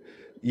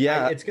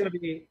 Yeah, it's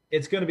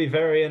gonna be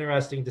very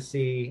interesting to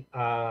see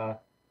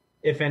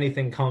if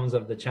anything comes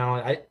of the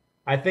challenge.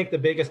 I think the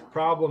biggest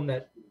problem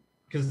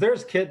because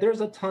there's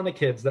a ton of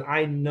kids that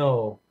I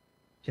know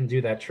can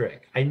do that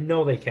trick. I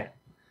know they can.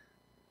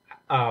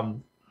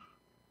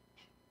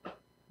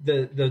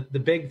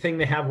 The big thing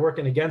they have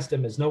working against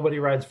them is nobody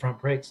rides front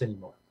brakes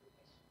anymore.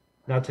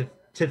 Now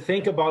to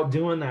think about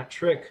doing that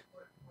trick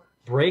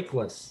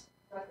brakeless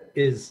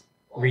is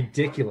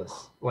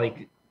ridiculous.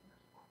 Like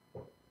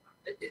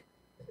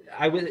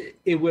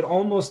it would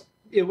almost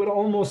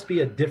be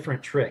a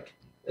different trick.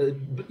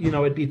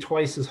 It'd be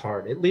twice as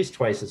hard, at least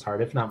twice as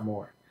hard, if not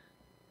more.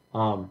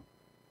 I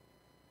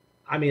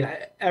mean,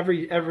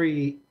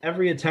 every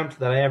attempt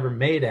that I ever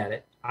made at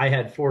it, I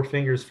had 4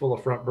 fingers full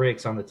of front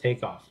brakes on the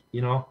takeoff,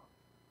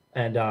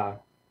 and I'm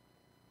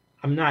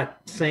not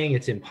saying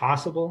it's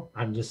impossible.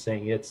 I'm just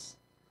saying it's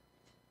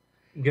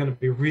going to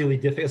be really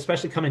difficult,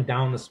 especially coming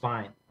down the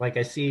spine. Like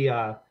I see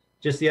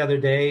just the other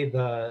day,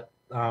 the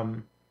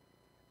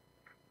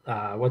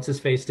what's his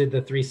face did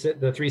the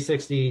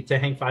 360 to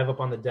hang 5 up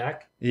on the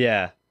deck.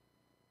 Yeah.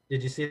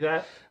 Did you see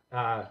that?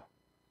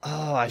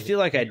 I feel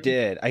like I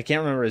did. I can't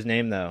remember his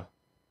name though.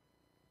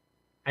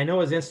 I know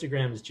his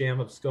Instagram is Jam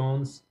of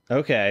Scones.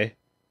 Okay.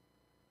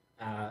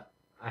 I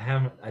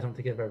don't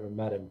think I've ever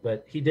met him,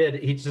 but he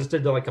just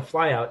did like a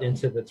fly out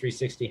into the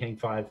 360 hang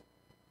 5,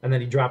 and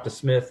then he dropped a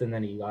Smith, and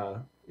then he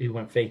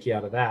went fakie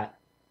out of that.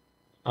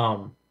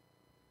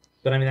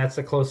 But I mean, that's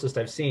the closest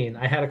I've seen.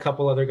 I had a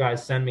couple other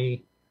guys send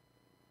me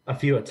a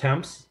few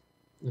attempts,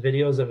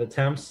 videos of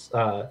attempts.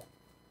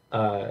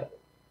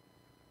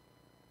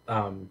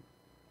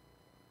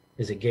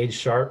 Is it Gage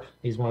Sharp?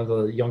 He's one of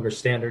the younger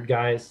standard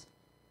guys.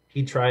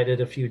 He tried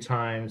it a few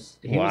times.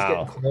 He was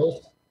getting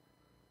close.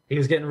 He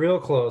was getting real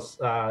close.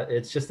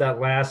 It's just that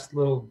last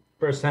little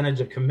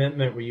percentage of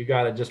commitment where you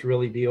got to just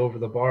really be over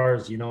the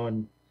bars,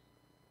 and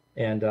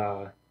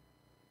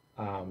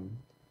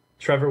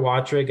Trevor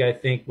Watrig, I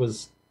think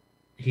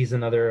he's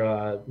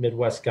another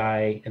Midwest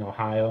guy in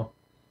Ohio.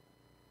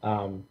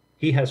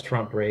 He has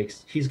front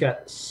brakes. He's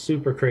got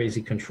super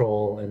crazy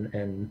control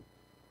and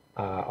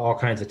all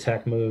kinds of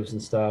tech moves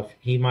and stuff.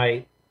 He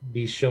might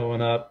be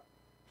showing up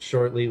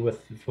shortly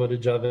with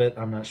footage of it.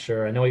 I'm not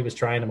sure. I know he was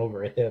trying him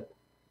over a hip.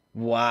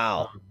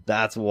 Wow,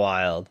 that's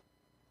wild.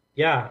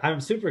 Yeah,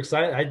 I'm super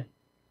excited.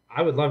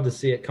 I would love to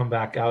see it come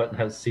back out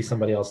and see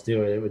somebody else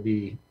do it. It would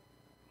be,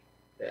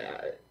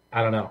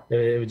 I don't know.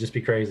 It would just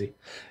be crazy.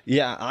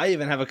 Yeah, I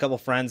even have a couple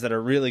friends that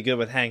are really good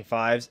with hang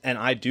 5s, and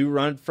I do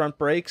run front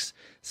brakes.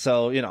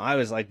 So, I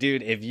was like,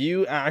 dude, if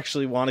you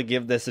actually want to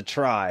give this a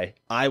try,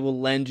 I will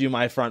lend you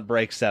my front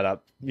brake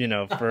setup,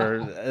 for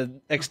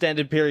an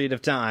extended period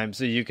of time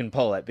so you can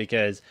pull it,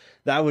 because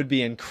that would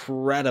be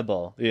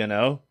incredible,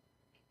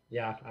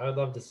 Yeah, I would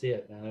love to see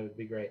it, man. It would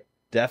be great.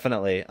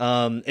 Definitely.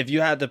 If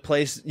you had to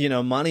place,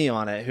 money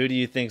on it, who do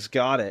you think's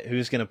got it?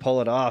 Who's going to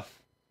pull it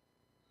off?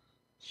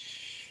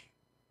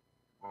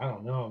 I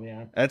don't know,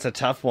 man. That's a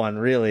tough one,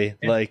 really.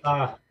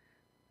 I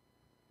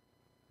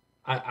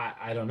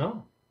don't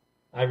know.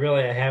 I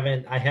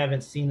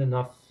haven't seen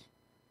enough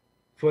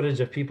footage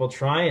of people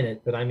trying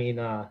it, but I mean,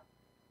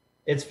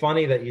 it's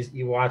funny that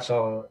you watch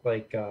all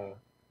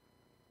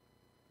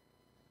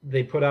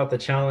they put out the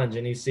challenge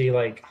and you see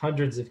like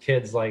hundreds of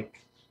kids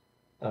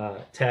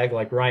tag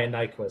like Ryan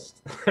Nyquist,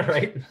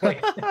 right?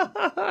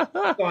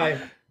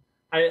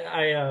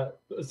 I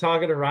was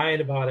talking to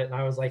Ryan about it, and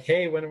I was like,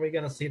 "Hey, when are we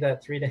going to see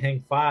that 3 to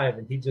hang 5?"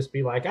 And he'd just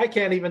be like, "I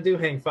can't even do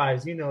hang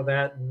 5s, you know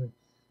that."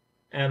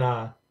 And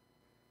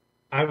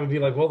I would be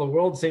like, "Well, the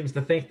world seems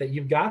to think that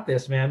you've got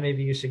this, man.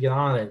 Maybe you should get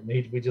on it."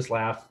 And we just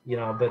laugh, you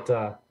know.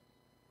 But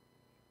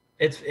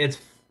it's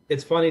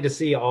it's funny to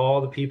see all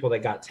the people that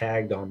got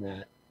tagged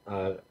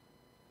uh,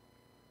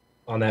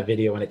 on that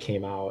video when it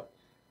came out.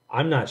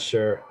 I'm not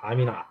sure. I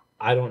mean,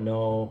 I don't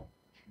know.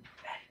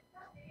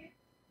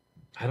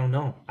 I don't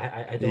know.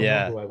 I don't know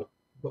Yeah. who I would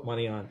put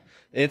money on.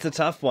 It's a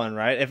tough one,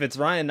 right? If it's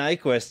Ryan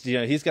Nyquist,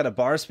 he's got a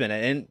bar spin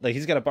it and like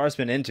he's got a bar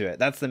spin into it.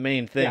 That's the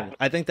main thing. Yeah.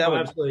 I think that Oh, would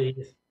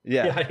absolutely.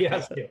 yeah. Yeah, he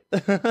has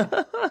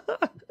to.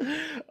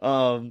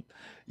 um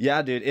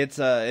yeah, dude,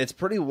 it's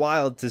pretty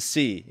wild to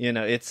see.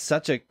 It's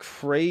such a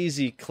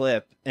crazy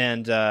clip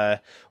and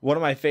one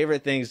of my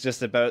favorite things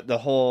just about the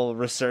whole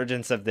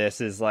resurgence of this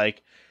is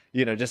like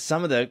just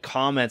some of the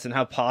comments and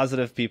how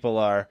positive people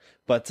are.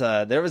 But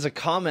there was a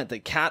comment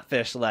that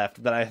Catfish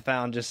left that I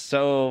found just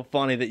so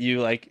funny that you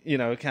like,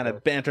 kind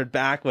of bantered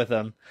back with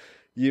him.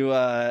 He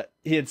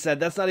had said,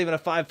 "That's not even a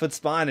 5-foot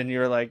spine." And you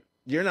were like,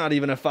 "You're not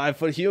even a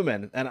 5-foot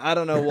human." And I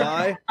don't know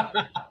why.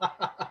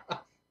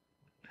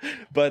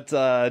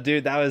 But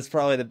dude, that was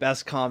probably the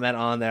best comment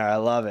on there. I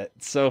love it.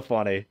 It's so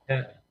funny.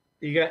 Yeah.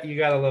 You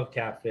gotta love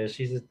Catfish.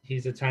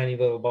 He's a tiny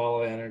little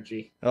ball of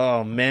energy.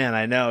 Oh man,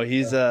 I know.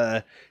 He's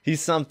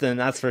something,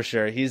 that's for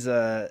sure. He's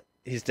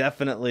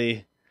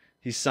definitely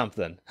he's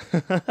something.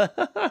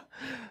 I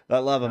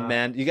love him,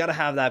 man. You got to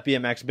have that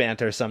BMX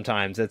banter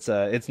sometimes.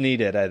 It's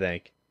needed, I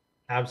think.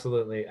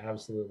 Absolutely,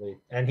 absolutely.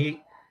 And he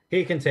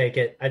can take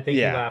it. I think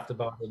he laughed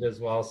about it as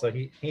well. So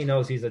he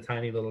knows he's a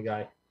tiny little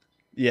guy.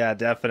 Yeah,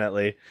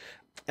 definitely.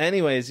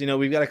 Anyways,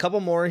 we've got a couple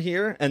more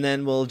here, and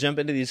then we'll jump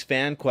into these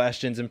fan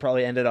questions and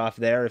probably end it off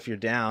there if you're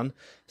down.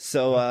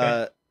 So,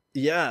 Okay.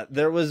 yeah,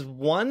 there was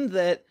one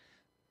that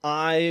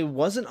I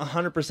wasn't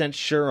 100%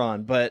 sure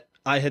on, but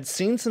I had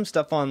seen some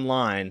stuff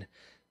online.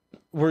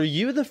 Were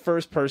you the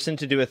first person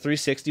to do a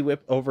 360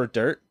 whip over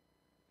dirt?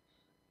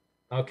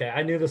 Okay,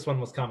 I knew this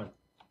one was coming.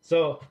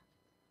 So,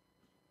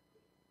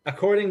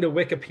 according to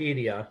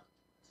Wikipedia,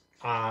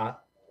 uh,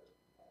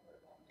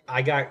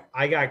 I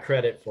got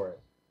credit for it,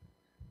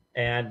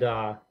 and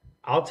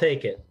I'll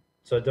take it.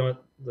 So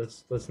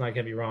let's not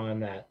get me wrong on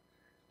that.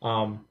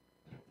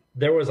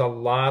 There was a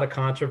lot of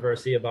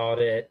controversy about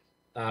it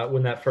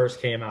when that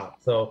first came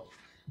out. So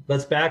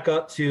let's back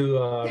up to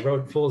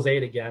Road Fools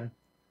 8 again.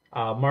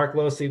 Mark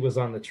Losey was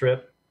on the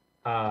trip,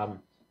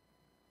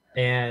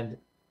 and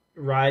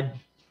Ride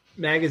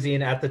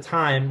Magazine at the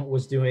time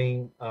was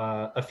doing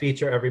a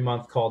feature every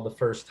month called The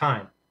First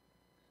Time.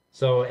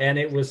 So, and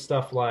it was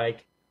stuff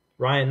like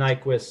Ryan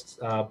Nyquist's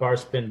bar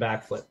spin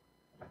backflip.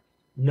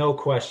 No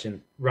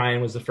question,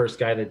 Ryan was the first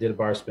guy that did a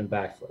bar spin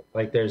backflip.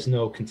 Like, there's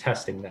no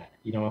contesting that,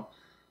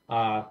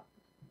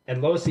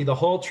 And Losey, the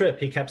whole trip,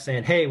 he kept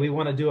saying, "Hey, we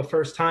want to do a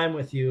first time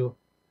with you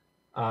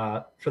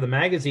for the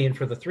magazine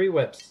for the 3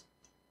 whips."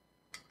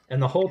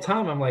 And the whole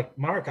time I'm like,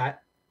 "Mark,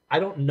 I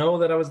don't know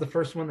that I was the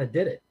first one that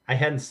did it. I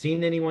hadn't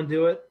seen anyone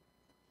do it."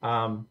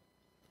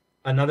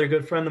 Another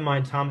good friend of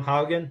mine, Tom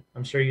Haugen,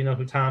 I'm sure you know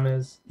who Tom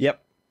is.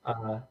 Yep.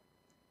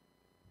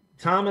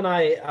 Tom and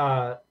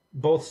I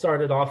both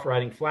started off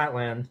riding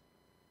flatland,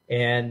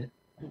 and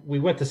we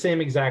went the same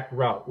exact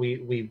route.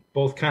 We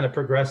both kind of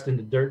progressed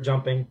into dirt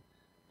jumping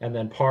and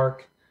then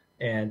park.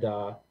 And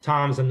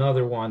Tom's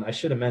another one. I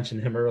should have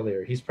mentioned him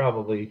earlier. He's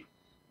probably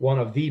one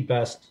of the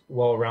best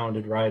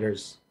well-rounded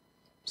riders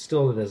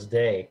still to this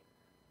day.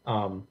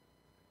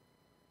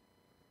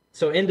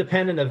 So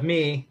independent of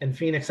me in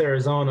Phoenix,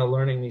 Arizona,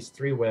 learning these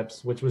 3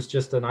 whips, which was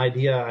just an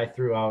idea I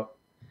threw out,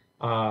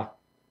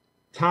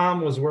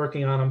 Tom was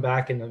working on them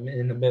back in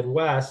the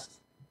Midwest,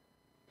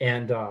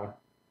 and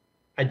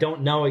I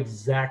don't know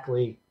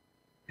exactly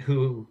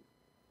who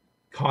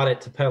caught it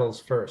to pedals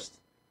first.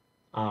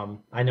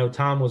 I know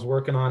Tom was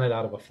working on it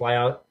out of a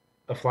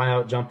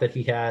flyout jump that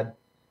he had,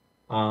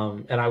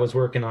 and I was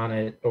working on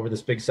it over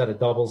this big set of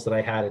doubles that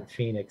I had in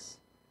Phoenix.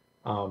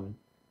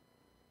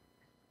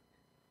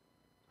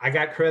 I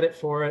got credit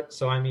for it,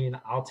 so I mean,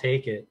 I'll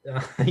take it,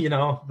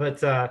 But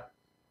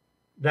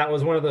that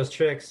was one of those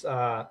tricks.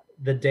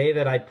 The day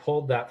that I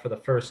pulled that for the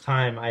first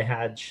time, I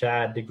had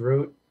Chad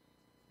DeGroot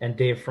and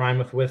Dave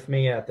Freimuth with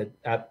me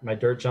at my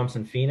dirt jumps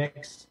in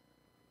Phoenix,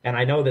 and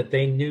I know that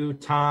they knew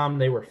Tom.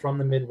 They were from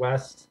the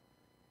Midwest.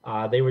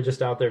 They were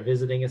just out there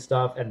visiting and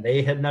stuff, and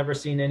they had never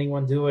seen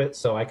anyone do it.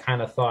 So I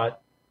kind of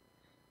thought,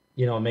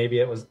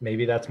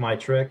 maybe that's my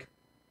trick.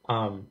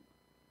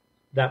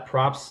 That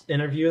props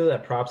interview,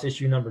 that props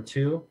issue number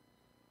 2.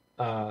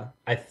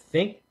 I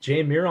think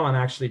Jay Miron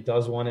actually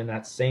does one in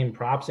that same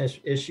props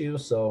issue.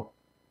 So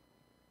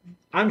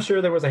I'm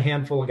sure there was a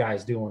handful of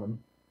guys doing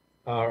them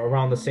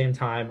around the same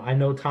time. I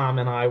know Tom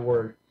and I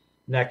were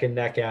neck and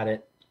neck at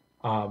it.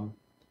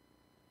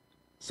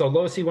 So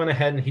Losey went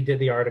ahead and he did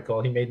the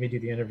article. He made me do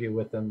the interview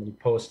with him and he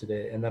posted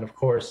it. And then, of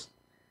course,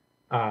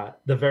 the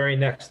very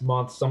next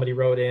month, somebody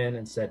wrote in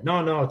and said,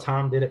 no,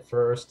 Tom did it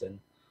first. And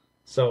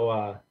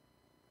so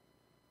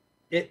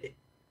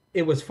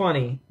it was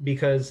funny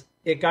because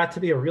it got to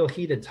be a real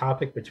heated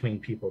topic between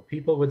people.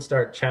 People would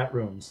start chat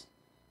rooms.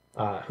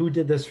 Who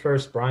did this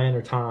first, Brian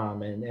or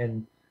Tom?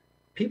 And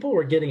people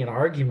were getting in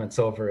arguments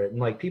over it, and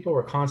like people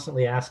were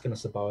constantly asking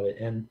us about it.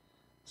 And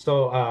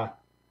so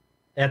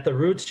at the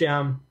Roots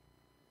Jam,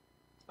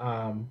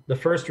 the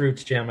first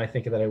Roots Jam I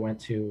think that I went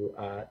to,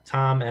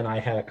 Tom and I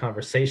had a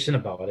conversation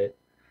about it.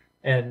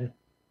 And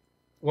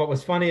what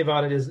was funny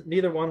about it is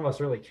neither one of us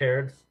really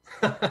cared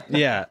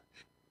Yeah.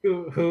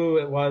 who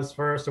it was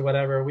first or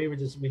whatever. We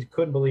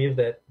couldn't believe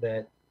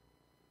that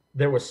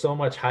there was so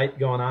much hype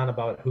going on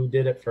about who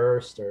did it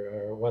first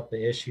or what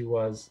the issue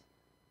was.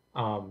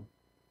 Um,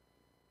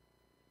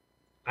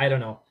 I don't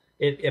know.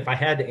 If I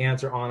had to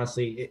answer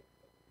honestly,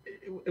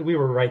 we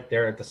were right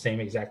there at the same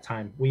exact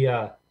time. We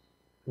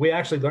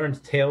actually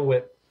learned tail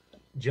whip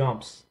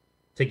jumps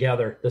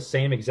together the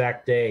same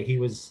exact day.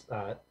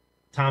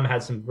 Tom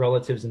had some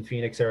relatives in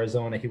Phoenix,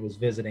 Arizona. He was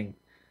visiting.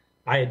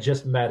 I had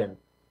just met him,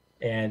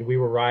 and we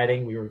were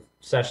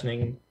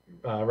sessioning,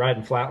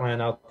 riding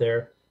flatland out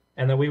there.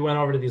 And then we went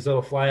over to these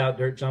little fly out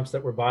dirt jumps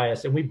that were by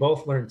us, and we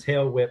both learned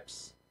tail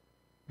whips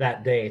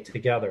that day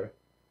together.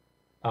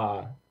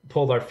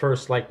 Pulled our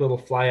first like little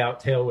fly out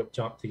tail whip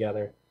jump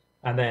together,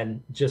 and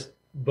then just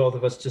both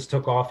of us just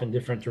took off in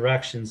different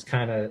directions,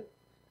 kind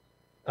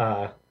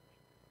of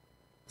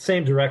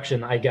same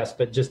direction, I guess,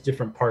 but just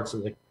different parts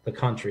of the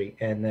country.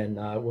 And then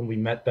when we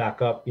met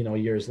back up,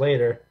 years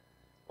later,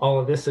 all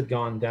of this had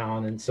gone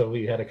down, and so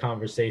we had a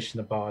conversation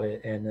about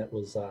it, and it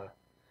was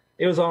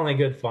only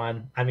good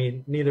fun. I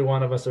mean, neither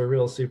one of us are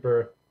real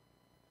super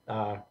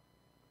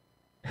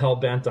hell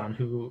bent on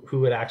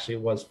who it actually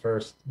was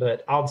first,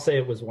 but I'll say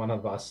it was one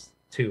of us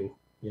too,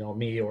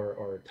 me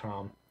or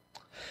Tom.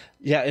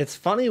 Yeah, it's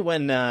funny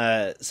when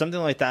something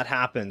like that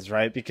happens,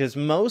 right? Because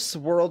most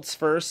world's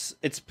firsts,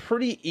 it's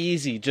pretty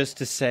easy just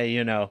to say,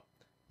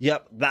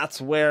 yep, that's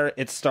where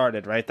it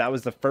started, right? That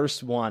was the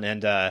first one.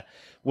 And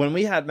when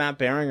we had Matt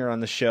Beringer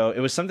on the show, it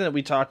was something that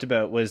we talked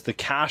about was the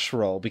cash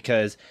roll,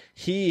 because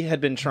he had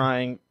been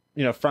trying,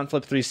 front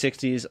flip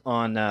 360s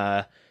on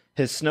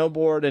his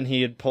snowboard, and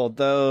he had pulled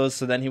those.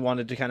 So then he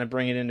wanted to kind of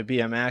bring it into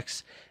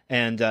BMX.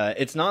 And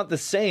it's not the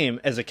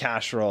same as a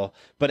cash roll,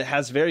 but it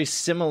has very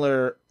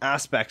similar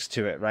aspects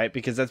to it, right?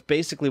 Because that's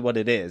basically what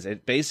it is.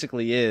 It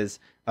basically is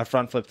a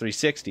front flip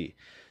 360.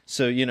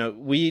 So,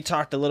 we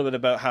talked a little bit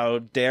about how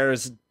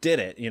Dares did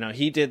it.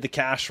 He did the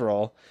cash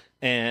roll,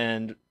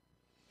 and,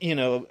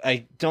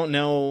 I don't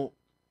know.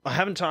 I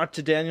haven't talked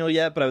to Daniel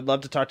yet, but I would love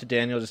to talk to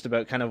Daniel just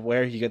about kind of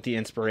where he got the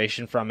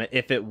inspiration from it.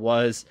 If it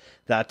was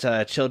that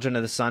Children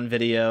of the Sun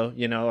video,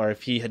 or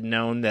if he had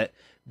known that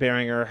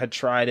Beringer had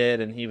tried it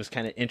and he was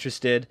kind of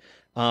interested.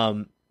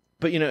 But,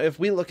 if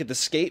we look at the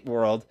skate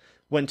world,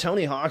 when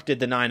Tony Hawk did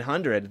the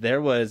 900,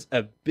 there was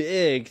a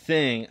big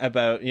thing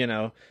about,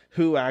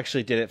 who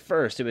actually did it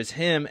first. It was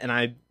him, and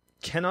I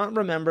cannot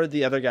remember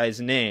the other guy's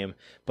name,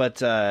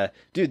 but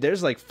dude,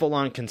 there's like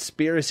full-on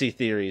conspiracy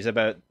theories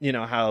about,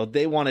 how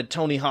they wanted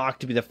Tony Hawk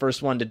to be the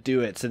first one to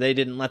do it, so they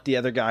didn't let the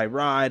other guy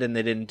ride, and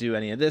they didn't do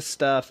any of this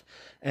stuff.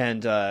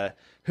 And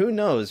who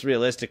knows,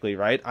 realistically,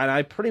 right? And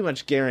I pretty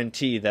much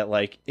guarantee that,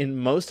 like, in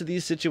most of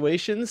these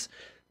situations,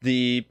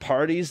 the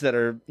parties that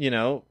are,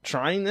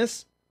 trying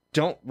this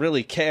don't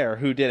really care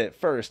who did it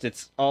first.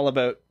 It's all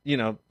about,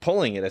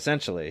 pulling it,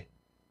 essentially.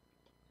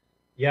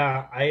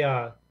 Yeah,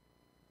 I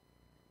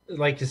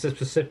like you said,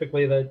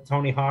 specifically the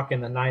Tony Hawk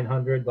and the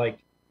 900. Like,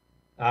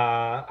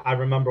 I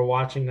remember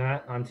watching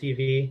that on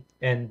TV,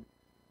 and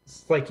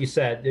like you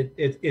said,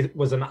 it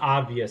was an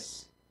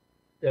obvious.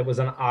 It was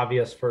an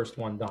obvious first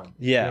one done.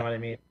 Yeah. You know what I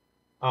mean?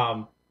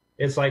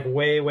 It's like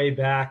way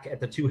back at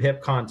the two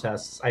hip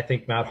contests. I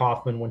think Matt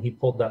Hoffman, when he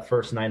pulled that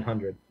first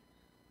 900,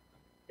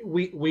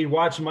 we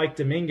watched Mike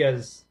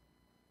Dominguez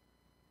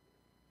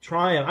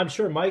try it. I'm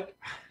sure Mike,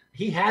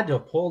 he had to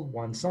have pulled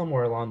one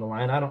somewhere along the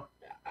line.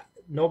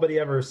 Nobody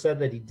ever said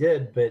that he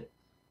did, but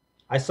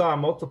I saw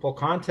multiple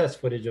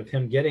contest footage of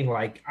him getting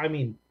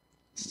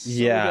so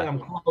damn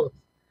close.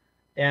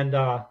 And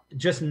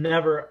just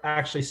never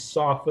actually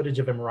saw footage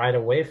of him right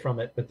away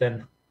from it. But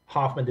then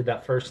Hoffman did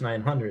that first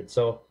 900.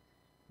 So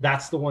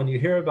that's the one you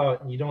hear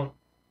about. And you don't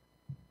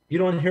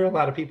hear a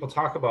lot of people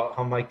talk about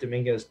how Mike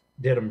Dominguez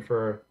did them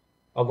for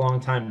a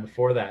long time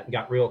before that and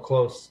got real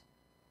close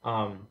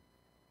on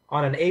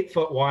an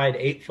 8-foot wide,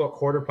 8-foot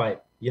quarter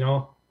pipe.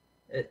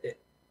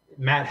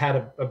 Matt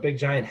had a big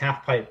giant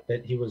half pipe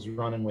that he was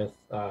running with,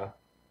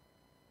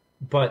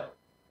 but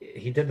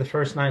he did the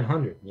first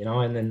 900,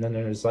 and then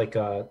there's like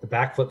the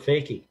backflip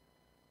fakie.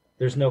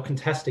 There's no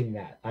contesting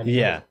that. I mean,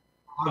 yeah,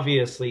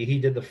 obviously he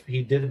did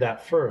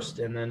that first,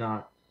 and then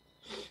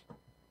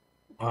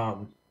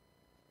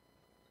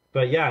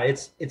but yeah,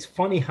 it's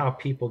funny how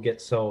people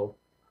get so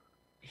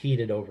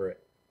heated over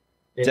it.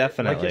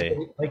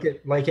 Definitely.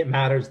 Like it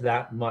matters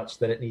that much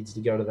that it needs to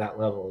go to that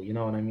level. You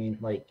know what I mean?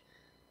 Like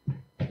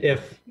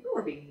if you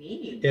are being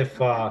mean. If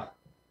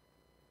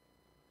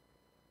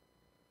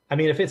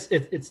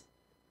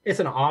it's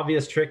an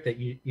obvious trick that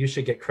you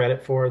should get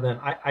credit for, then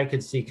I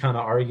could see kind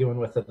of arguing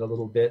with it a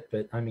little bit.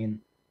 But I mean,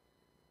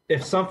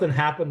 if something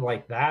happened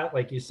like that,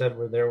 like you said,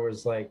 where there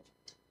was like,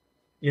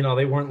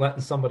 they weren't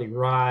letting somebody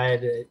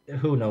ride,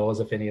 who knows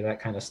if any of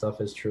that kind of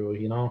stuff is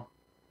true,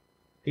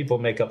 People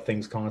make up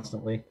things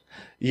constantly.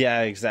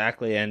 Yeah,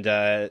 exactly. And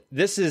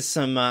this is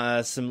some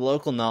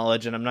local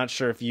knowledge, and I'm not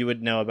sure if you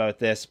would know about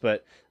this,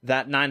 but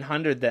that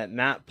 900 that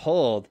Matt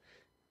pulled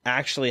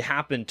actually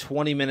happened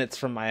 20 minutes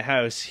from my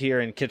house here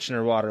in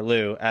Kitchener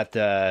Waterloo at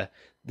the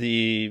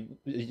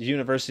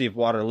University of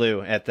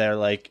Waterloo at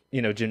their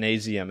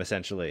gymnasium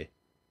essentially.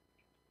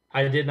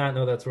 I did not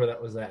know that's where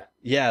that was at.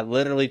 Yeah,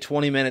 literally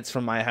 20 minutes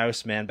from my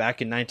house, man,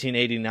 back in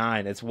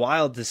 1989. It's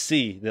wild to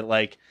see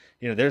that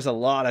there's a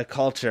lot of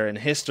culture and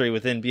history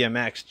within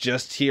BMX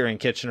just here in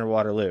Kitchener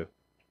Waterloo.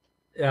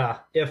 Yeah,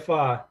 if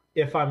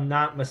I'm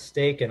not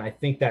mistaken, I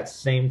think that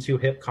same two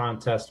hip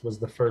contest was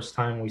the first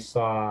time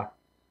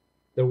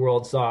the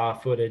world saw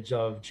footage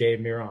of Jay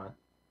Miron.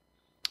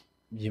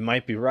 You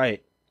might be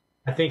right.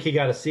 I think he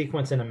got a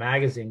sequence in a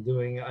magazine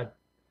doing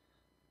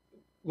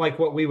like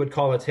what we would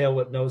call a tail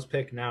whip nose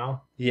pick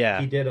now.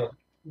 Yeah. He did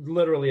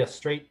literally a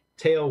straight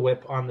tail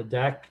whip on the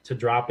deck to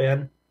drop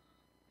in.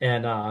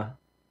 And I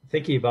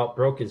think he about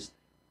broke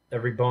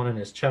every bone in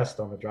his chest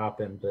on the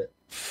drop in. But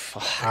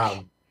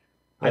I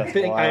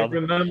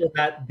remember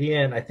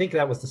I think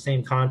that was the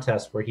same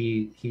contest where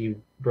he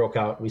broke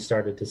out. We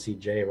started to see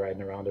Jay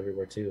riding around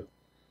everywhere too.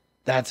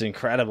 That's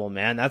incredible,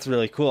 man. That's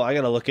really cool. I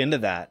got to look into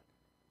that.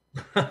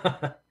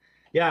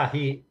 Yeah,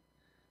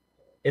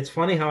 it's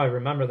funny how I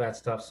remember that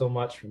stuff so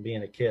much from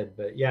being a kid,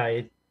 but yeah,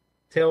 he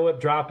tail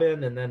whip drop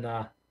in, and then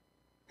I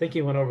think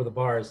he went over the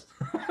bars.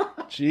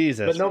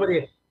 Jesus.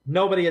 But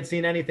nobody had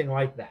seen anything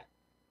like that.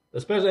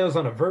 Especially it was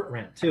on a vert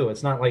ramp too.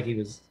 It's not like he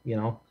was,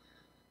 yeah,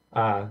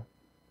 I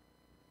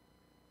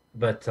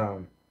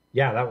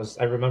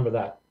remember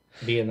that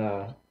being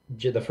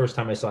the first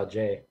time I saw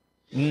Jay.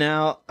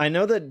 Now, I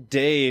know that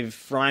Dave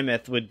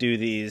Frymouth would do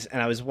these,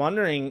 and I was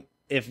wondering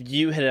if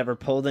you had ever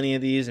pulled any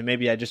of these, and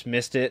maybe I just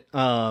missed it.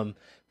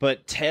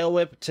 But tail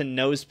whip to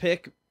nose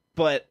pick,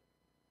 like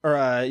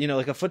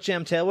a foot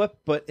jam tail whip,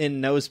 but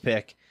in nose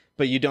pick,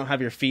 but you don't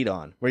have your feet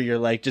on, where you're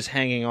like just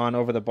hanging on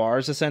over the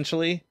bars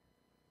essentially.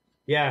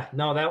 Yeah,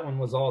 no, that one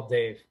was all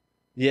Dave.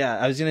 Yeah,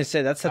 I was gonna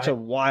say that's such a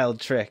wild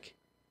trick.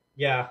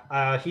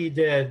 Yeah, he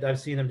did. I've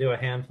seen him do a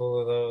handful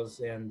of those,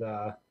 and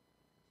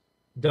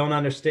don't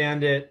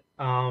understand it.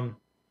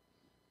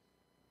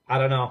 I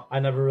don't know. I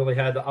never really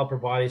had the upper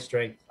body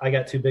strength. I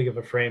got too big of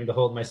a frame to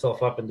hold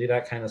myself up and do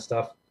that kind of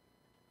stuff.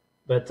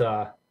 But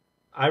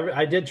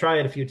I did try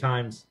it a few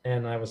times,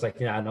 and I was like,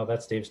 yeah, no,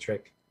 that's Dave's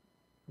trick.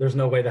 There's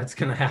no way that's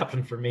going to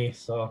happen for me.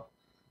 So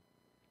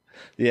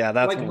yeah,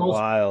 that's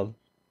wild.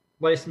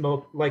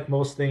 Like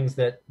most things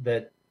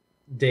that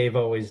Dave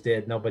always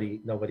did,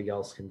 nobody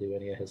else can do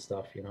any of his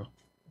stuff,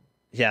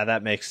 Yeah,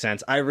 that makes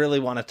sense. I really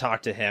want to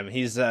talk to him.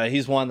 He's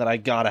one that I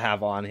gotta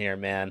have on here,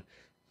 man.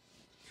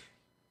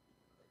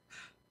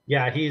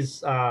 Yeah,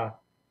 he's I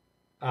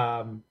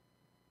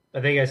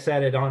think I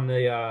said it on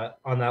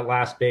that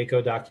last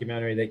Baco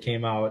documentary that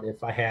came out.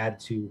 If I had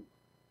to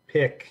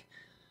pick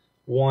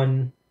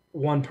one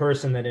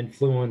person that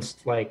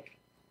influenced my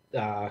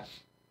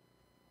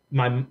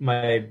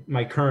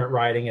current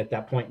riding at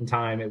that point in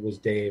time, it was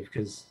Dave,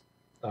 because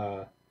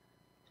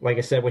like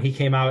I said, when he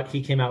came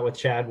out with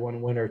Chad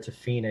one winter to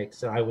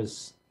Phoenix, and I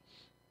was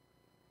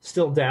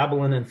still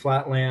dabbling in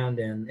flatland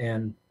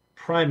and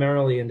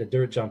primarily into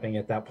dirt jumping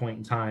at that point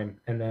in time.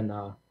 And then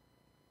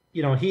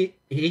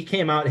he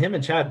came out, him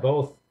and Chad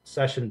both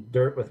sessioned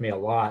dirt with me a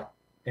lot.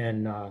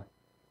 And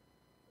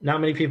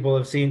not many people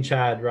have seen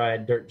Chad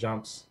ride dirt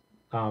jumps.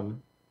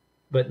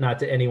 But not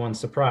to anyone's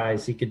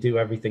surprise, he could do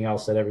everything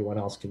else that everyone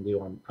else can do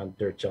on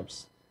dirt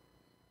jumps.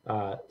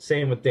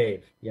 Same with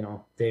Dave.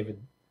 David,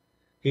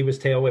 he was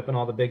tail whipping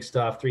all the big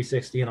stuff,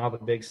 360 and all the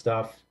big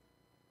stuff.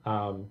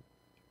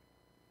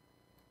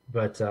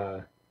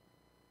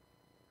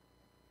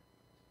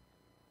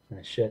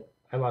 Shit,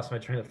 I lost my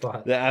train of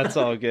thought. That's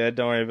all good.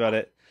 Don't worry about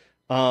it.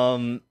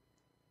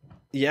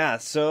 Yeah,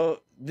 so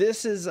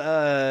this is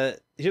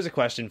here's a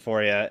question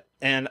for you,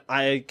 and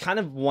I kind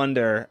of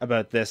wonder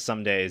about this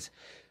some days.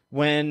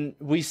 When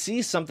we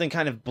see something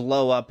kind of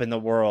blow up in the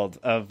world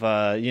of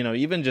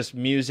even just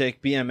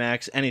music,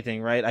 BMX,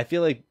 anything, right? I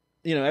feel like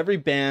every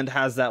band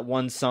has that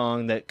one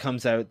song that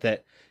comes out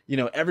that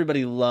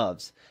everybody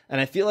loves. And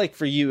I feel like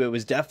for you, it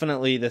was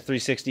definitely the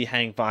 360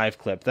 Hang 5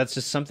 clip. That's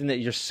just something that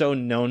you're so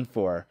known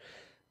for.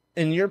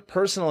 In your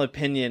personal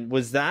opinion,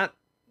 was that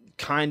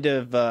kind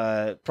of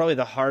probably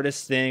the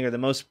hardest thing or the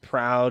most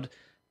proud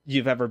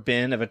you've ever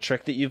been of a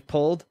trick that you've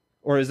pulled?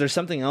 Or is there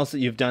something else that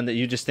you've done that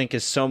you just think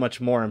is so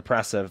much more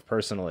impressive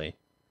personally?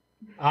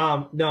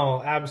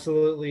 No,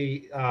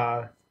 absolutely.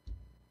 That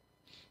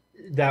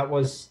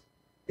was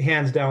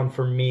hands down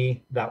for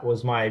me. That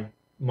was my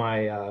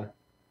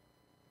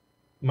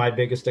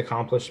biggest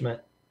accomplishment.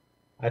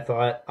 I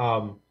thought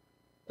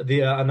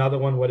another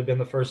one would have been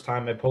the first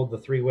time I pulled the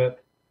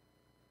 3-whip.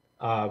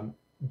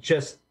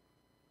 Just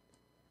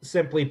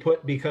simply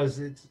put, because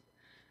it's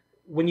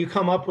when you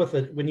come up with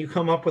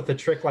a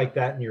trick like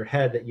that in your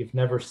head that you've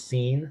never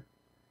seen,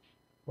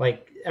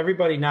 Like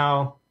everybody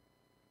now,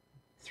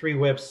 three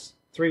whips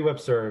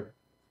are,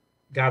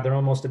 God, they're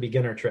almost a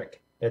beginner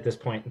trick at this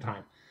point in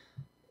time.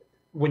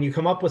 When you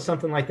come up with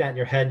something like that in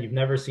your head, you've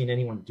never seen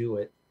anyone do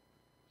it,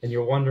 and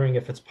you're wondering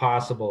if it's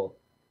possible,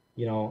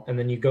 and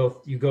then you go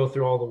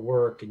through all the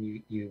work,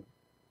 and you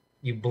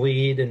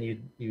bleed,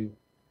 and you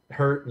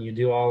hurt, and you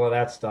do all of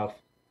that stuff.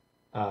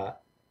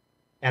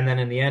 And then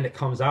in the end, it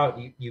comes out,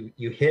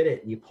 you hit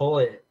it, and you pull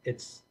it.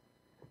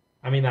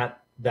 I mean,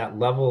 that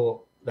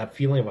level, that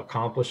feeling of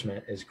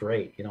accomplishment is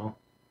great, The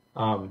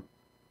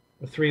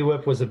three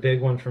whip was a big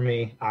one for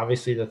me.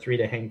 Obviously, the 3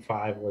 to hang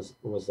 5 was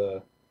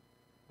a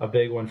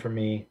big one for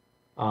me.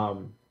 I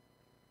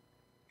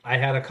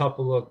had a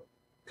couple of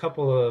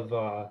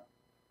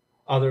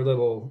other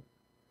little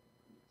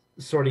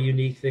sort of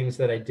unique things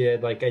that I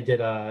did. Like I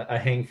did a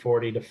hang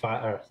 40 to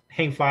 5, or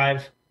hang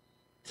 5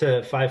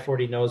 to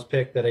 540 nose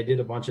pick that I did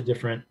a bunch of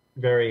different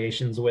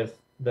variations with.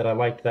 That I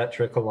liked that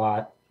trick a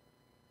lot.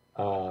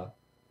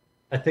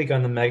 I think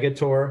on the Mega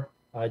Tour,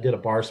 I did a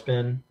bar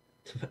spin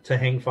to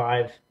hang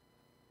 5.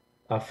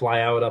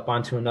 Fly out up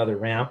onto another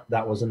ramp.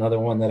 That was another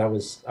one that I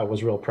was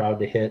real proud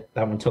to hit.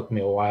 That one took me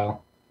a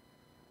while.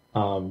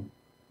 And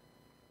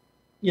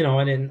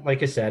then,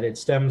 like I said, it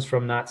stems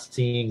from not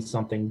seeing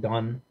something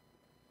done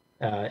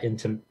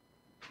into,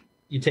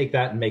 you take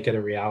that and make it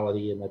a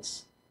reality, and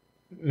that's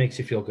makes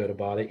you feel good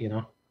about it,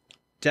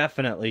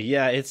 Definitely.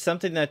 Yeah. It's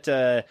something that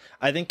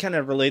I think kind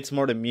of relates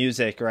more to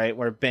music, right?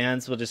 Where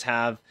bands will just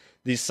have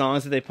these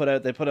songs that they put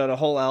out. They put out a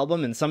whole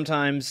album, and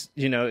sometimes,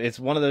 it's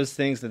one of those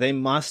things that they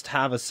must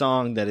have a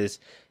song that is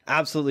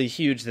absolutely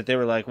huge that they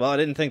were like, well, I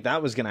didn't think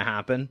that was going to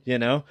happen, I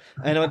know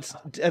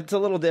it's a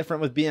little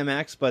different with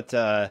BMX, but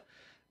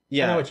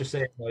yeah. I know what you're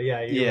saying, though.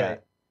 Yeah, you're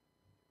right.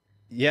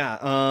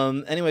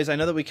 Yeah. Anyways, I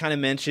know that we kind of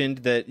mentioned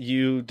that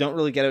you don't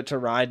really get out to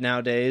ride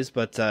nowadays,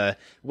 but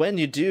when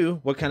you do,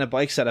 what kind of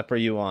bike setup are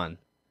you on?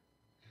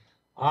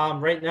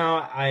 Right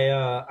now,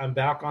 I'm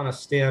back on a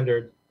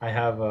standard. I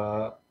have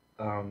a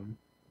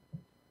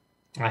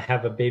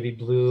baby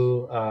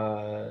blue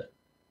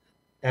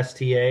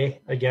STA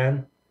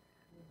again.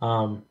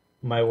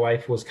 My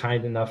wife was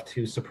kind enough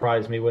to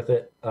surprise me with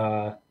it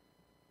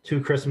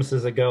 2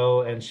 Christmases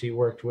ago, and she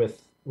worked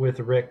with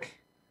Rick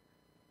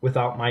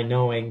without my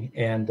knowing,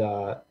 and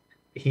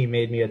he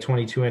made me a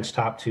 22-inch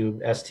top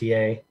tube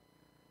STA.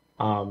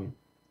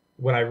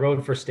 When I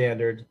rode for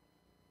standard,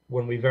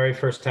 when we very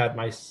first had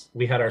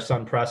we had our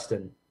son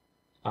Preston,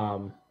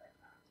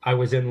 I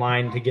was in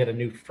line to get a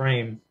new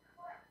frame.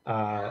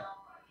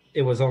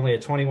 It was only a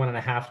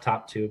 21.5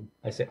 top tube.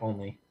 I say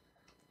only.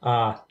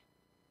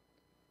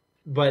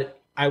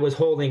 But I was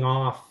holding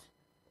off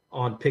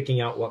on picking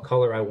out what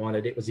color I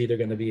wanted. It was either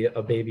going to be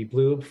a baby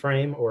blue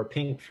frame or a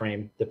pink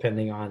frame,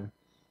 depending on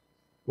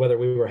whether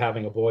we were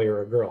having a boy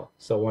or a girl.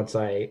 So once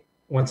I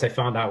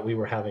found out we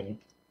were having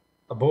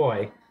a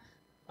boy,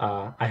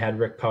 I had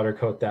Rick powder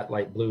coat that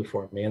light blue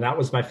for me, and that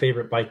was my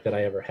favorite bike that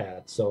I ever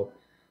had. So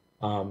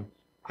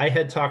I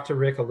had talked to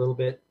Rick a little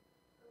bit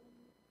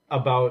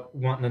about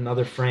wanting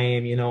another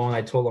frame, and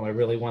I told him I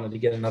really wanted to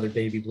get another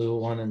baby blue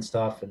one and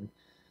stuff, and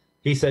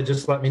he said,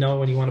 just let me know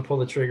when you want to pull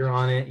the trigger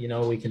on it.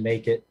 We can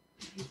make it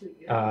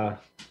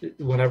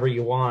whenever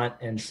you want.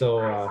 And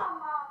so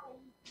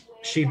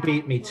she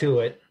beat me to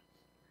it,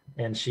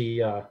 and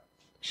she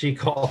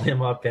called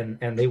him up,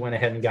 and they went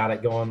ahead and got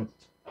it going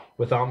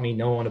without me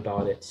knowing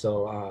about it.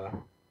 So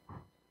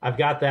I've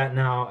got that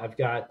now.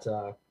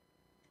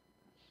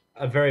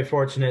 I'm very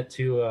fortunate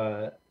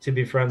to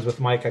be friends with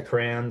Micah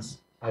Kranz.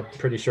 I'm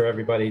pretty sure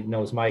everybody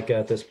knows Micah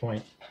at this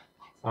point.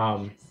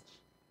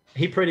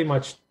 He pretty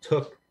much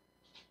took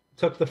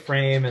the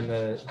frame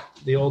and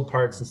the old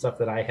parts and stuff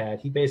that I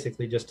had. He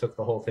basically just took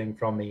the whole thing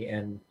from me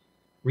and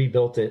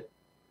rebuilt it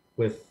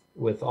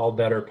with all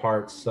better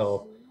parts.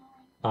 So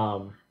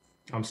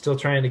I'm still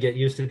trying to get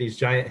used to these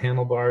giant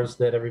handlebars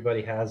that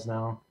everybody has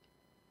now.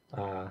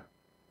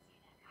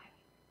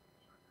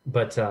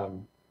 But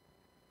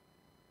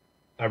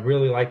I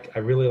really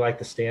like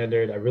the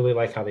standard. I really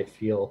like how they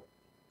feel.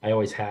 I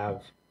always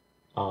have.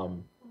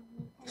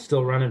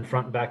 Still running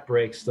front and back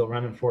brakes, still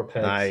running 4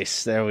 pegs.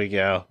 Nice. There we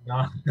go.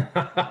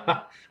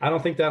 I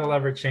don't think that'll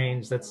ever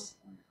change. It's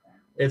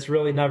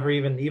really never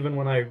even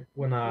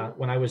when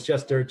I was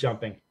just dirt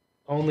jumping,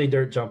 only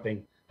dirt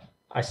jumping,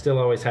 I still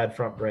always had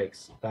front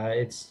brakes.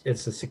 It's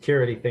a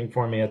security thing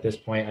for me at this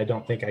point. I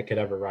don't think I could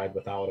ever ride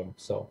without them.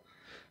 So,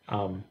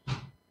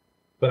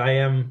 but I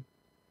am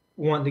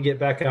wanting to get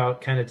back out,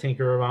 kind of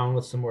tinker around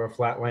with some more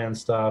flatland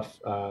stuff.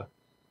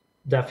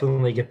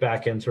 Definitely get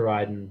back into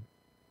riding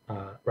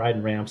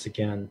ramps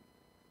again,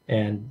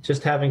 and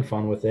just having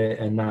fun with it,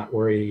 and not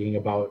worrying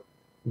about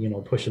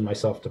pushing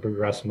myself to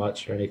progress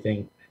much or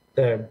anything.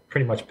 They're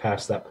pretty much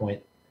past that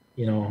point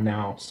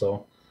now.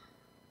 So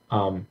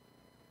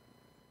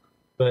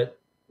but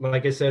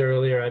like I said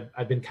earlier,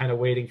 I've been kind of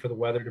waiting for the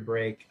weather to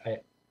break.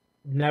 I've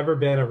never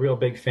been a real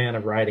big fan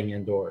of riding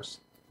indoors,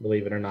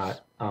 believe it or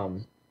not.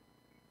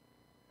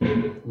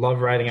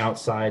 Love riding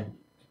outside.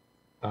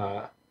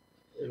 I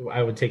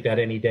would take that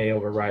any day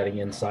over riding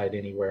inside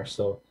anywhere.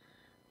 So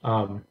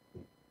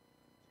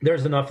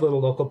there's enough little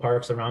local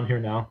parks around here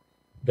now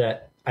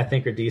that I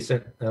think are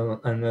decent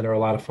and that are a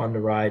lot of fun to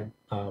ride.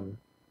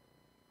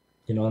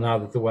 Now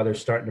that the weather's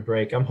starting to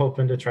break, I'm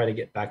hoping to try to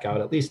get back out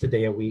at least a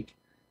day a week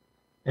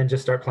and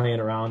just start playing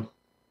around.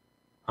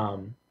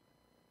 Um,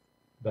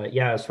 but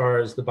yeah, as far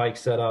as the bike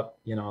setup,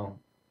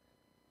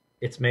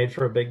 it's made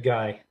for a big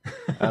guy.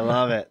 I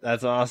love it.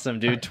 That's awesome,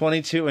 dude.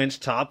 22-inch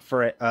top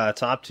for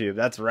top tube.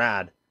 That's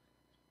rad.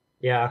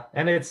 Yeah,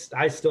 and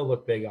I still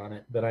look big on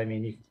it, but I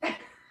mean,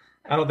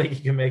 I don't think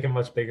you can make it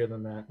much bigger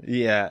than that.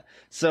 Yeah.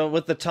 So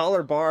with the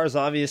taller bars,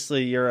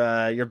 obviously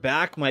your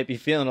back might be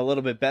feeling a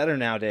little bit better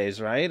nowadays,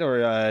 right?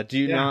 Or do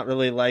you Yeah. not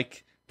really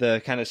like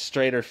the kind of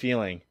straighter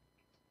feeling?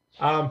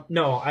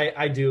 No,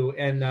 I do,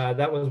 and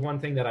that was one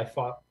thing that I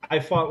fought. I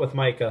fought with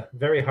Micah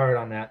very hard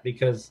on that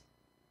because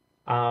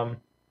um,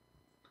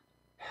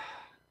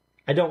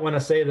 I don't want to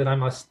say that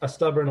I'm a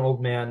stubborn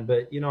old man,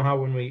 but you know how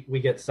when we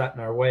get set in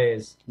our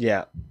ways,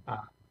 Yeah. uh,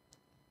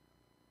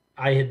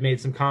 I had made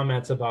some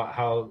comments about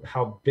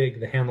how big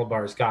the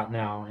handlebars got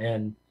now,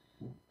 and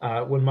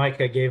when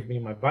Micah gave me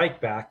my bike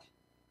back,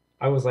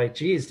 I was like,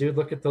 "Geez, dude,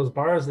 look at those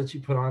bars that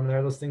you put on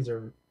there. Those things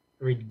are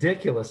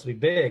ridiculously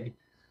big."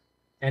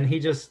 And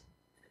he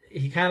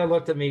kind of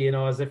looked at me,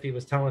 as if he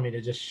was telling me to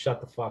just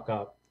shut the fuck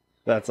up.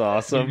 That's You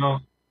awesome. know,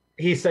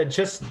 he said,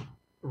 "Just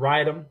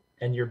ride them,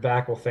 and your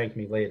back will thank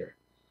me later."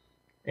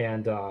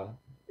 And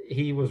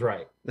he was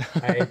right.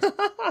 I,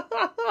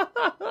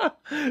 I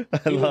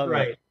he was love it.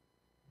 right.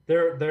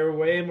 They're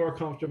way more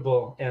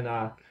comfortable, and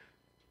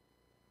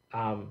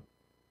um,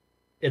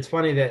 it's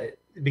funny that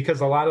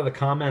because a lot of the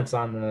comments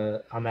on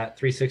that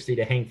 360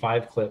 to hang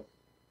five clip,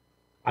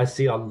 I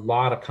see a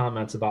lot of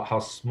comments about how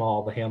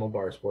small the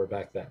handlebars were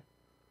back then.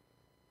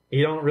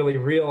 You don't really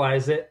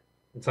realize it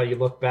until you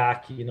look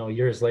back,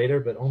 years later,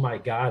 but oh my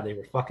God, they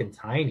were fucking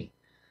tiny.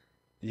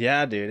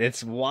 Yeah, dude,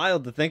 it's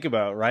wild to think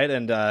about, right?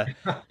 And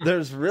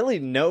there's really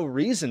no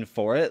reason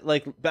for it.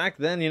 Like back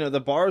then,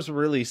 the bars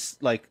were really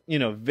like,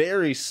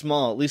 very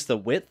small, at least the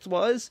width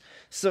was.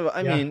 So,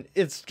 I Yeah. mean,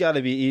 it's got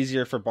to be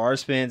easier for bar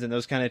spins and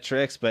those kind of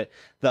tricks, but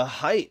the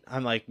height,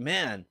 I'm like,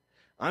 man,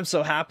 I'm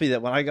so happy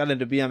that when I got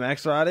into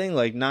BMX riding,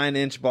 like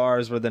 9-inch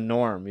bars were the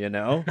norm?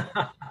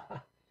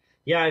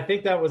 Yeah, I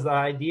think that was the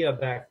idea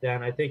back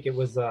then. I think it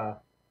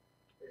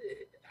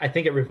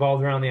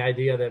revolved around the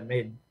idea that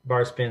made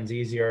bar spins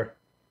easier.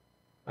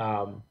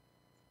 Um,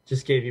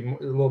 just gave you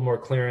a little more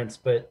clearance,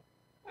 but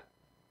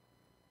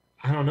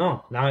I don't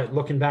know. Now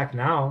looking back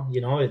now,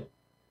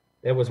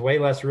 it was way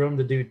less room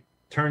to do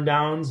turn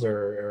downs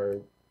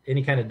or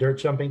any kind of dirt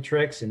jumping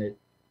tricks, and it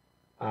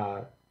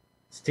uh,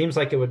 seems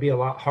like it would be a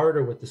lot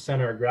harder with the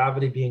center of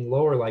gravity being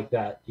lower like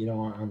that,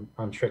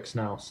 on tricks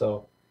now.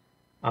 So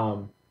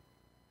um,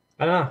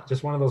 I don't know,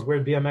 just one of those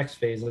weird BMX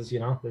phases.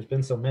 There's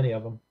been so many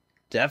of them.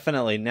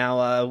 Definitely.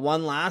 Now,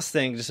 one last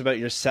thing just about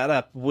your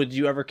setup. Would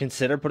you ever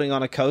consider putting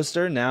on a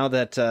coaster now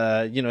that,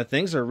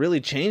 things are really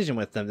changing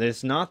with them?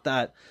 There's not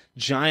that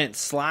giant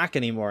slack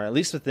anymore, at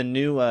least with the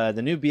new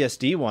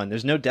BSD one.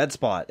 There's no dead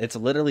spot. It's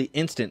literally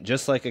instant,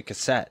 just like a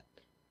cassette.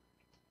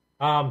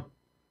 Um,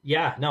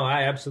 yeah, no,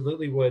 I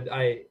absolutely would.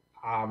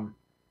 Um,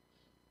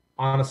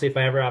 Honestly, if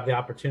I ever have the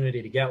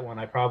opportunity to get one,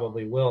 I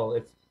probably will.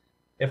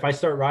 If I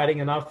start riding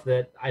enough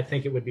that I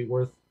think it would be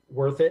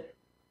worth it,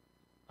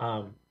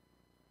 um,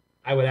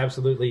 I would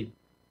absolutely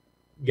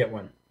get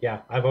one.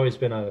 Yeah, I've always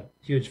been a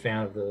huge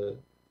fan of the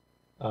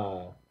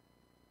uh,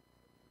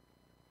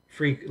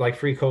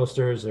 free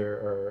coasters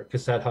or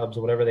cassette hubs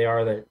or whatever they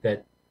are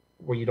that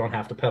where you don't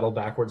have to pedal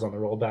backwards on the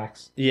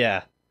rollbacks.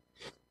 Yeah.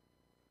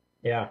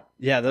 Yeah,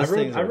 Yeah, I those rode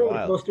things I are rode a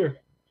wild. coaster.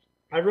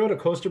 I rode a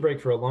coaster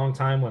brake for a long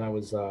time when I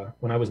was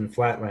in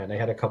Flatland. I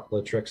had a couple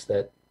of tricks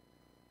that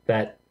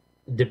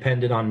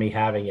depended on me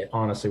having it,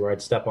 honestly, where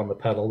I'd step on the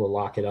pedal to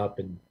lock it up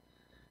and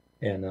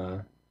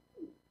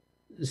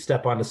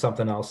step onto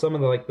something else. Some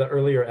of the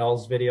earlier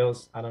Els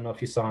videos, I don't know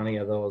if you saw any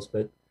of those,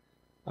 but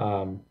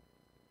um,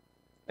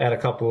 I had a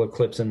couple of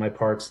clips in my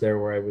parts there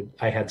where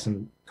I had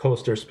some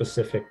coaster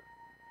specific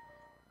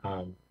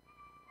um,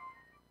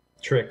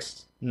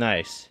 tricks.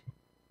 Nice.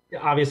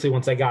 Obviously,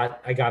 once I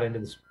got into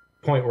this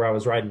point where I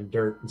was riding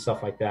dirt and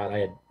stuff like that, I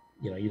had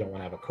you don't want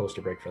to have a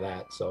coaster brake for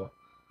that. So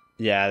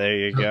Yeah, there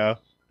you go.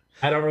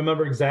 I don't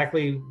remember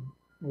exactly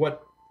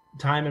what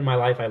time in my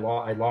life I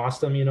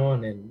lost them,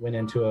 and then went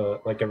into a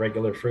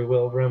regular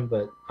freewheel rim,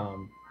 but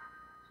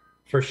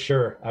for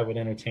sure I would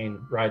entertain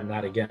riding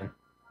that again.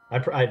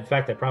 In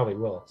fact, I probably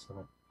will.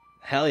 So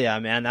Hell yeah,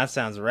 man. That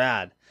sounds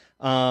rad.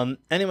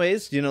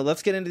 Anyways,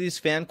 let's get into these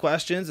fan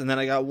questions, and then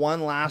I got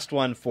one last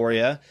one for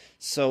you.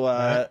 So, all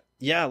right.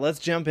 yeah, let's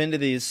jump into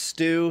these.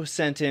 Stu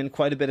sent in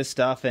quite a bit of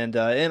stuff, and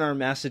in our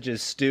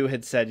messages, Stu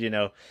had said,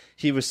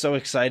 he was so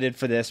excited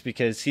for this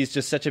because he's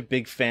just such a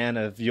big fan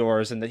of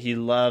yours, and that he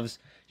loves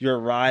your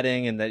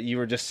riding, and that you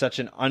were just such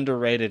an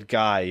underrated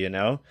guy.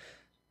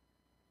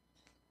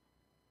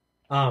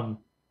 Um,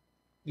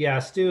 yeah,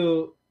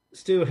 Stu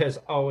has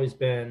always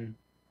been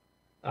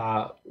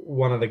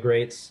one of the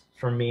greats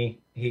for me.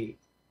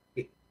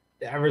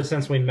 Ever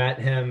since we met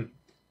him,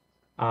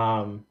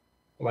 um,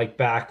 like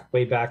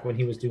way back when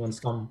he was doing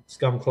scum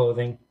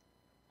clothing.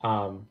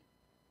 Um,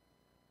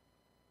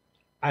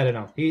 I don't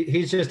know.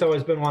 He's just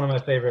always been one of my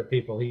favorite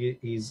people.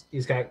 He's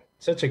got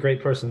such a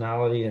great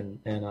personality, and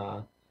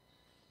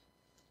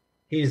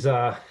he's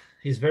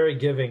he's very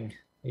giving.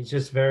 He's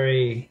just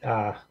very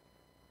gosh,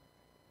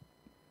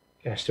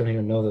 don't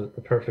even know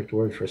the perfect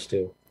word for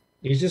Stu.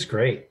 He's just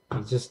great.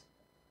 He's just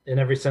in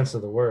every sense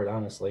of the word,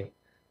 honestly.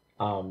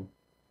 Um,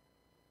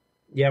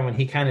 yeah, when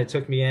he kind of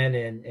took me in,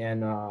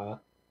 and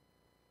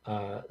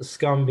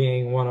Scum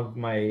being one of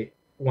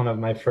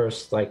my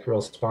first like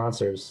real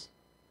sponsors,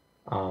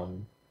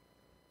 um,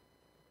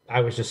 I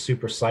was just uh,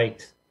 super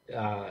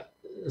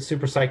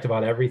psyched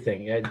about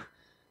everything. It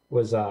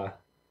was I,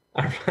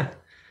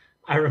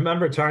 I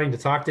remember trying to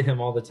talk to him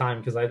all the time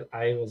because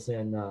I was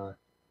in I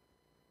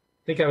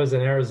think I was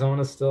in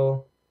Arizona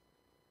still.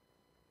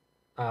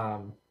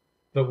 Um,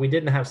 but we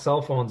didn't have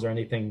cell phones or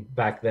anything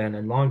back then,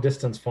 and long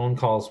distance phone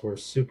calls were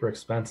super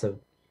expensive.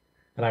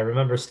 And I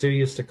remember Stu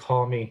used to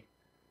call me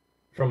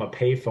from a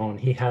payphone.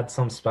 He had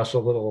some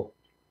special little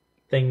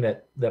thing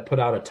that put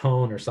out a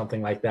tone or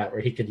something like that,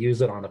 where he could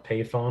use it on a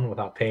payphone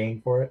without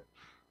paying for it.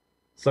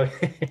 So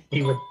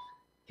he would,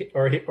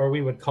 or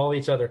we would call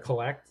each other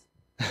collect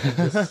and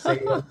just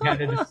say,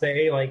 kind of just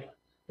say like,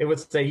 it would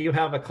say you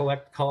have a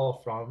collect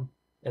call from,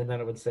 and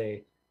then it would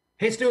say,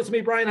 "Hey Stu, it's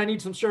me, Brian. I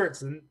need some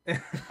shirts." And,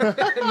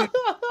 and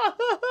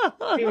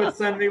he would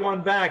send me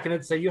one back, and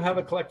it'd say you have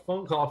a collect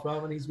phone call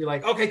from, and he'd be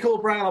like, "Okay, cool,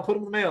 Brian. I'll put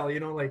them in the mail."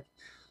 You know, like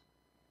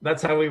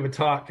that's how we would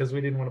talk because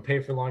we didn't want to pay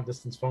for long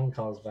distance phone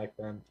calls back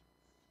then.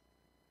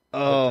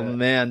 But Oh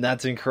man,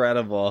 that's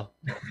incredible.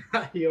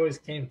 he always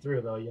came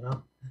through, though. You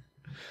know.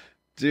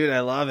 Dude,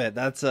 I love it.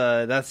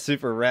 That's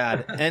super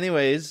rad.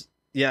 Anyways,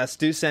 yeah,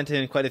 Stu sent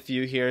in quite a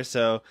few here,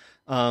 so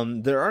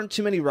there aren't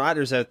too many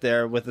riders out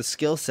there with a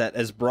skill set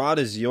as broad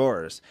as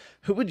yours.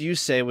 Who would you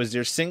say was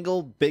your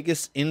single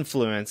biggest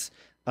influence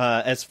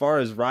as far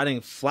as riding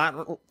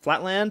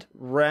flatland,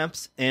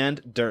 ramps,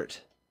 and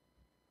dirt?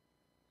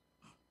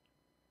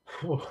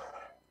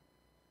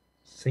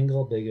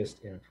 Single biggest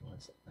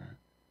influence of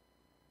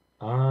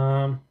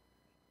that.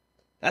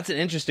 That's an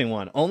interesting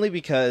one, only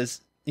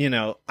because, you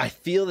know, I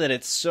feel that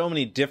it's so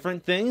many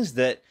different things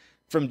that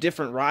from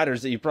different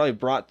riders that you probably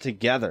brought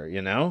together,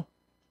 you know?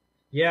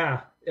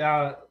 Yeah.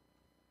 Well,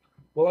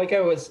 like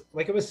I was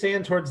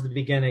saying towards the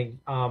beginning,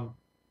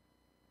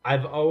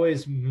 I've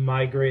always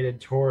migrated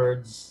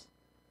towards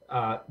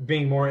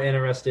being more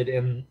interested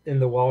in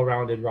the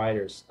well-rounded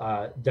riders.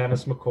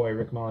 Dennis McCoy,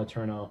 Rick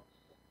Moliterno,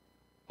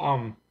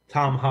 Tom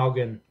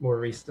Haugen more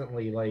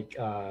recently, like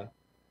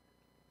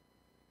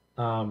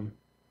um,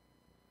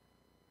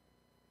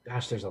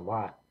 gosh, there's a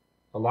lot.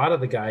 A lot of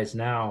the guys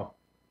now,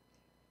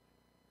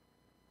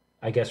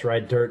 I guess,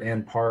 ride dirt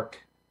and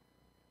park,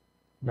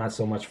 not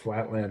so much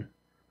flatland.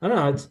 I don't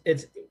know.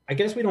 It's. I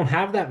guess we don't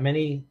have that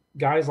many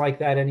guys like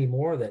that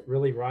anymore that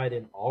really ride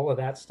in all of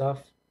that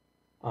stuff.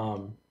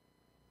 Um,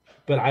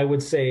 but I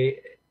would say,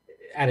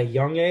 at a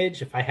young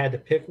age, if I had to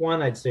pick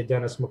one, I'd say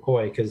Dennis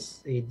McCoy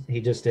because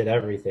he just did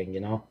everything,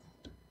 you know.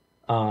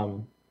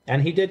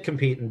 And he did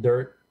compete in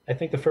dirt. I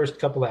think the first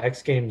couple of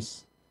X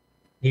Games,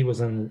 he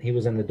was in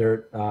the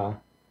dirt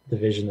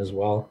division as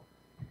well.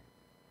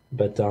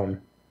 But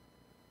it'd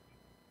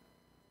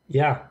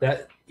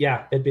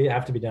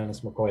have to be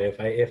Dennis McCoy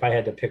if I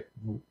had to pick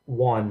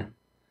one,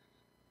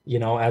 you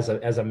know, as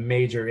a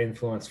major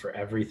influence for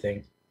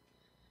everything.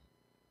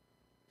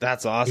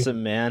 That's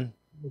awesome, man.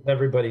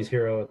 Everybody's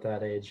hero at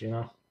that age, you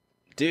know.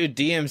 Dude,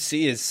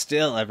 DMC is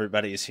still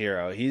everybody's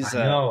hero. He's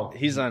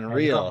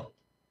unreal.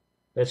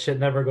 That shit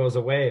never goes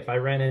away. If I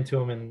ran into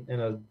him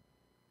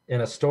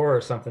in a store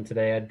or something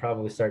today, I'd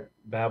probably start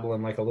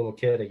babbling like a little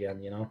kid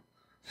again, you know.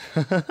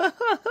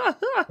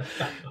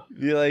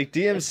 You're like,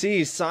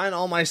 DMC, sign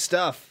all my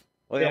stuff.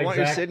 Like, Yeah, I want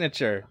your exactly.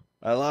 signature.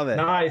 I love it.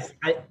 Nice.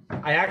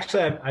 I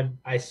actually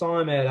I saw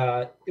him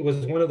at it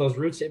was one of those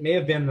roots. It may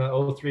have been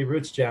the '03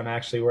 Roots Jam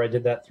actually, where I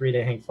did that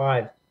 3-day hang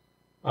five.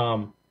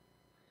 And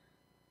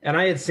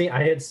I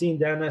had seen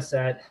Dennis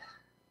at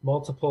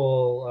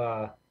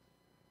multiple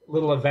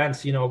little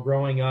events, you know,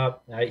 growing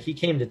up. He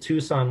came to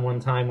Tucson one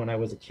time when I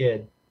was a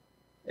kid,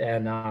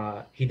 and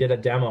he did a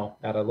demo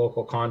at a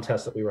local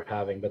contest that we were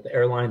having, but the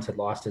airlines had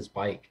lost his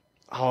bike.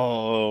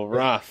 Oh,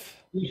 rough.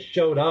 He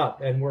showed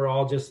up, and we're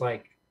all just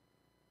like,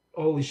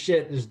 holy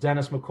shit, there's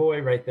Dennis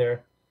McCoy right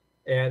there.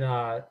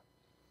 And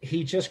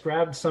he just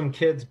grabbed some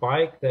kid's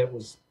bike that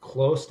was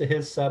close to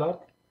his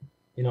setup.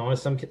 You know,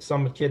 some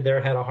kid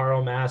there had a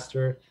Haro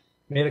Master,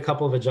 made a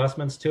couple of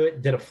adjustments to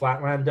it, did a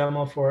flatland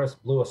demo for us,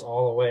 blew us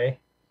all away.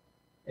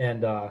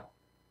 And I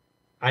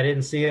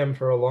didn't see him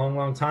for a long,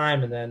 long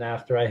time. And then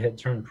after I had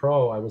turned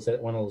pro, I was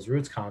at one of those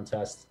Roots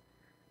contests,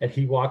 and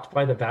he walked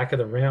by the back of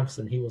the ramps,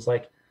 and he was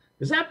like,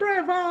 "Is that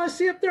Brian Vowell? I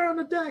see up there on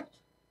the deck."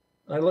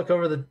 And I look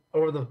over the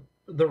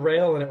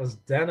rail, and it was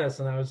Dennis,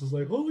 and I was just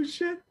like, "Holy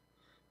shit!"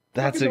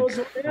 That's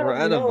incredible.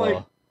 You know,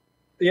 like,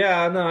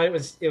 yeah, no, it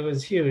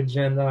was huge,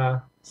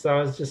 and so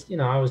I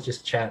was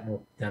just chatting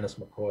with Dennis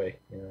McCoy,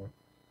 you know,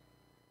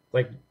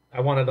 like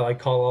I wanted to like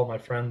call all my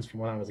friends from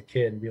when I was a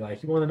kid and be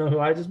like, "You want to know who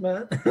I just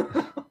met?"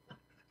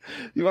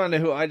 You want to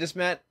know who I just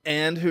met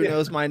and who Yeah,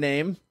 knows my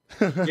name?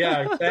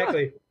 yeah,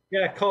 exactly.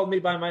 Yeah, called me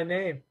by my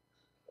name.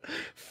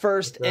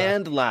 First But,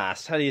 and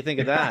last. How do you think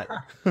of that?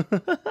 no,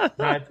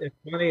 it's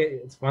funny.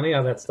 It's funny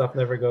how that stuff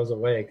never goes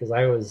away because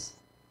I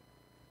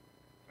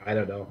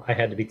don't know, I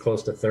had to be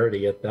close to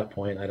 30 at that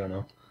point. I don't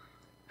know.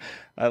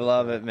 I But,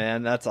 love it,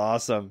 man. That's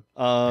awesome.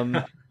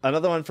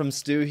 Another one from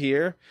Stu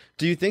here.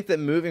 Do you think that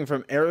moving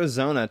from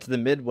Arizona to the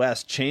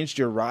Midwest changed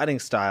your riding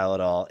style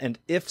at all? And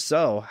if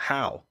so,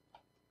 how?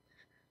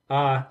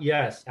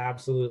 yes,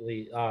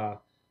 absolutely.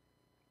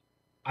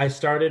 I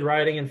started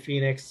riding in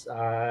Phoenix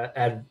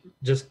at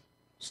just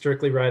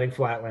strictly riding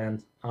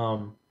flatland.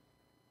 And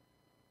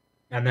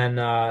then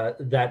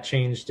that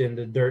changed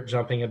into dirt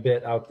jumping a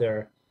bit out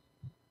there.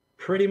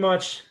 Pretty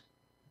much,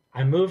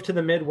 I moved to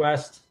the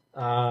Midwest.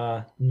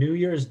 New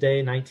Year's Day,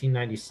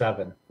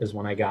 1997 is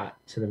when I got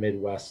to the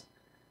Midwest.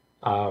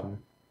 Um,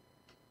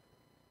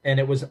 and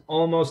it was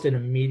almost an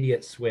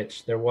immediate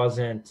switch.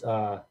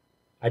 I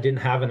didn't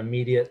have an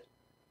immediate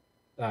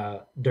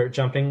dirt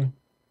jumping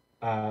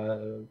uh,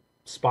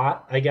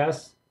 spot, I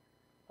guess.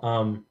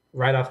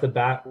 Right off the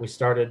bat,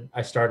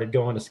 I started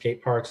going to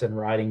skate parks and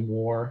riding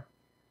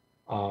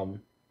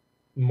um,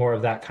 more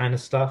of that kind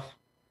of stuff.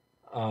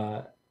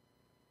 Uh,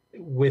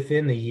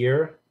 Within the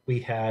year, we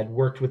had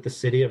worked with the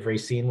city of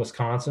Racine,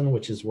 Wisconsin,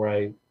 which is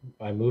where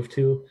I moved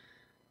to.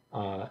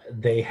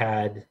 They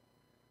had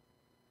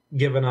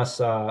given us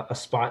a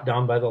spot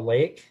down by the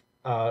lake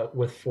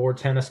with 4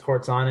 tennis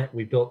courts on it.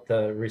 We built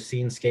the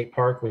Racine Skate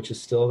Park, which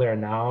is still there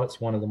now. It's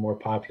one of the more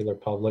popular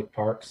public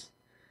parks.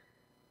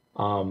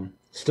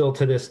 Still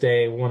to this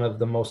day, one of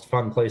the most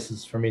fun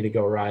places for me to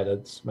go ride.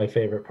 It's my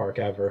favorite park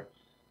ever.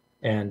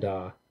 And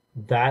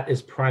that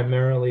is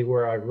primarily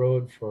where I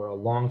rode for a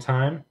long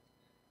time.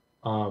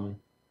 A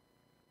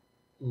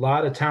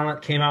lot of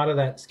talent came out of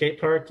that skate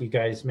park. You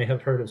guys may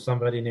have heard of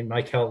somebody named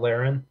Michael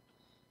Laren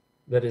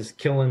that is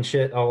killing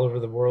shit all over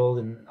the world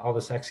and all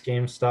this X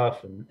Games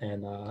stuff.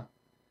 And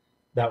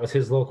that was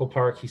his local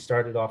park. He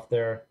started off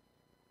there.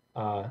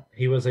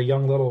 He was a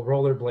young little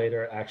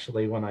rollerblader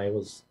actually when I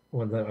was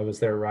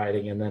there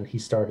riding, and then he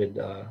started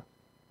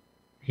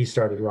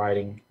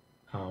riding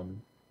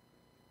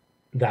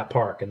that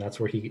park, and that's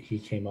where he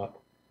came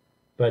up.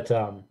 But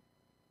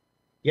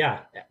yeah,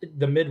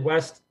 the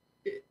Midwest,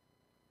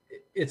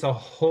 it's a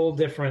whole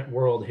different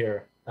world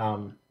here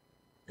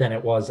than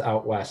it was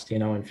out west,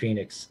 in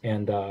Phoenix.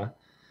 And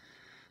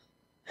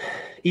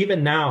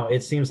even now,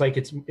 it seems like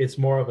it's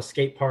more of a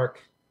skate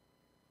park.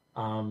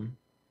 Um,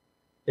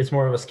 it's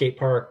more of a skate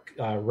park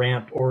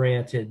ramp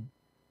oriented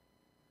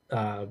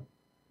uh,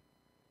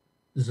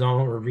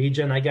 zone or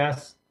region, I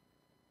guess.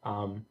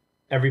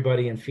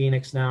 Everybody in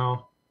Phoenix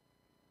now.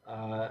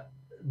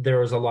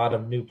 There's a lot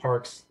of new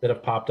parks that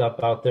have popped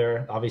up out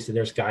there. Obviously,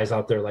 there's guys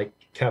out there like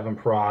Kevin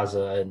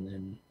Peraza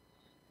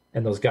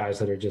and those guys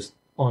that are just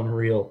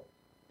unreal.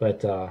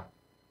 But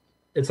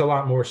it's a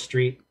lot more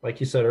street, like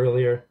you said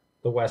earlier.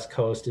 The West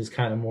Coast is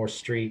kind of more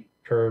street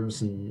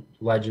curbs and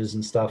ledges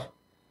and stuff.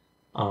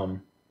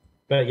 Um,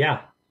 but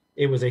yeah,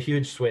 it was a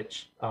huge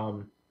switch.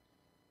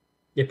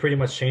 It pretty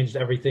much changed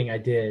everything I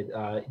did.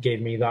 It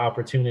gave me the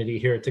opportunity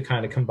here to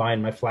kind of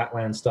combine my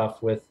flatland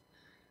stuff with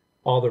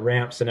all the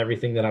ramps and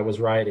everything that I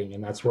was riding,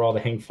 and that's where all the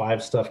Hang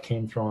Five stuff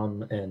came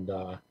from, and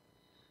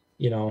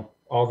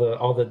all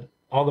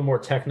the more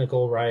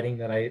technical riding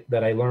that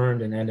I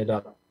learned and ended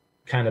up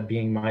kind of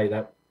being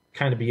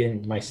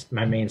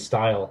my main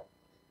style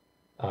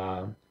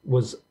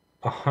was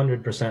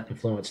 100%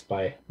 influenced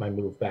by my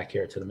move back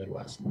here to the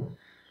Midwest.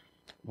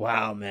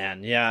 Wow,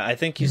 man. Yeah, I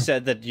think you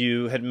said that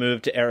you had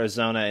moved to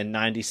Arizona in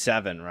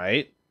 97,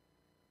 right?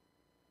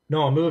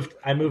 No, I moved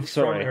from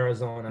Sorry.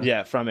 Arizona.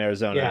 Yeah, from Yeah,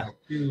 Arizona.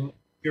 to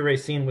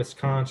Racine,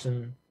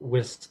 Wisconsin,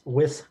 which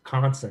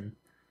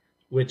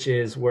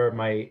is where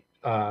my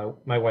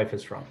wife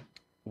is from. So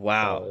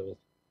Wow. it was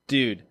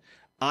Dude,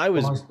 I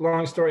was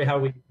long story how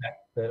we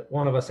met, but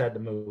one of us had to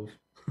move.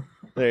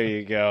 there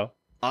you go.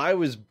 I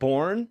was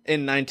born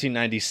in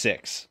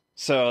 1996.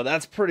 So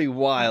that's pretty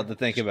wild to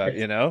think about,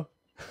 you know?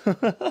 Yeah,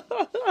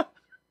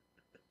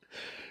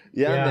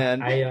 Yeah,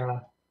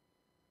 man.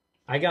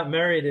 I got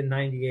married in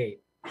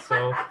 '98,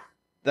 so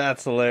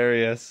That's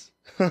hilarious.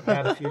 I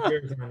had a few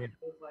years on you.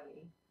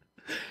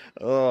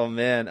 Oh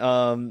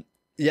man.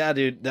 Yeah,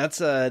 dude,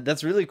 that's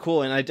really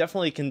cool, and I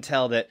definitely can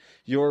tell that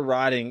your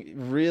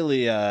riding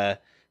really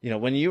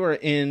when you were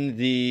in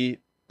the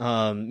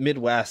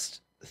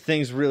Midwest,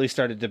 things really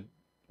started to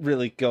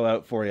really go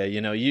out for you.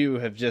 You know, you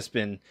have just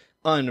been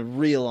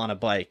unreal on a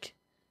bike.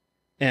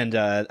 And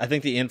I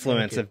think the Thank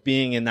influence you. of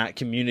being in that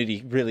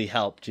community really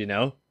helped, you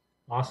know?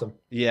 Awesome.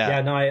 Yeah.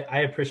 Yeah, no,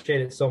 I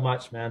appreciate it so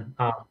much, man.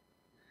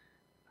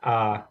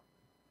 Uh,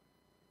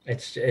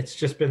 it's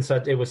just been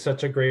it was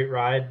such a great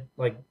ride.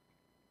 Like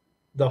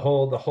the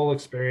whole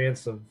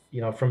experience of,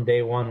 from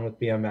day one with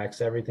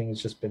BMX, everything has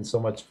just been so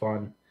much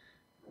fun.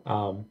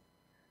 Um,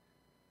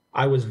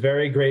 I was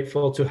very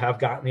grateful to have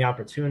gotten the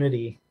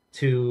opportunity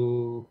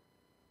to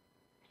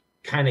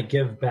kind of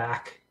give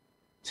back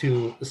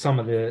to some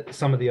of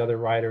the other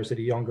riders, or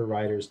the younger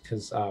riders,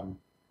 because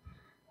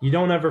you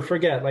don't ever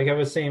forget. Like I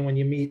was saying, when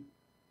you meet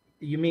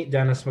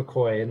Dennis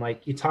McCoy and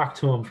like you talk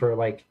to him for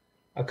like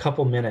a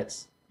couple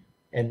minutes,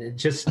 and it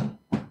just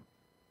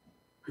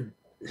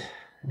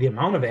the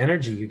amount of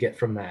energy you get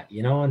from that,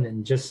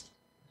 and just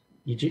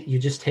you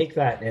just take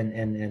that,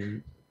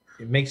 and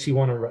it makes you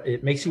want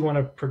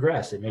to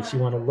progress. It makes you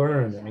want to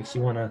learn. It makes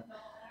you want to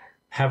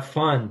have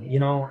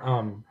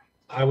fun.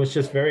 I was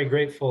just very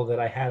grateful that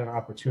I had an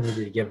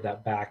opportunity to give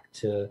that back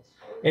to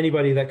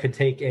anybody that could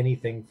take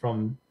anything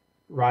from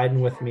riding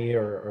with me,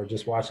 or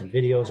just watching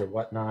videos or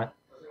whatnot.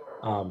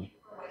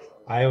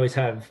 I always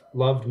have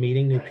loved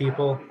meeting new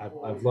people.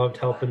 I've loved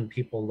helping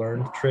people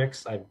learn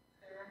tricks.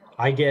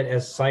 I get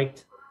as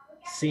psyched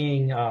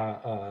seeing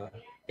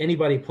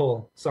anybody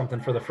pull something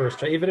for the first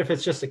try, even if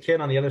it's just a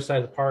kid on the other side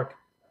of the park.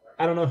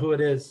 I don't know who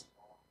it is,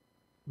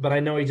 but I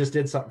know he just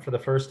did something for the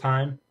first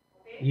time.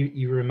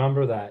 You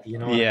remember that, you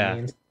know what I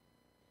mean?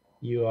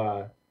 You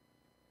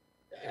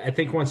I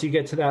think once you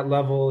get to that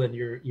level and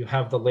you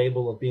have the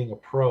label of being a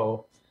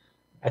pro,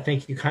 I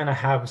think you kind of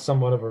have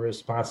somewhat of a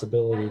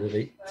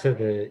responsibility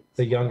to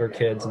the younger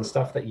kids and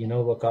stuff that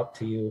look up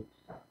to you,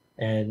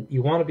 and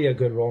you want to be a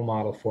good role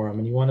model for them,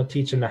 and you want to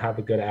teach them to have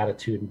a good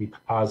attitude and be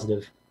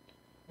positive.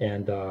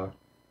 And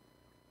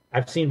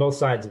I've seen both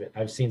sides of it.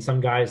 I've seen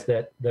some guys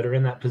that are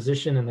in that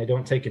position and they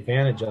don't take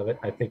advantage of it.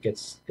 I think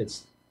it's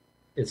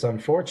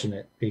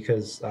unfortunate,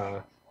 because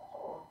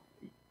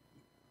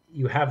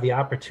you have the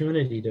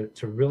opportunity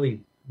to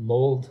really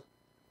mold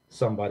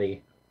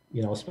somebody,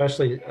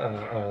 especially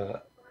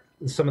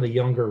some of the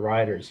younger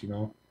riders,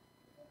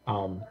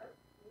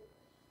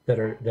 that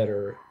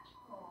are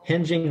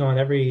hinging on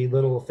every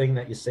little thing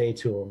that you say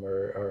to them,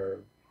 or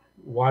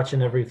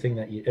watching everything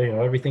that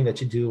everything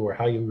that you do, or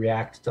how you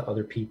react to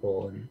other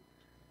people.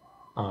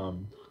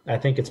 And I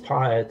think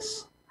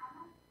it's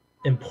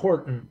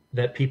important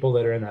that people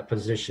that are in that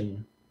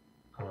position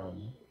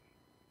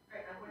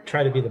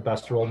try to be the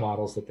best role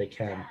models that they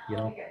can.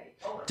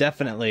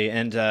 Definitely.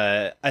 And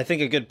I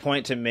think a good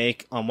point to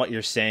make on what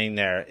you're saying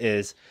there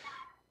is,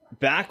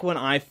 back when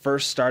I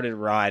first started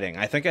riding,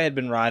 I think I had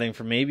been riding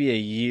for maybe a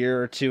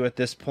year or two at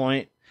this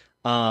point.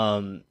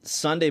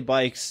 Sunday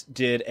Bikes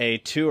did a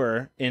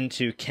tour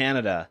into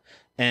Canada,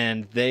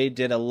 and they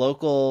did a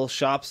local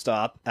shop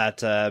stop at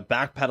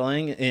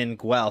Backpedaling in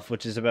Guelph,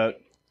 which is about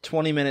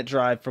 20-minute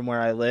drive from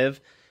where I live.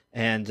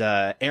 And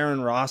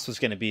Aaron Ross was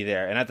going to be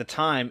there. And at the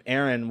time,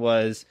 Aaron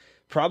was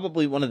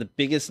probably one of the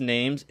biggest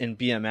names in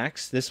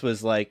BMX. This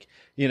was like,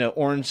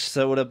 Orange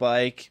Soda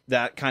Bike,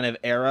 that kind of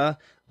era,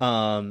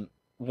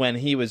 when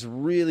he was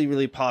really,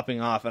 really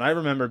popping off. And I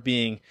remember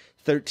being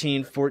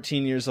 13,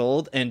 14 years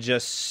old and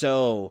just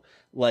so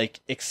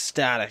like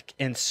ecstatic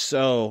and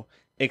so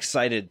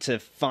excited to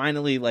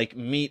finally like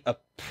meet a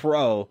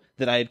pro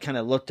that I had kind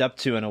of looked up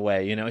to in a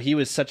way. He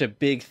was such a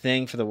big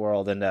thing for the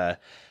world, and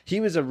he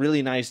was a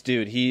really nice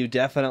dude. He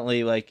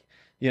definitely like,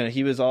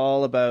 he was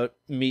all about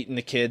meeting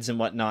the kids and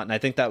whatnot. And I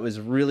think that was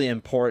really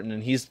important.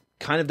 And he's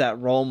kind of that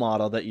role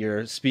model that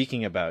you're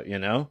speaking about,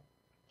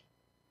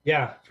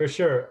 Yeah, for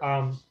sure.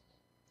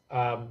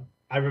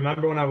 I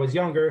remember when I was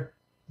younger,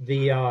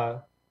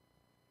 the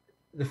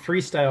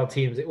freestyle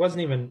teams, it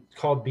wasn't even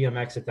called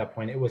BMX at that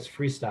point. It was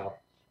freestyle.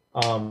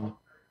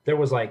 There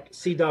was like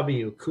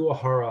CW,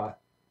 Kuahara,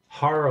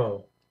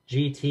 Haro,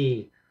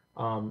 GT.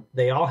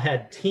 They all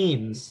had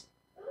teams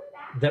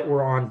that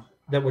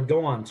would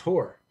go on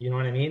tour. You know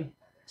what I mean?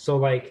 So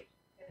like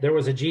there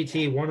was a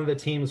GT, one of the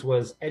teams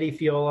was Eddie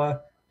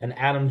Fiola and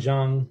Adam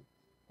Jung,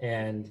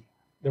 and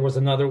there was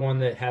another one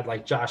that had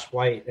like Josh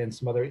White and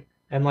some other,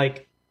 and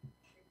like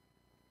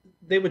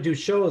they would do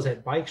shows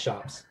at bike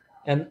shops.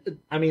 And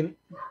I mean,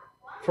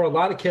 for a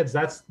lot of kids,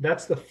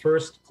 that's the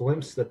first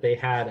glimpse that they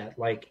had at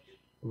like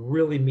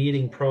really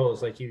meeting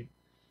pros. Like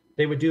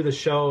they would do the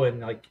show and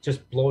like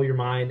just blow your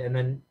mind, and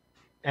then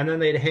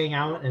they'd hang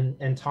out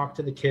and talk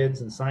to the kids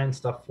and sign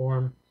stuff for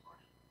them.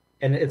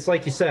 And it's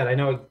like you said, I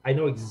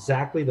know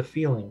exactly the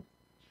feeling,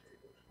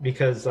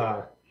 because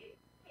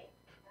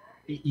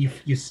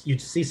you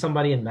see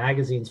somebody in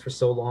magazines for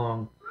so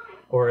long,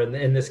 or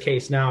in this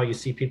case now you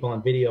see people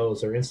on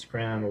videos or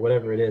Instagram or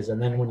whatever it is,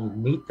 and then when you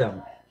meet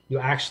them, you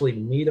actually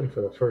meet them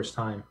for the first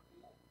time.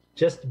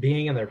 Just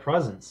being in their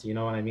presence, you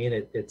know what I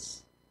mean?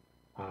 It's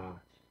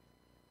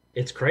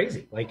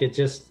crazy. Like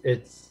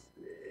it's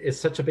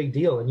such a big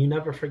deal, and you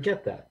never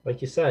forget that.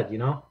 Like you said,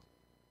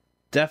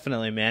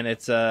 Definitely, man.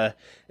 It's an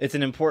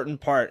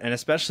important part, and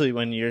especially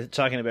when you're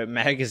talking about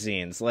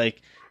magazines,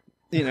 like,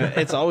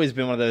 it's always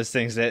been one of those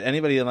things that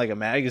anybody in like a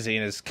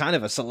magazine is kind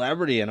of a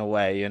celebrity in a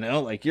way,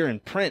 like you're in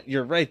print,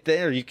 you're right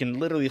there. You can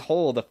literally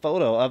hold a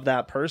photo of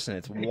that person.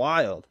 It's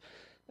wild.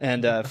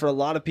 And for a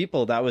lot of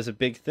people, that was a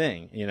big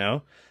thing,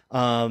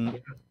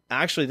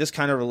 Actually, this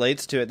kind of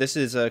relates to it. This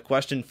is a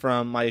question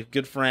from my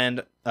good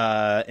friend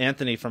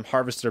Anthony from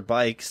Harvester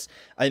Bikes.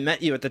 I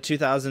met you at the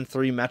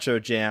 2003 Metro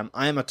Jam.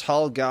 I am a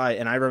tall guy,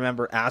 and I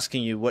remember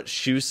asking you what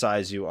shoe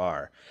size you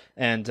are.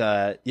 And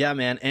yeah,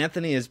 man,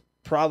 Anthony is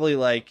probably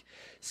like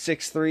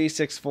 6'3",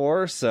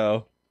 6'4",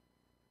 so.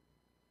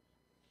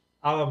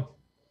 Um,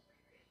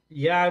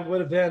 yeah, I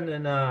would have been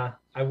in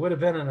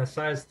a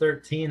size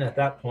 13 at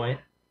that point.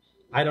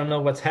 I don't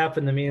know what's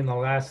happened to me in the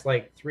last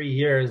like 3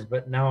 years,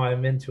 but now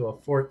I'm into a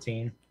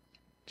 14.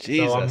 So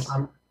Jesus.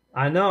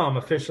 I know I'm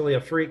officially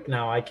a freak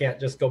now. I can't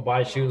just go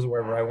buy shoes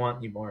wherever I want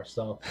anymore.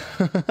 So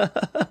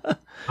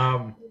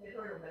um,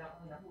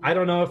 I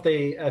don't know if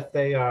they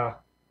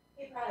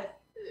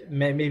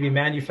maybe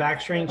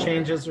manufacturing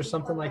changes or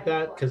something like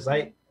that, because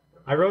I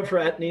rode for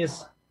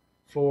Etnies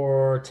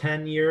for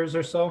 10 years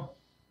or so.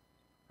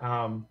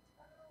 Um,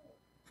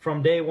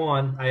 from day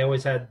one, I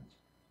always had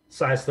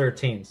size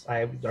 13s.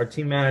 Our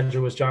team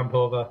manager was John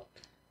Pova.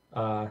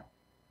 Uh,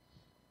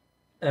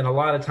 and a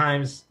lot of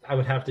times I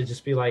would have to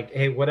just be like,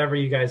 hey, whatever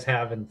you guys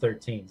have in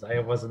 13s. I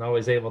wasn't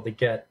always able to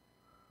get,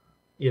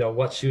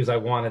 what shoes I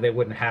wanted. They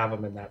wouldn't have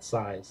them in that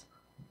size.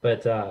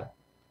 But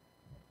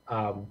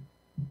um,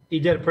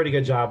 he did a pretty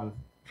good job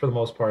for the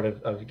most part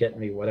of getting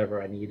me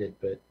whatever I needed.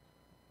 But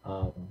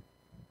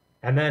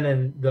and then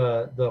in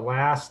the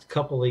last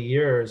couple of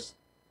years,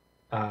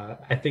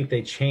 I think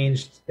they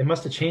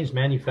must have changed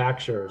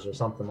manufacturers or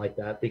something like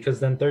that, because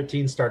then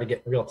 13 started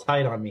getting real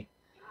tight on me.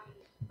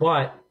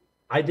 But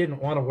I didn't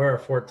want to wear a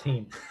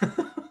 14.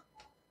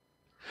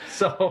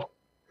 So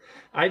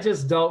I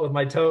just dealt with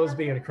my toes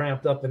being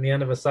cramped up in the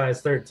end of a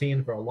size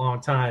 13 for a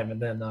long time.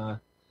 And then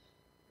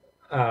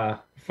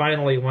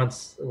finally,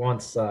 once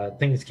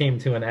things came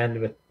to an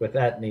end with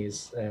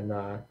Etnies,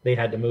 and they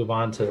had to move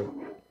on to,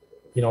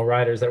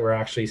 riders that were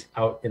actually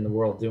out in the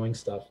world doing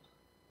stuff.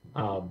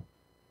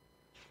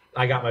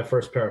 I got my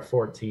first pair of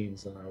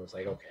 14s, and I was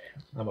like, okay,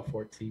 I'm a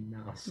 14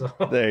 now. So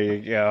There you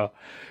go.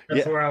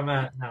 that's where I'm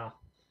at now.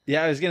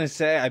 Yeah, I was gonna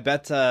say, I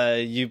bet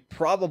you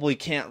probably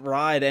can't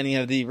ride any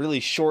of the really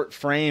short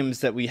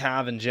frames that we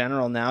have in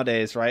general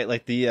nowadays, right?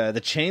 Like the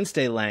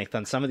chainstay length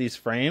on some of these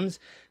frames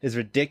is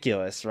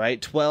ridiculous,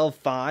 right?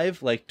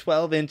 12.5, like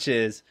 12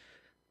 inches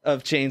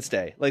of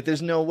chainstay. Like,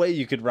 there's no way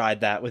you could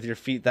ride that with your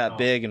feet that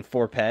big and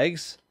 4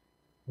 pegs.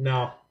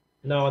 No,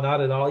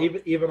 not at all.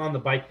 Even on the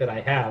bike that I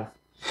have,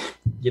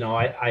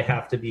 I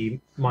have to be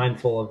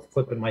mindful of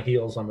clipping my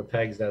heels on the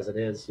pegs as it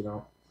is.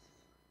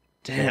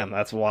 Damn,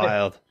 that's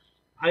wild.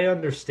 I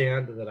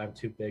understand that I'm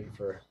too big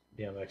for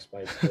BMX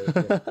bikes.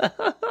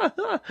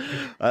 But,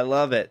 I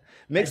love it.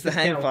 Mix the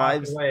hang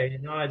fives.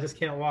 I just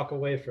can't walk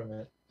away from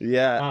it.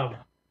 Yeah.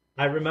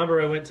 I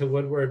remember I went to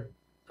Woodward.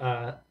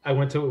 I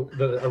went to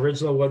the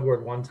original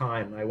Woodward one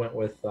time. I went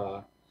with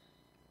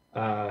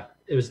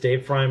it was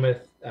Dave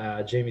Frymouth,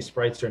 Jamie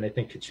Spreitzer, and I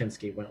think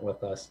Kaczynski went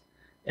with us.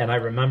 And I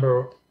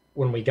remember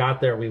when we got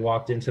there, we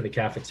walked into the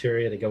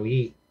cafeteria to go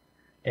eat,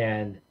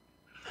 and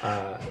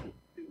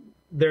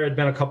there had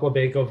been a couple of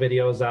Baco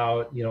videos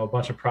out, a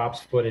bunch of props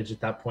footage at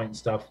that point and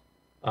stuff.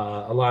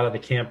 A lot of the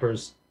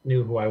campers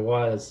knew who I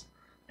was.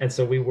 And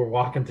so we were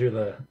walking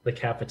through the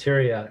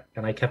cafeteria,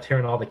 and I kept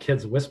hearing all the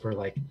kids whisper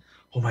like,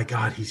 oh my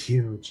God, he's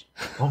huge.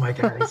 Oh my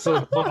God, he's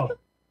so tall.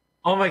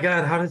 Oh my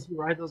God, how does he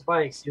ride those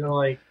bikes?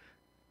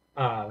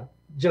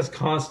 Just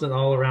constant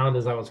all around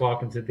as I was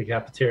walking through the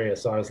cafeteria.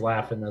 So I was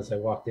laughing as I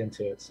walked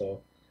into it.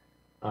 So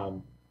I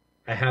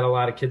had a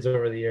lot of kids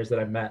over the years that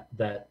I met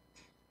that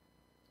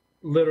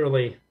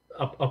literally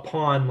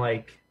upon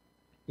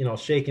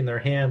shaking their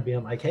hand,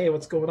 being like, hey,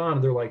 what's going on?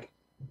 And they're like,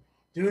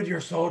 dude,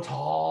 you're so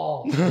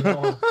tall.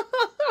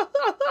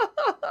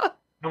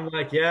 I'm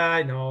like, yeah,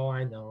 I know.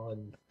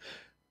 And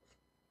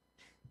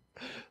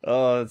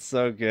oh, it's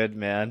so good,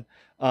 man.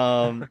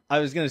 I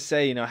was gonna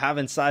say,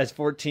 having size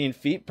 14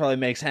 feet probably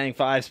makes hang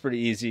fives pretty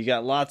easy. You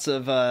got lots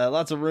of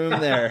room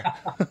there.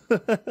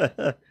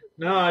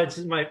 No, it's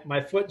just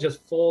my foot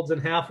just folds in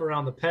half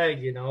around the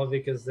peg,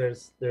 because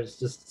there's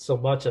just so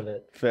much of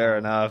it. Fair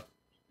enough.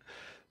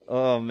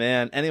 Oh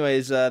man.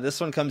 Anyways, this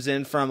one comes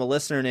in from a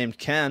listener named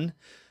Ken.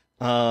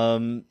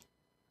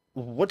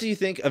 What do you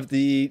think of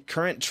the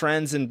current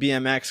trends in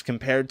BMX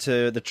compared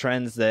to the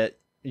trends that,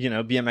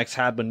 BMX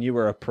had when you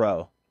were a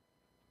pro?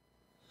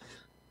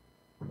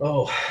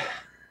 Oh,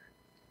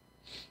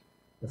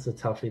 that's a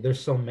toughie. There's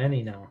so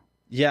many now.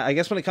 Yeah, I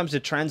guess when it comes to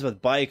trends with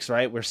bikes,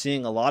 right, we're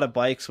seeing a lot of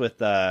bikes with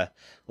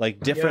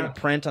different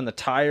print on the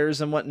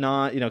tires and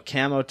whatnot,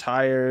 camo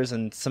tires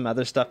and some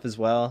other stuff as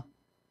well.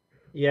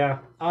 Yeah.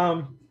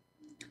 No,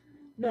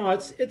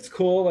 it's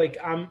cool. Like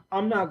I'm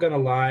not gonna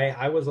lie,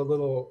 I was a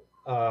little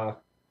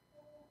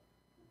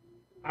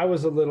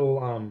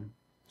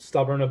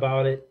stubborn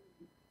about it.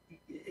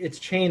 It's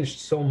changed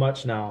so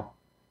much now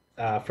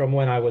from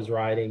when I was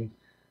riding.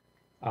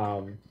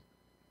 But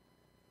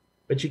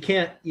you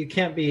can't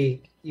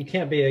be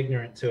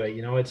ignorant to it.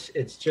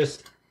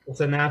 It's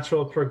a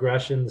natural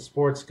progression. The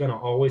sport's going to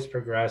always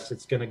progress.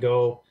 It's going to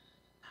go,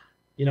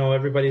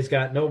 everybody's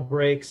got no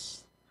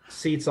brakes,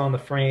 seats on the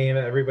frame.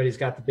 Everybody's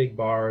got the big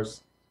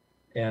bars.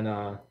 And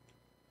I'm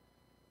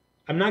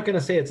not going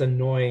to say it's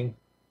annoying,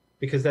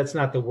 because that's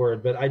not the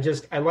word, but I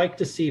like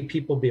to see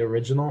people be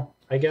original,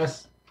 I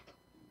guess.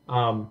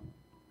 I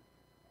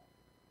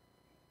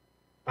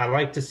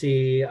like to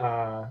see,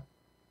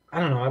 I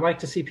don't know. I like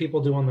to see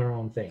people doing their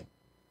own thing.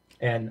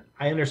 And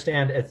I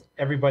understand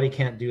everybody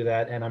can't do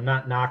that. And I'm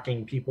not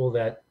knocking people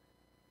that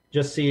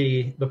just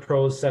see the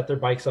pros set their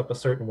bikes up a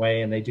certain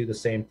way and they do the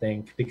same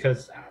thing,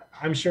 because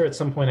I'm sure at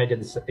some point I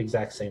did the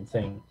exact same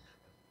thing.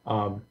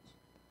 I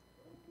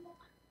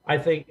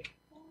think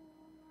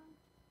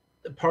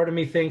part of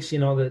me thinks, you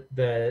know,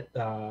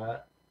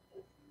 that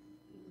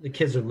the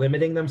kids are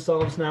limiting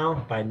themselves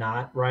now by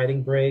not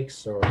riding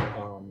brakes, or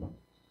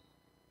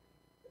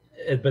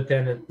but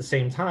then at the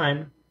same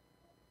time,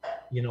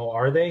 you know,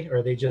 are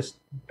they just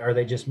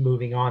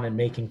moving on and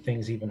making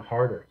things even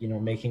harder, you know,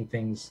 making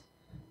things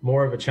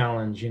more of a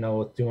challenge, you know,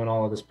 with doing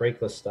all of this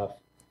brakeless stuff.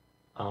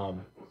 I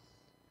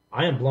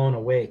am blown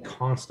away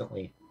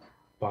constantly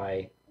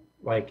by,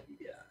 like,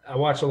 I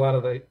watch a lot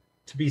of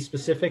to be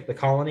specific, the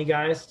Colony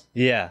guys.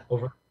 Yeah.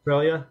 Over in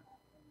Australia.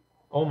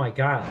 Oh my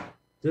God.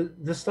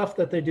 The stuff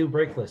that they do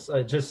brakeless,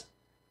 just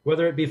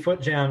whether it be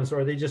foot jams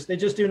or they just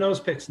do nose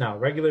picks now,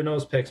 regular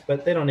nose picks,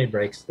 but they don't need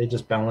brakes. They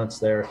just balance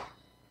there.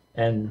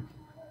 And,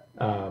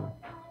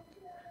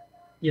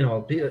 you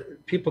know,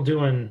 people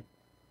doing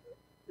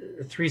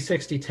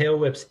 360 tail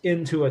whips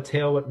into a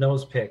tail whip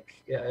nose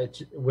pick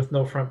with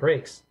no front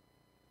brakes.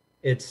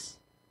 It's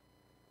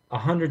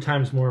 100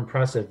 times more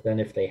impressive than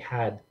if they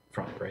had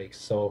front brakes.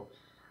 So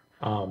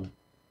I'm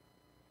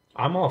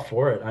all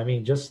for it. I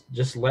mean,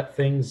 just let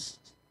things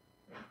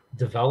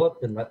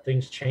develop and let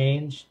things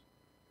change.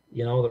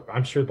 You know,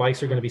 I'm sure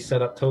bikes are going to be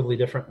set up totally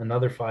different in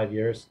another 5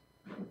 years.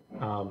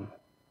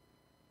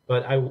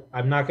 But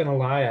I'm not going to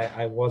lie,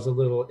 I was a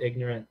little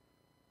ignorant.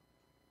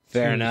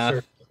 Fair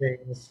enough.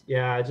 Things.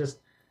 Yeah,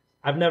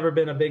 I've never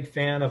been a big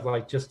fan of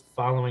like just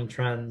following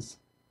trends.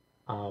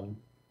 But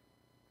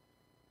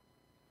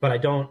I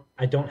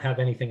don't have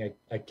anything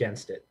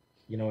against it.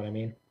 You know what I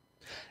mean?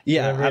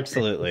 Yeah,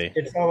 absolutely.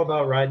 It's all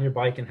about riding your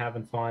bike and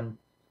having fun,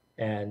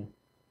 and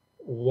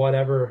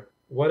whatever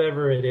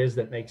it is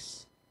that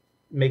makes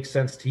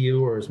sense to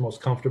you or is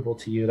most comfortable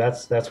to you,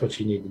 that's what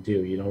you need to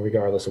do, you know,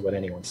 regardless of what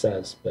anyone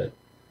says. But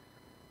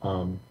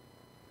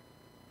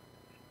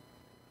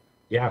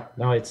yeah,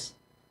 no, it's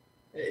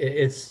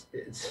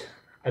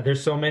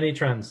there's so many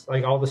trends,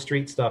 like all the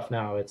street stuff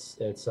now. It's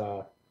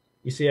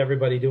you see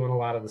everybody doing a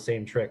lot of the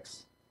same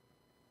tricks,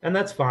 and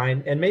that's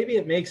fine. And maybe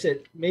it makes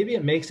it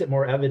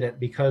more evident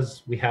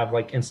because we have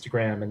like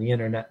Instagram and the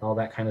internet and all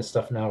that kind of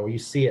stuff now, where you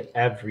see it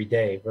every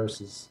day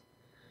versus,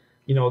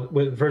 you know,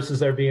 versus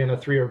there being a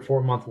 3 or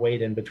 4 month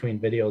wait in between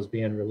videos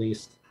being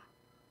released.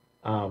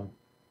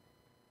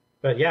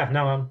 But yeah,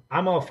 no,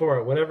 I'm all for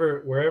it.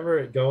 Wherever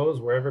it goes,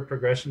 wherever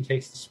progression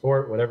takes the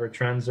sport, whatever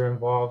trends are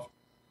involved,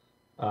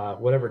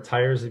 whatever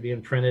tires are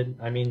being printed.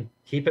 I mean,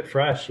 keep it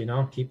fresh, you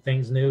know, keep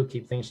things new,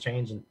 keep things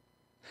changing.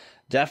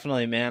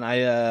 Definitely, man.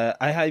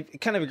 I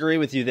kind of agree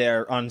with you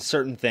there on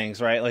certain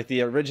things, right? Like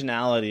the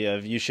originality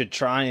of, you should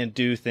try and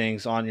do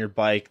things on your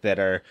bike that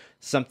are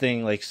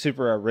something like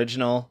super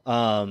original.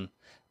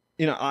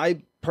 You know,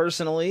 I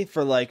personally,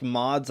 for like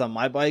mods on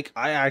my bike,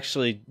 I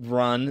actually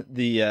run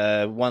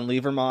the one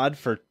lever mod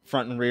for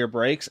front and rear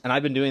brakes, and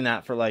I've been doing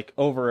that for like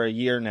over a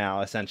year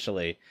now,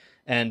 essentially.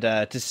 And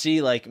to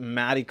see like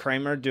Maddie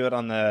Kramer do it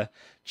on the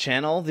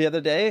channel the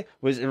other day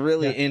was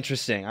really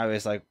interesting. I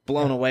was like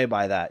blown away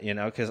by that, you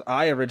know, because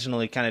I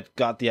originally kind of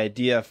got the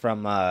idea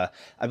from I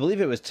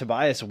believe it was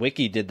Tobias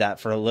Wiki did that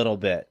for a little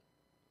bit.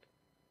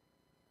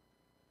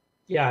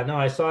 Yeah, no,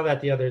 I saw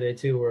that the other day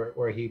too,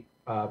 where he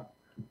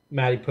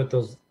Maddie put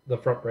the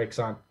front brakes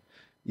on.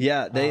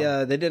 Yeah,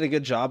 they did a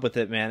good job with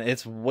it, man.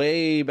 It's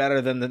way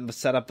better than the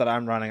setup that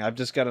I'm running. I've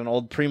just got an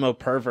old Primo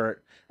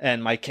Pervert,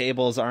 and my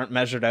cables aren't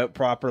measured out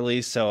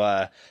properly,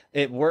 so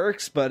it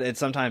works, but it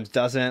sometimes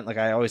doesn't. Like,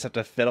 I always have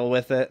to fiddle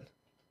with it.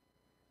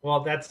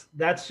 Well,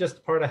 that's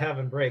just part of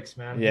having brakes,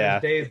 man. Yeah.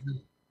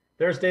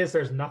 There's days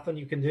there's nothing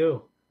you can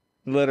do.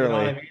 Literally. You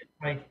know what I mean?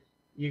 Like,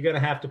 you're gonna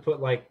have to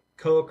put like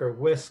Coke or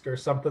whisk or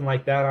something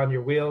like that on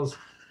your wheels,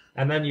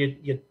 and then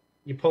you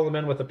pull them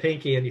in with a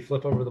pinky and you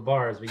flip over the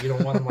bars, but you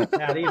don't want them like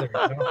that either.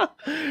 You know?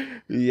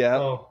 Yeah.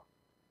 So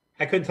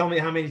I couldn't tell me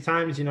how many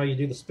times, you know, you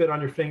do the spit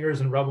on your fingers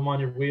and rub them on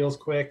your wheels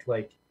quick.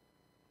 Like,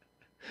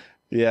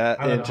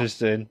 yeah,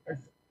 interesting.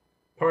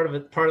 Part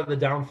of the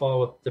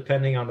downfall with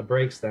depending on the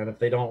brakes, then if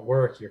they don't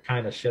work, you're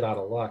kind of shit out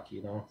of luck,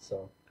 you know?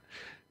 So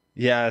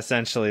yeah,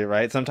 essentially,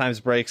 right?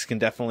 Sometimes brakes can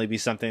definitely be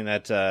something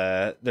that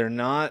they're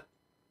not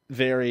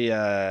very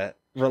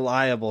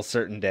reliable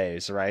certain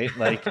days, right?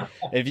 Like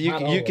if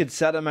you could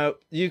set them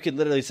out, you could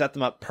literally set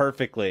them up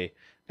perfectly,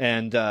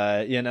 and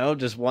you know,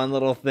 just one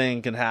little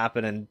thing can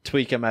happen and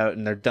tweak them out,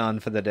 and they're done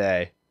for the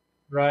day.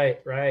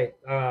 Right.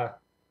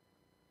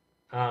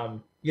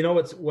 You know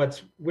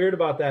what's weird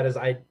about that is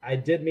I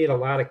did meet a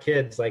lot of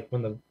kids, like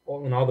when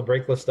all the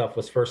brakeless stuff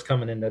was first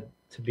coming into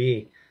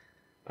be,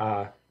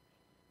 and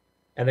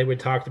they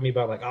would talk to me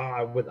about like,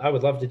 oh, I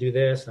would love to do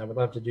this and I would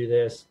love to do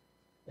this,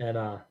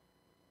 and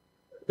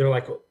they're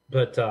like,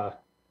 but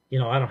you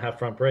know, I don't have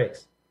front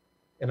brakes,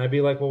 and I'd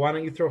be like, well, why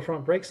don't you throw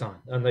front brakes on?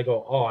 And they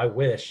go, oh, I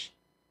wish.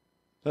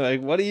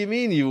 Like, what do you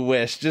mean you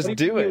wish? Just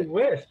do it. You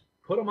wish.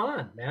 Put them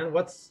on, man.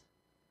 What's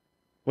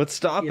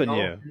stopping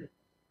you?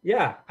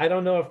 yeah, I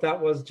don't know if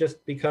that was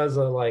just because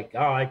of like, oh,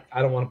 I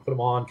don't want to put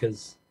them on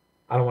because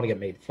I don't want to get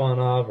made fun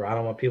of, or I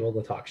don't want people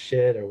to talk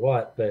shit or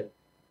what, but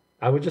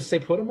I would just say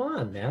put them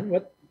on, man.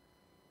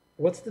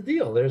 What's the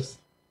deal? It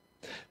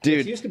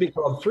Dude, used to be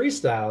called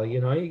freestyle,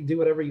 you know, you can do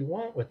whatever you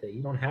want with it.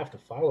 You don't have to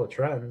follow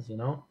trends, you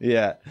know?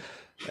 yeah.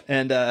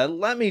 And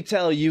let me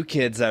tell you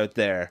kids out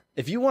there,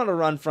 if you want to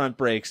run front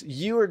brakes,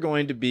 you are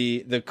going to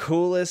be the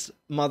coolest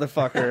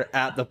motherfucker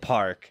at the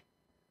park.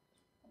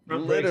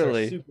 Front brakes are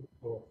Literally. super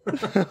cool. I'll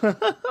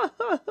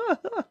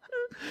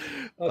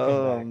come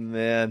Oh back.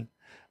 man.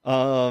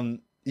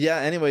 Yeah,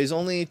 anyways,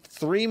 only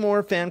three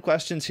more fan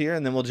questions here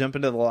and then we'll jump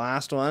into the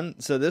last one.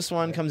 So this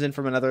one comes in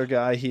from another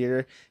guy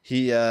here.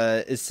 He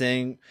is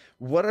saying,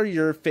 what are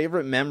your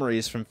favorite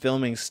memories from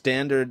filming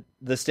the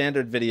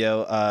standard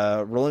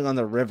video Rolling on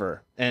the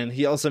River? And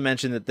he also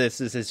mentioned that this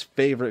is his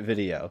favorite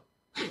video.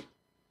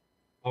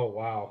 Oh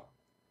wow.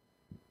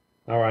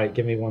 All right,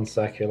 give me one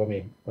sec here. Let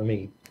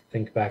me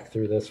think back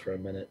through this for a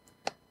minute.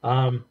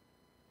 Um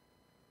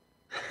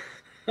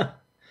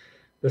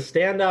the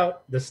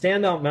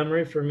standout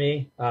memory for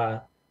me,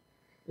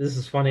 this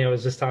is funny. I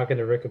was just talking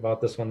to Rick about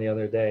this one the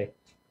other day.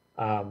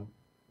 Um,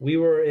 we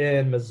were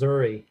in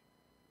Missouri,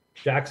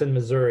 Jackson,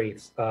 Missouri.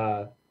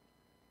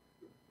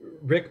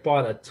 Rick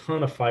bought a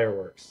ton of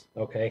fireworks.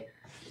 Okay.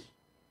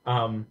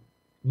 Um,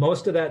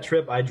 Most of that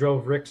trip, I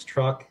drove Rick's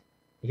truck.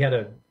 He had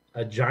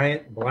a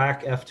giant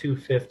black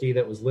F-250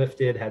 that was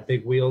lifted, had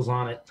big wheels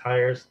on it,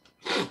 tires.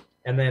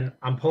 And then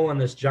I'm pulling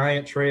this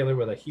giant trailer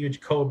with a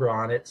huge Cobra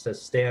on it,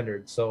 says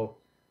standard. So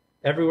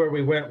everywhere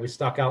we went, we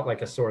stuck out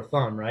like a sore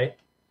thumb, right?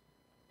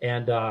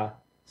 And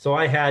so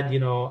I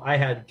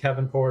had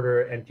Kevin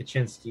Porter and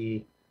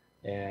Kaczynski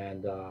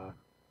and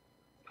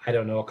I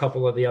don't know, a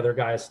couple of the other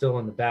guys still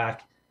in the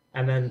back.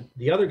 And then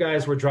the other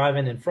guys were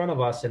driving in front of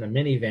us in a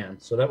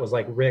minivan. So that was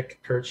like Rick,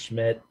 Kurt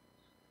Schmidt,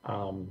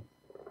 um,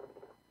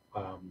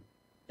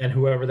 and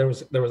whoever. There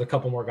was a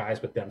couple more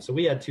guys with them. So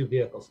we had two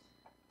vehicles.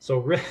 So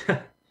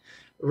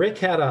Rick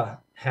had a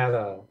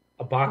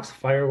box of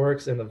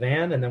fireworks in the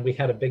van, and then we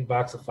had a big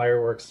box of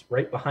fireworks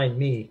right behind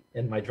me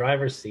in my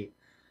driver's seat.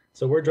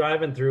 So we're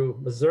driving through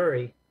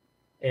Missouri,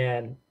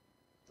 and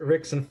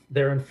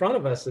they're in front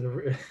of us,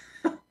 and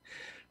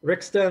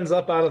Rick stands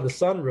up out of the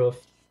sunroof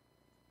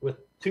with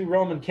two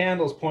Roman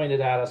candles pointed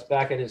at us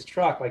back at his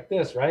truck like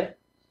this, right?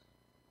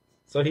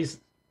 So he's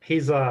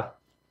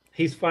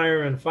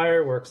firing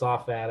fireworks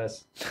off at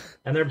us,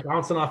 and they're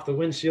bouncing off the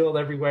windshield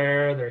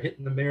everywhere. They're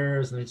hitting the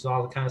mirrors and it's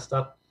all the kind of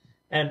stuff.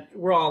 And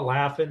we're all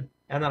laughing.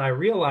 And then I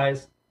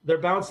realize they're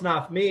bouncing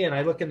off me, and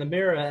I look in the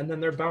mirror, and then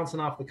they're bouncing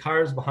off the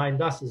cars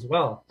behind us as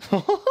well.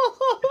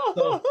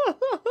 So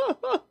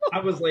I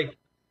was like,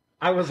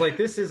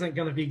 this isn't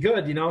going to be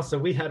good, you know? So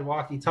we had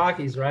walkie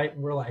talkies, right?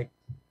 And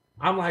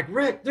I'm like,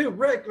 Rick, they're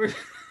bouncing,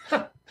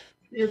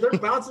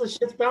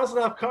 shit's bouncing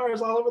off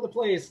cars all over the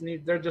place.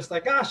 And they're just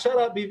like, shut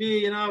up,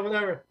 BB, you know,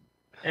 whatever.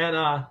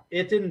 And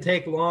it didn't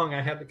take long.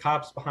 I had the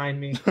cops behind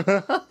me.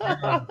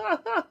 And,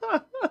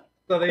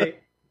 so they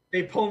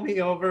pulled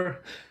me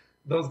over.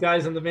 Those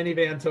guys in the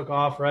minivan took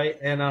off, right?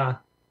 And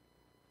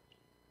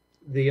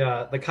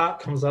the cop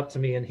comes up to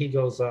me and he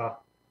goes,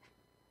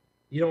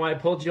 you know why I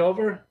pulled you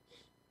over?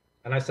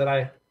 And I said,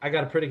 I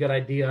got a pretty good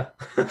idea.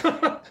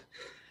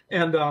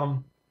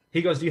 And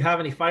he goes, do you have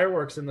any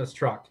fireworks in this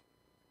truck?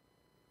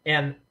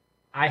 And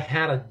I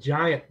had a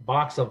giant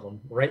box of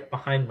them right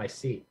behind my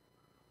seat.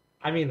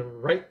 I mean,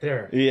 right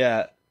there.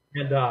 Yeah.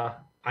 And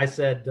I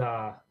said,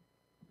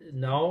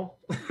 no.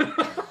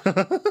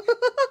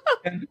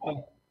 And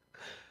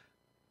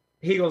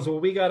he goes, well,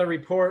 we got a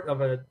report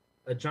of a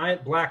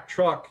giant black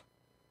truck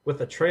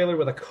with a trailer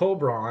with a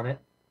Cobra on it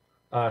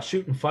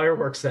shooting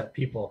fireworks at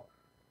people.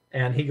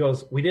 And he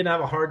goes, we didn't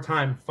have a hard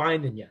time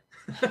finding you.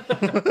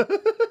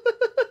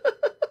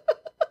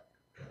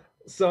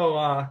 So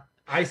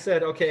I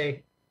said,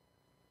 okay.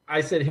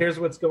 I said, here's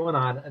what's going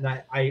on. And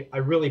I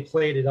really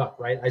played it up,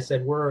 right? I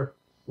said, we're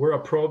a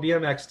pro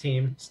BMX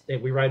team.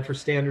 We ride for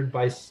standard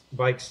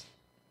bikes.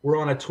 We're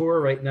on a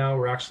tour right now.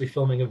 We're actually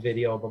filming a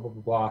video, blah, blah,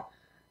 blah, blah.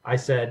 I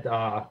said,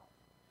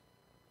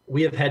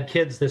 we have had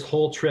kids this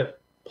whole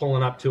trip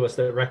pulling up to us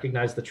that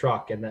recognize the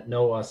truck and that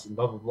know us and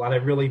blah, blah, blah. And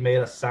it really made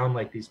us sound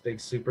like these big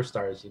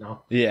superstars, you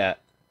know? Yeah.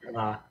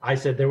 I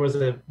said, there was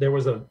a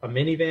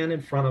minivan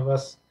in front of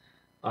us.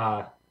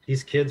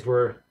 These kids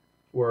were,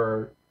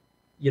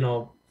 you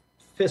know,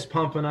 fist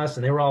pumping us,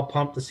 and they were all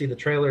pumped to see the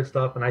trailer and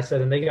stuff. And I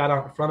said, and they got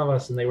out in front of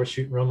us and they were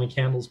shooting Roman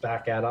candles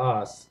back at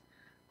us.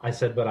 I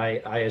said, but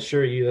I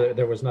assure you that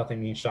there was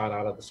nothing being shot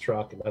out of this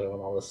truck and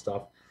all this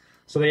stuff.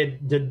 So they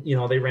did, you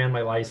know, they ran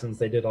my license.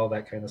 They did all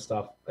that kind of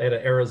stuff. I had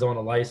an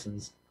Arizona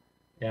license.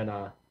 And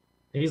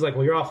he's like,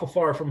 well, you're awful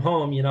far from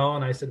home, you know?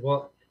 And I said,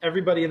 well,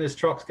 everybody in this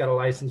truck's got a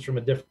license from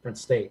a different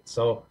state.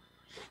 So,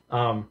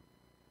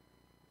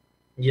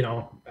 you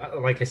know,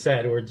 like I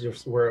said,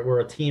 we're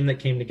a team that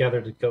came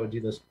together to go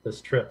do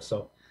this trip.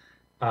 So,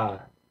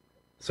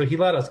 so he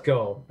let us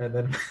go. And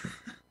then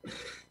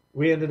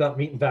we ended up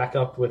meeting back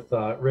up with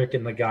Rick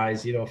and the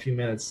guys, you know, a few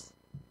minutes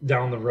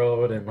down the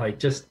road, and like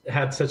just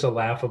had such a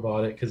laugh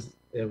about it because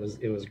It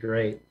was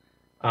great.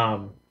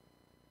 Um,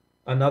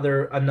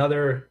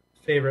 another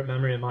favorite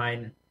memory of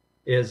mine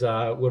is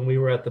when we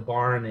were at the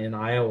barn in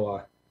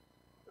Iowa.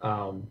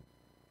 Um,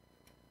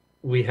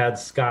 we had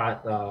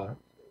Scott.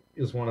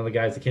 He was one of the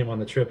guys that came on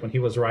the trip when he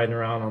was riding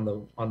around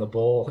on the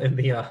bull in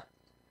the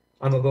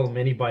on the little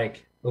mini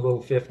bike, the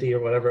little 50 or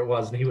whatever it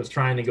was, and he was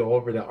trying to go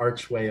over the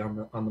archway on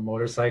the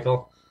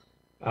motorcycle.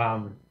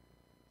 Um,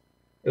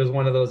 it was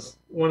one of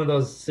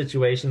those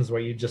situations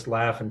where you just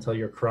laugh until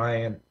you're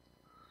crying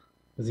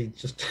because he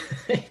just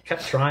he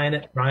kept trying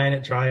it, trying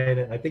it, trying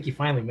it. I think he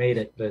finally made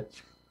it, but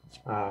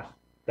uh,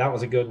 that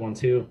was a good one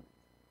too.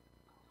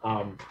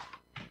 Um,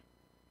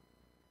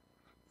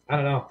 I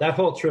don't know. That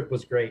whole trip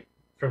was great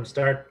from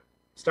start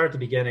to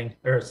beginning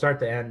or start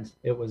to end.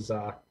 It was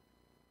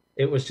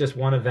just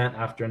one event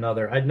after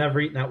another. I'd never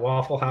eaten at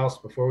Waffle House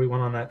before we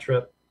went on that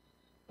trip.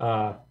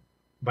 Uh,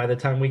 by the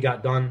time we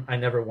got done, I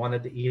never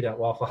wanted to eat at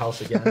Waffle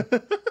House again.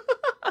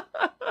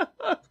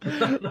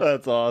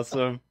 That's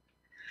awesome.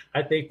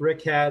 I think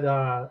Rick had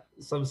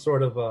some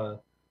sort of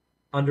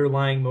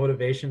underlying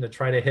motivation to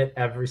try to hit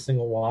every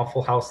single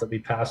Waffle House that we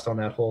passed on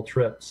that whole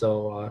trip.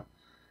 So,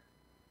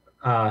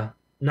 not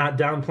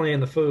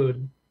downplaying the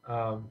food,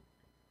 although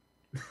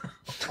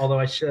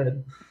I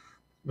should.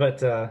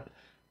 But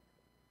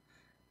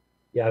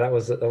yeah, that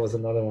was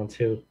another one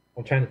too.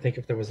 I'm trying to think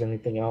if there was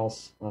anything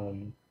else.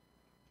 Where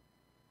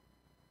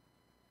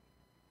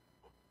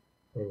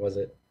was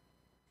it?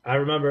 I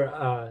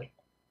remember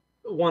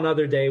one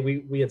other day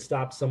we had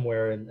stopped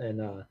somewhere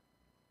and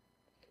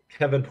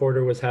Kevin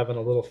Porter was having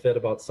a little fit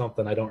about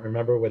something. I don't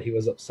remember what he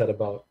was upset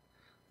about,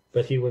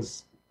 but he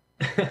was,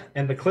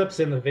 and the clip's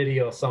in the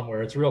video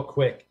somewhere. It's real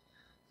quick.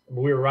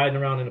 We were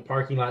riding around in a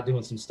parking lot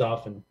doing some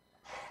stuff, and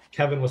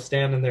Kevin was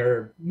standing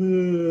there,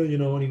 and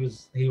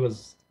he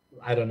was,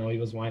 I don't know, he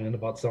was whining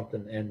about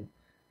something, and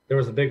there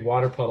was a big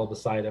water puddle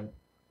beside him.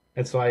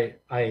 And so I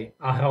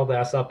held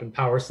ass up and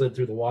power slid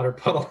through the water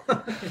puddle.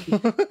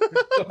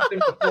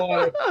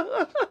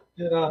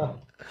 Yeah.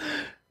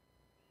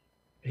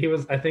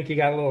 I think he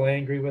got a little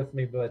angry with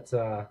me, but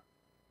the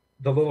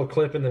little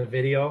clip in the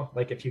video,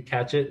 like if you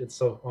catch it,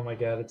 oh my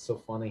God, it's so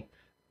funny.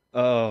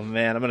 Oh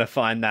man, I'm gonna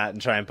find that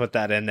and try and put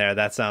that in there.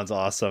 That sounds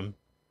awesome.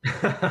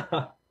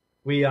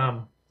 We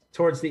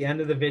towards the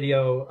end of the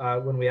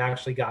video, when we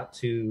actually got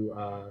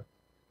to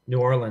New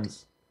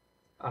Orleans,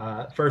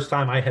 first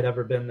time I had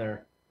ever been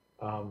there.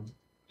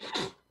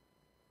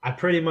 I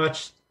pretty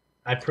much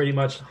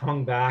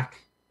hung back.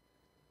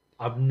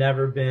 I've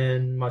never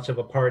been much of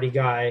a party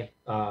guy.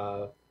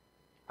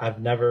 I've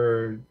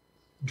never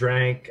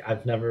drank.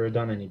 I've never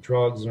done any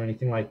drugs or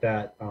anything like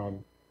that.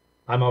 I'm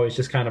always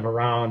just kind of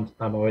around.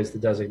 I'm always the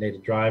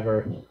designated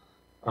driver.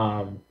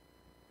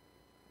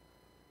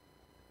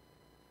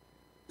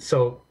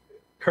 So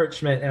Kurt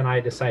Schmidt and I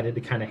decided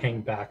to kind of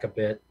hang back a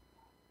bit.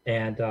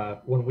 And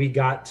when we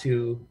got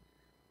to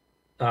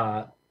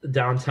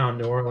downtown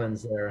New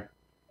Orleans there,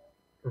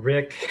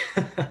 Rick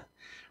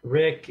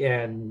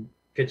and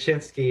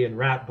Kaczynski and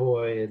Rat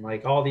Boy and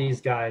like all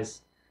these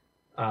guys,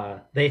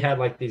 they had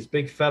like these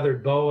big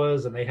feathered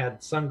boas and they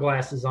had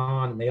sunglasses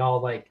on and they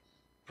all like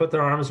put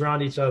their arms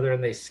around each other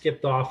and they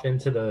skipped off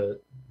into the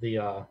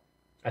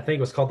I think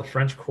it was called the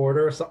French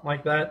Quarter or something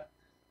like that.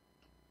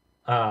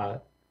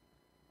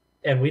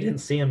 And we didn't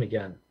see him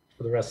again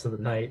for the rest of the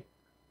night.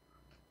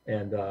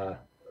 And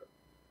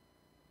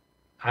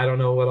I don't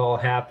know what all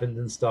happened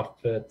and stuff,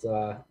 but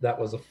that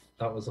was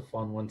a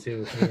fun one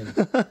too.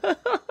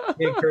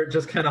 Me and Kurt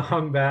just kind of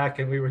hung back,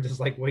 and we were just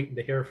like waiting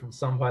to hear from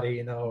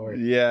somebody, or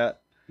Yeah.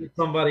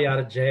 somebody out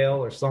of jail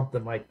or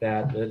something like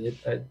that. But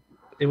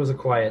it was a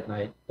quiet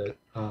night. But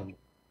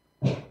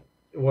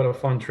what a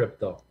fun trip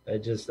though. I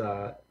just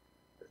a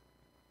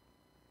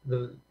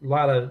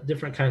lot of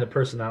different kind of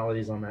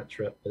personalities on that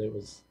trip, but it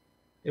was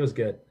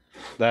good.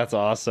 That's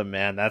awesome,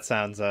 man. That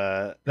sounds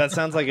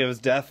like it was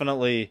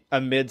definitely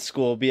a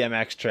mid-school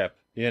BMX trip,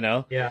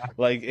 Yeah.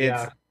 Like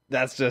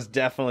that's just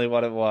definitely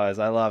what it was.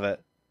 I love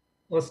it.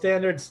 Well,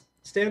 standards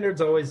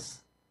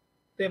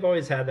they've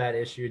always had that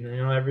issue,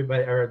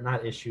 everybody, or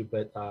not issue,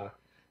 but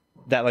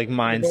That like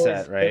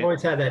mindset, right? They've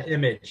always had that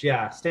image.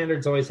 Yeah,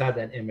 standards always had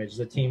that image.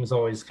 The team's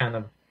always kind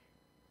of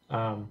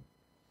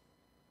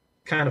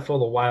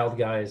full of wild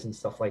guys and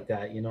stuff like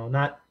that,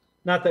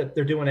 not that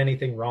they're doing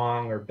anything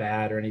wrong or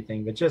bad or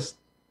anything, but just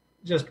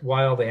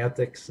wild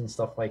antics and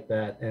stuff like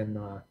that. And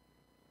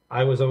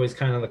I was always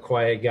kind of the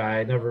quiet guy.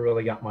 I never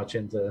really got much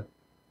into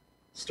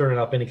stirring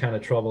up any kind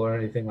of trouble or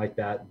anything like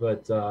that.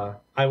 But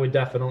I would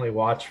definitely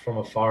watch from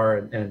afar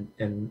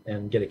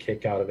and get a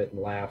kick out of it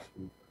and laugh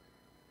and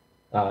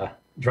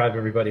drive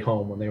everybody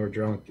home when they were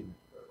drunk and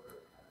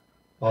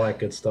all that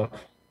good stuff.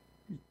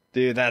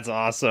 Dude, that's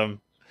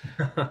awesome.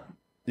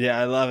 Yeah,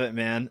 I love it,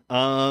 man.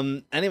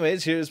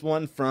 Anyways, here's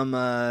one from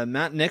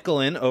Matt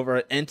Nicholin over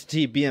at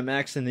Entity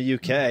BMX in the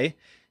UK.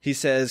 He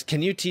says,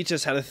 "Can you teach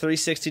us how to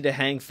 360 to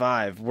hang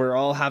 5? We're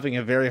all having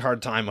a very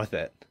hard time with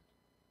it."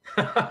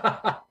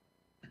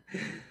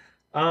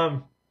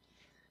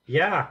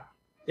 Yeah.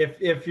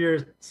 If you're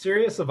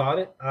serious about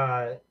it,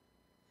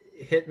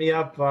 hit me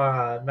up,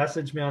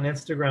 message me on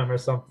Instagram or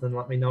something.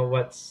 Let me know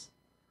What the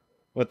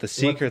what the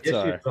secrets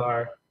issues are.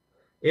 are.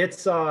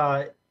 It's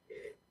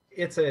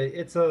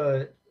it's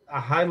a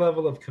high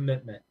level of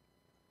commitment.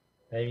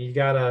 And you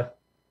gotta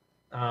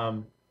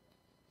um,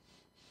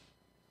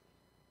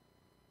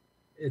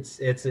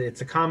 it's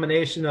a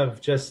combination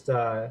of just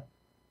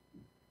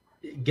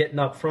getting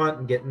up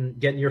front and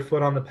getting your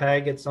foot on the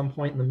peg at some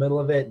point in the middle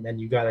of it, and then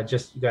you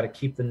gotta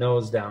keep the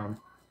nose down.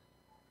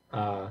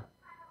 Uh,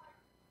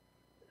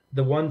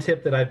 the one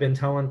tip that I've been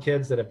telling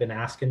kids that have been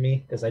asking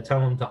me is I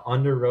tell them to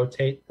under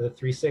rotate the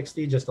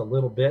 360 just a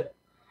little bit.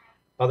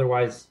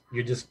 Otherwise,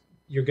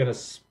 you're gonna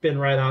spin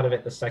right out of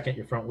it the second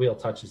your front wheel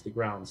touches the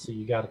ground. So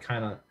you got to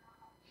kind of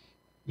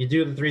you do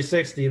the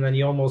 360 and then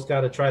you almost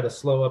got to try to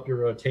slow up your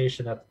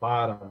rotation at the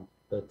bottom.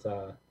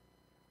 But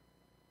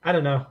I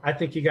don't know. I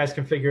think you guys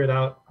can figure it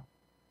out.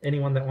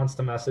 Anyone that wants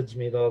to message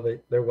me though,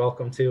 they're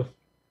welcome to.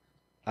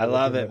 I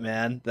love it,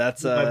 man.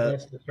 That's Do my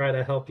best to try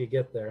to help you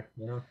get there.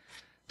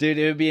 dude,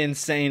 it would be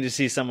insane to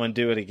see someone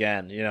do it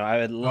again. I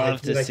would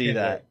love to see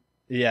that.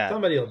 Yeah.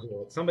 Somebody will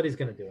do it. Somebody's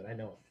gonna do it. I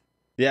know it.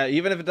 Yeah,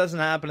 even if it doesn't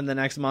happen in the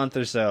next month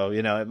or so,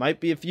 it might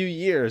be a few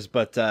years,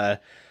 but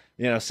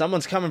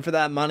someone's coming for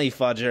that money,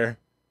 Fudger.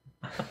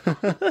 It's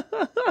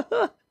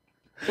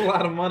a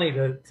lot of money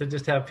to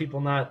just have people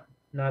not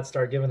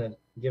start giving it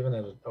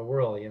a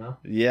whirl.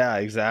 Yeah,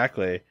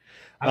 exactly.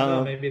 I don't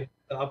know. Maybe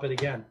they'll up it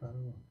again.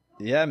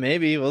 Yeah,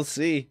 maybe we'll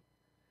see.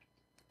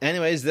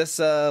 Anyways, this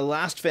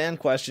last fan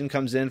question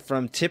comes in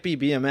from Tippy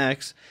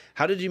BMX.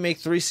 How did you make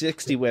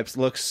 360 whips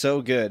look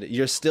so good?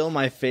 You're still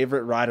my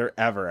favorite rider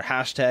ever.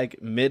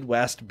 Hashtag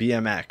Midwest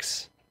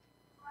BMX.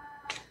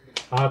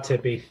 Ah,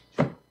 Tippy,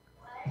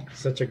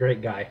 such a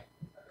great guy.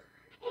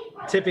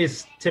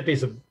 Tippy's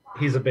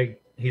he's a big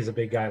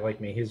guy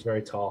like me. He's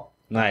very tall.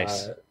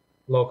 Nice.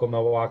 Local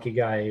Milwaukee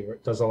guy. He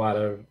does a lot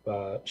of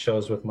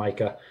shows with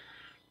Micah.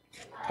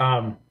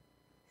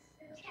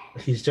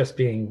 He's just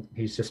being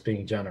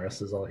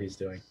generous is all he's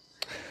doing.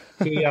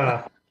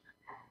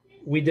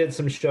 We did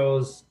some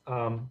shows.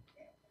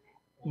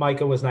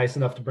 Micah was nice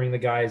enough to bring the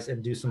guys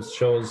and do some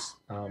shows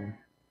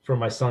for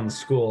my son's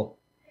school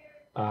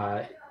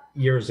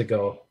years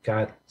ago.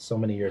 God, so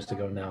many years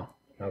ago now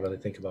that I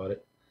think about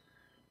it.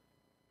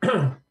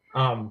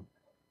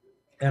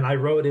 And I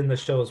rode in the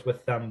shows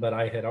with them, but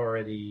I had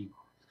already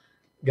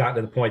gotten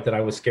to the point that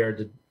I was scared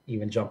to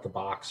even jump the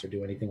box or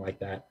do anything like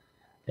that.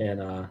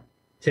 And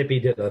Tippy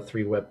did a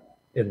 3-whip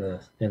in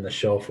the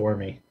show for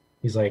me.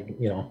 He's like,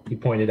 he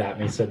pointed at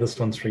me, said, "This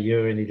one's for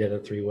you," and he did a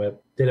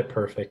 3-whip, did it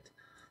perfect.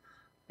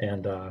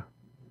 And I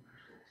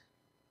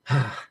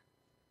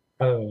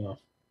don't know.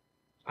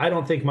 I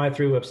don't think my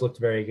 3-whips looked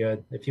very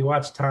good. If you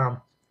watch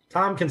Tom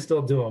can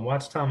still do them.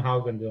 Watch Tom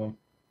Haugen do them.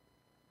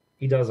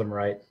 He does them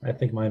right. I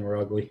think mine were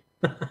ugly.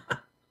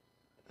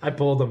 I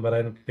pulled them, but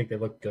I don't think they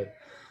looked good.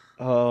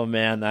 Oh,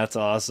 man, that's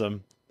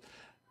awesome.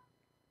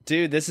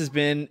 Dude, this has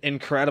been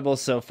incredible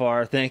so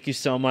far. Thank you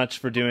so much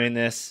for doing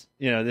this.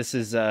 This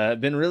has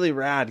been really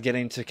rad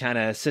getting to kind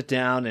of sit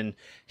down and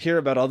hear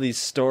about all these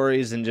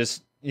stories and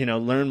just,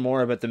 learn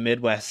more about the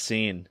Midwest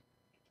scene.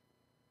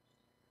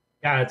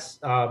 Yeah, it's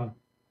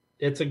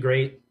a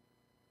great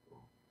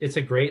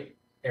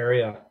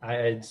area.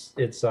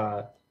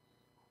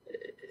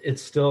 It's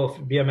still,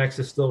 BMX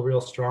is still real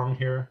strong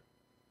here.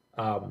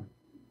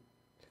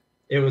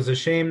 It was a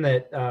shame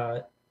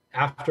that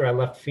after I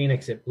left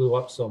Phoenix, it blew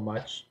up so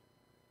much.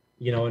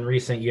 In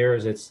recent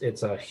years,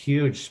 it's a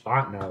huge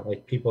spot now.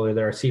 Like, people are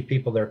there. I see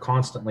people there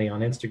constantly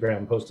on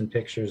Instagram posting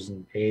pictures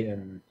and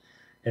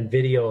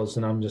videos,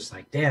 and I'm just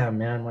like, damn,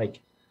 man. Like,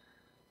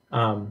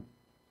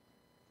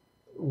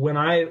 when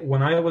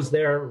I was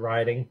there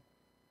riding,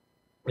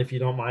 if you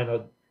don't mind,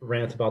 I'll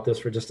rant about this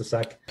for just a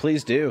sec.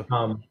 Please do.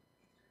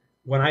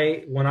 When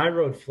I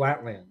rode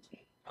Flatland,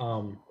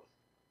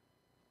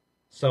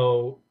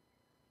 so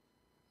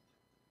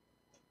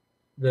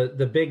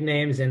the big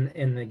names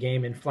in the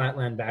game in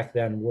Flatland back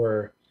then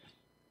were,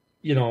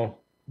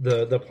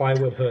 the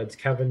plywood hoods,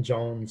 Kevin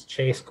Jones,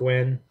 Chase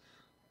Gwynn,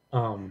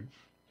 Chad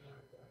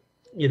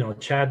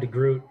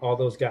DeGroot, all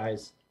those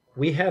guys.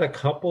 We had a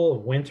couple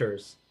of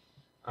winters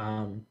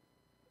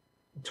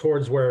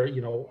towards where,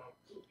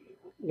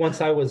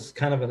 once I was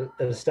kind of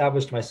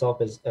established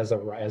myself as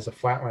a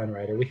flatland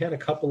rider, we had a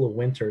couple of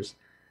winters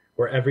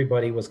where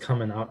everybody was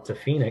coming out to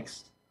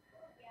Phoenix,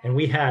 and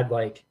we had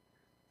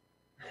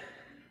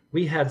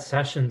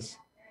sessions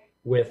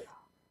with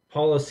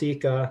Paul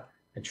Osika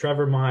and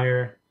Trevor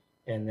Meyer,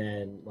 and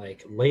then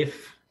like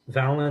Leif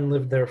Vowell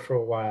lived there for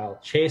a while.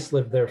 Chase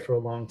lived there for a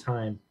long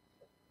time.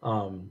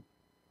 Who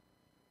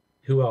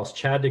else?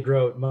 Chad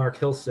DeGroat, Mark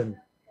Hilson.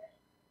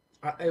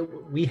 I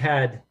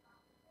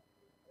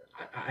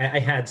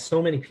had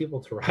so many people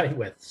to ride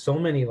with, so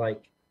many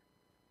like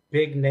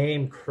big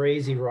name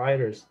crazy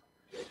riders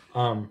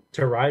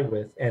to ride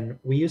with, and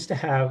we used to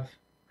have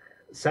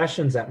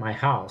sessions at my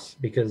house,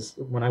 because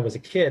when I was a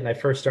kid and I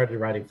first started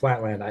riding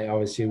flatland, I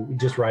always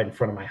just ride in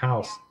front of my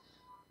house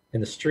in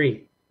the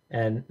street,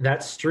 and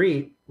that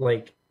street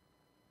like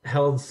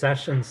held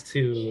sessions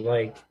to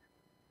like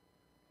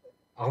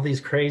all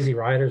these crazy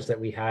riders that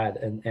we had.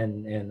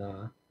 And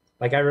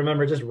like I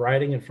remember just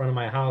riding in front of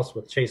my house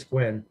with Chase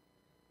Gwynn.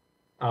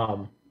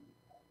 Um,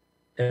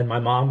 and my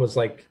mom was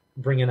like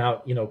bringing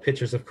out, you know,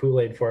 pitchers of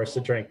Kool-Aid for us to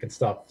drink and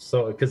stuff.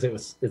 So, because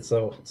it's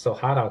so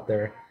hot out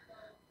there.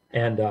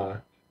 And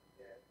a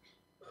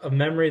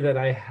memory that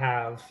I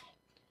have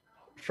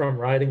from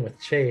riding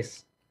with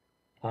Chase,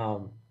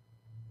 um,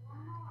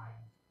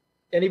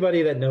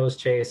 anybody that knows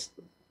Chase,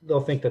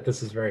 they'll think that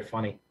this is very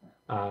funny.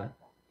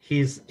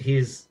 He's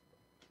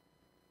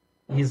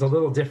a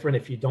little different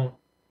if you don't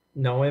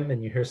know him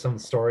and you hear some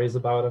stories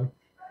about him.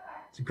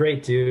 He's a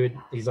great dude.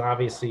 He's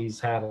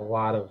had a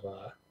lot of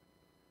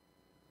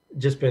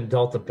just been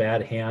dealt a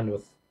bad hand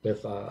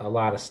with a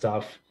lot of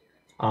stuff.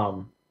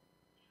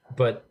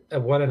 But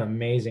what an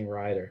amazing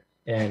rider.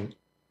 And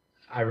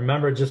I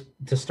remember, just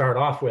to start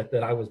off with,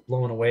 that I was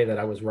blown away that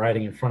I was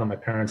riding in front of my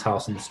parents'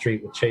 house in the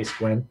street with Chase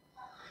Gwynn.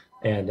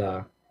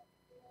 And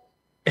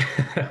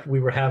we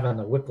were having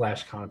a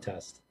whiplash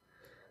contest.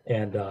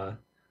 And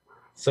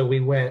so we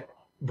went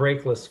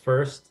brakeless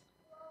first.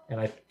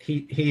 And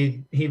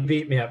he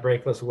beat me at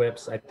brakeless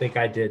whips. I think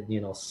I did,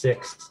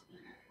 6.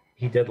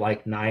 He did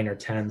like 9 or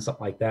 10,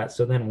 something like that.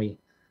 So then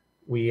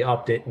we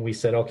upped it and we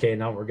said, okay,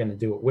 now we're going to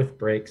do it with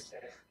brakes.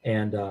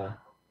 And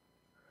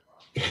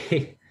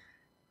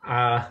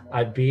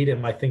I beat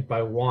him, I think,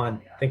 by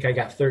 1. I think I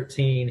got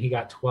 13. He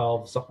got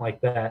 12, something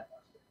like that.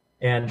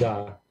 And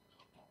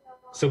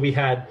so we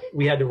had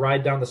to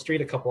ride down the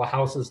street a couple of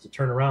houses to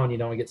turn around,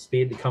 and get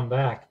speed to come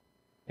back.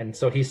 And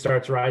so he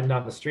starts riding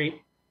down the street,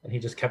 and he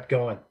just kept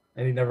going,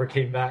 and he never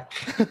came back.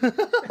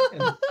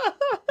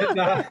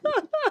 and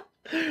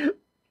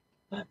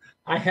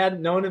I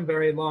hadn't known him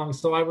very long,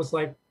 so I was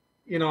like,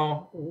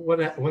 what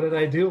did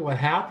I do? What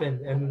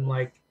happened? And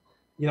like,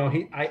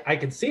 I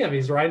could see him.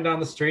 He's riding down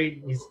the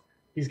street.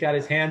 He's got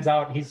his hands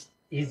out. He's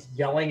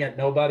yelling at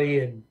nobody,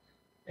 and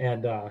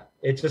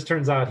it just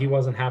turns out he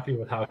wasn't happy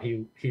with how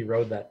he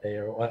rode that day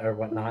or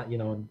whatnot.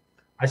 And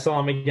I saw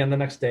him again the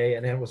next day,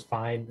 and it was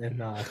fine.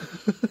 And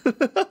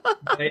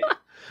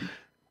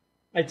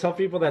I tell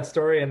people that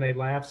story, and they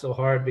laugh so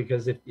hard,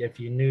 because if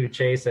you knew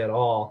Chase at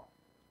all,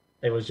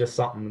 it was just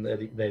something that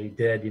he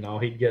did.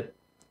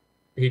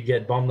 He'd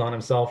get bummed on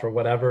himself or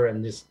whatever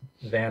and just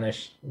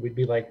vanish. We'd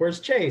be like,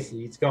 "Where's Chase?"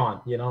 He's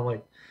gone.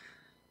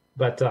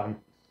 But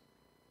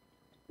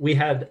we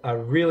had a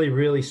really,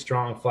 really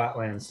strong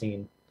flatland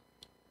scene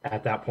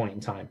at that point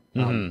in time.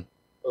 Mm-hmm.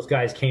 Those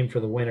guys came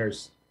for the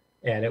winners,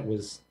 and it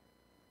was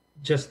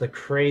just the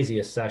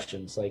craziest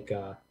sessions. Like,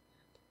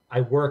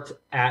 I worked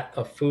at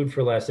a Food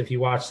for Less. If you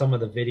watch some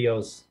of the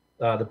videos,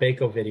 the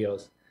Baco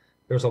videos,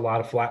 there's a lot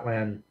of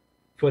flatland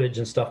footage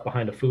and stuff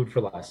behind a Food for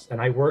Less. And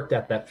I worked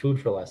at that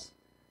Food for Less.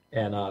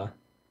 And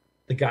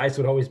the guys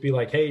would always be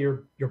like, "Hey,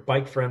 your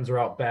bike friends are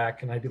out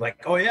back." And I'd be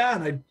like, "Oh yeah."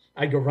 And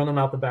I'd go running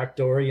out the back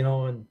door,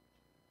 and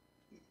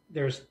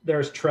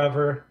there's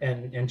Trevor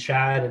and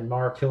Chad and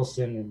Mark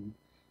Hilson and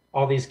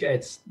all these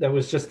guys. That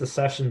was just the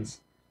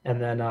sessions.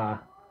 And then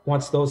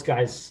once those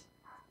guys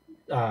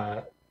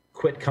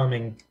quit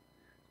coming,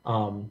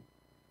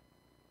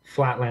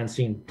 flatland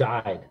scene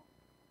died.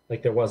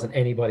 Like, there wasn't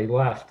anybody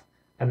left.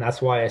 And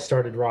that's why I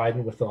started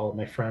riding with all of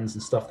my friends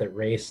and stuff that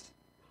raced,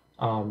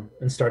 and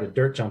started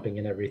dirt jumping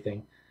and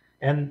everything.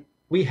 And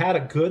we had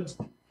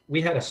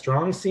a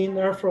strong scene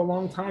there for a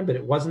long time, but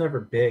it wasn't ever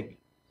big.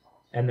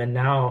 And then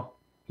now,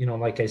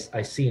 like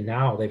I see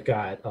now, they've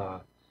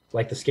got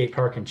like the skate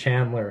park in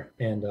Chandler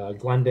and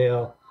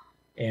Glendale,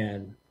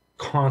 and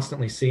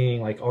constantly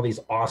seeing like all these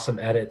awesome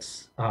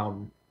edits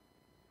from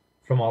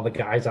all the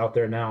guys out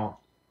there now.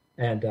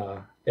 And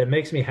it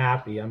makes me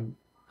happy.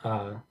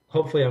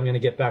 Hopefully I'm going to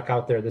get back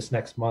out there this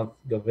next month,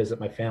 go visit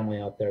my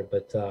family out there.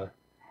 But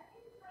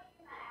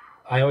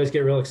I always get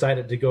real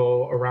excited to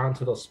go around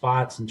to those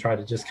spots and try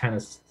to just kind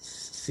of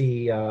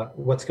see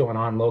what's going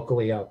on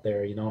locally out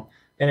there,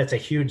 and it's a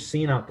huge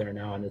scene out there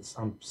now, and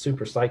I'm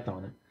super psyched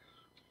on it.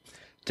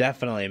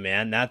 Definitely,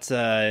 man. That's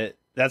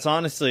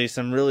honestly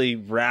some really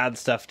rad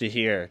stuff to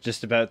hear,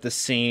 just about the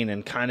scene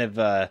and kind of,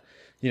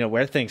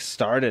 where things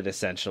started,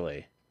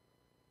 essentially.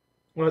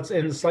 Well,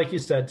 it's like you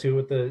said too,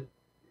 with the,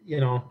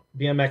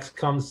 BMX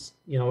comes,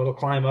 it'll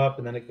climb up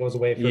and then it goes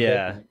away for a bit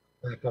and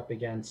back up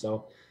again.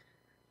 So,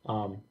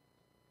 I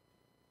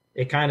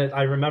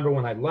remember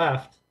when I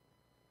left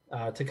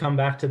to come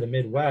back to the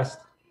Midwest,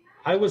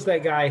 I was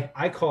that guy.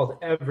 I called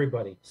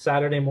everybody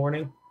Saturday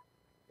morning.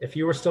 If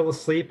you were still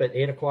asleep at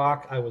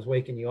 8:00, I was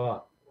waking you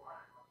up,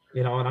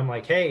 and I'm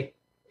like, "Hey,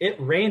 it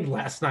rained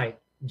last night.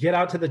 Get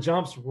out to the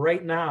jumps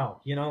right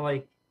now."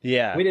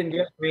 Yeah, we didn't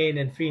get rain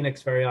in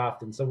Phoenix very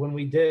often. So when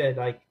we did,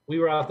 like, we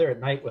were out there at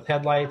night with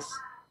headlights,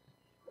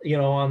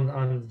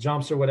 on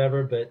jumps or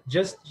whatever, but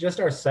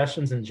just our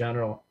sessions in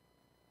general.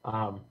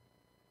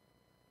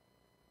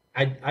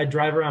 I'd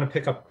drive around and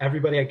pick up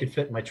everybody I could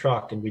fit in my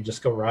truck, and we'd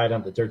just go ride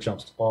on the dirt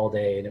jumps all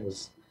day. And it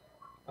was,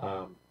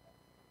 I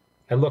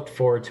looked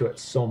forward to it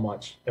so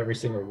much every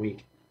single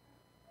week.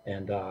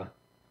 And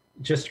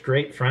just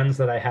great friends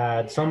that I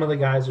had. Some of the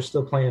guys are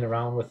still playing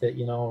around with it,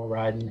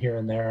 riding here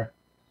and there.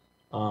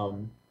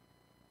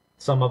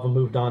 Some of them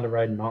moved on to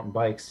riding mountain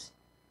bikes,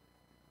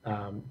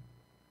 um,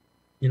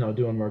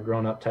 doing more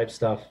grown up type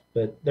stuff.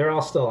 But they're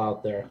all still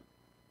out there.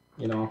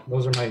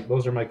 Those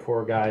are my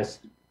core guys.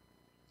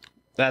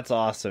 That's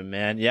awesome,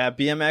 man. Yeah,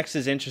 BMX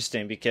is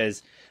interesting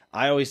because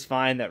I always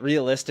find that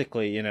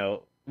realistically,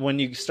 when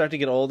you start to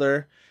get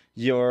older,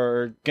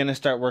 you're going to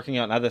start working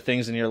on other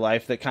things in your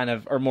life that kind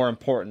of are more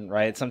important,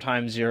 right?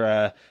 Sometimes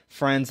your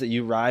friends that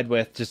you ride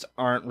with just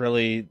aren't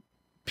really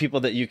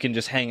people that you can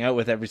just hang out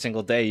with every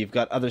single day. You've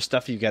got other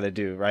stuff you got to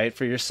do, right?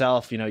 For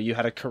yourself, you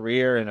had a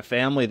career and a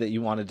family that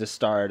you wanted to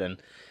start.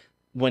 And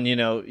when,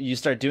 you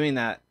start doing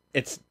that,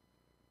 it's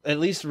at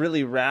least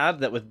really rad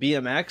that with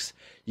BMX,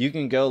 you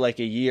can go like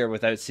a year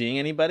without seeing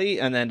anybody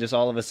and then just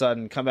all of a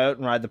sudden come out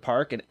and ride the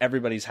park and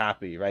everybody's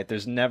happy, right?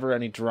 There's never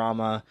any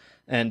drama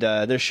and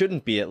there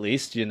shouldn't be, at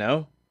least,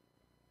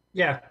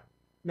 Yeah,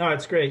 no,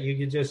 it's great.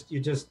 You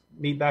just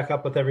meet back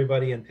up with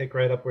everybody and pick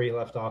right up where you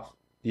left off.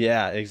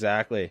 Yeah,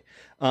 exactly.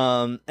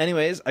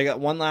 Anyways, I got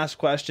one last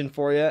question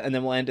for you and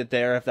then we'll end it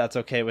there if that's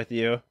okay with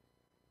you.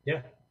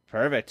 Yeah.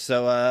 Perfect.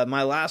 So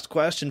my last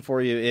question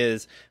for you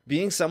is,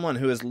 being someone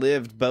who has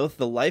lived both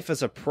the life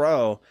as a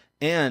pro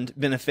and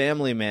been a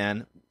family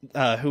man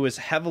who is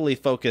heavily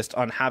focused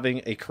on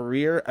having a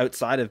career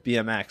outside of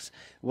BMX,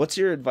 what's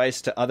your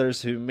advice to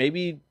others who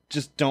maybe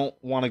just don't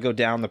want to go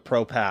down the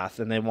pro path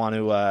and they want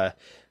to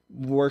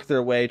work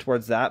their way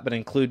towards that, but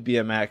include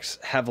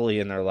BMX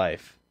heavily in their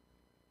life?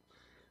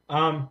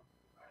 So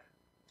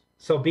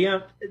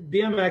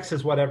BMX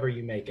is whatever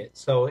you make it.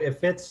 So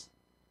if it's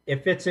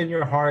in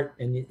your heart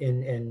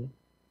and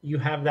you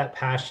have that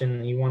passion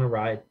and you want to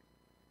ride,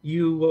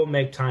 you will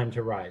make time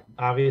to ride.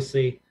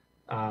 Obviously,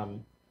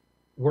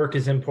 work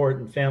is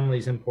important, family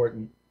is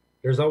important.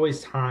 There's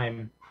always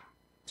time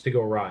to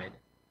go ride.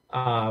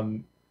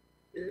 In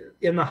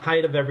the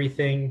height of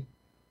everything,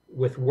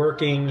 with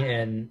working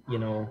and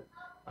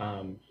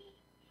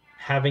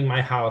having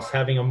my house,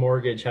 having a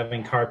mortgage,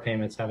 having car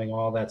payments, having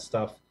all that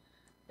stuff,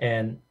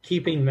 and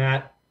keeping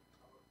that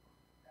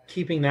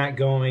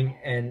going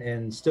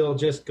and still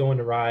just going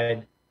to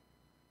ride,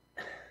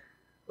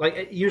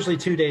 like usually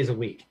 2 days a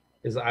week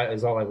is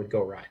all I would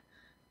go ride.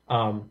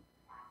 And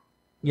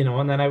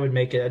then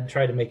I'd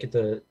try to make it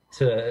to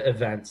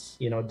events,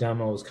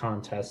 demos,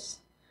 contests,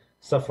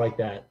 stuff like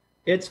that.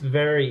 It's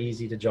very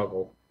easy to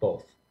juggle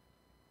both.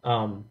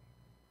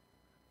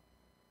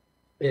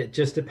 It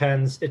just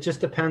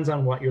depends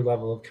on what your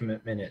level of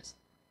commitment is.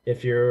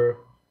 If you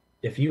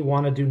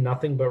want to do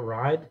nothing but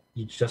ride,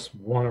 you just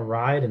want to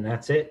ride and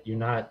that's it, you're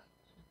not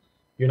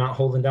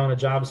holding down a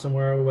job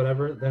somewhere or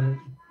whatever, then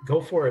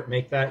go for it.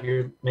 Make that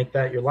your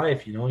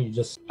life. You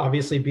just,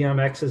 obviously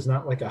BMX is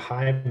not like a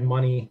high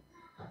money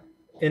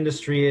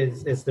industry.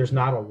 There's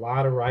not a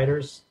lot of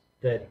riders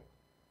that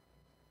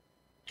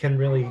can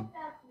really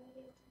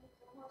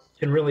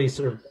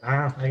sort of,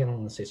 I don't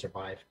want to say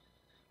survive.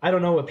 I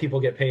don't know what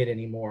people get paid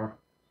anymore,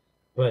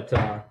 but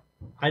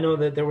I know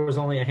that there was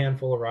only a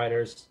handful of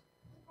riders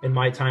in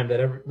my time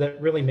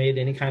that really made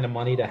any kind of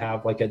money to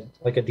have like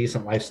a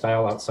decent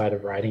lifestyle outside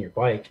of riding your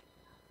bike.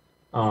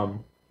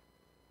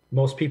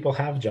 Most people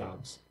have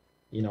jobs,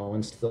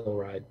 and still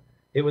ride.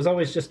 It was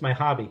always just my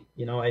hobby.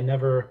 I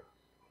never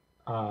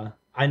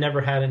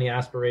had any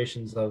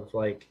aspirations of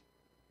like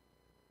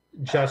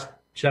just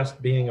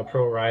being a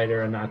pro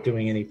rider and not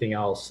doing anything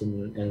else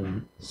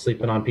and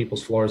sleeping on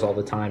people's floors all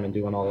the time and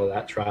doing all of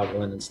that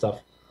traveling and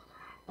stuff.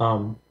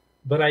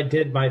 But I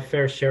did my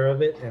fair share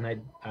of it, and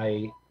I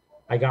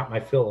got my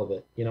fill of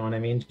it. You know what I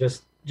mean?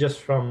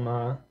 Just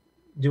from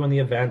doing the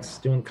events,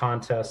 doing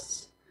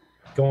contests,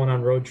 going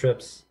on road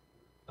trips.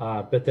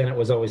 But then it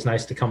was always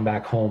nice to come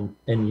back home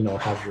and,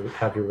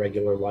 have your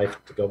regular life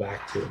to go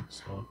back to.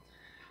 So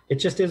it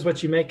just is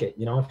what you make it.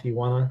 If you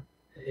want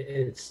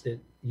to,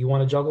 you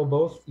want to juggle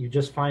both, you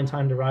just find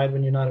time to ride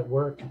when you're not at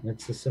work. And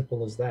it's as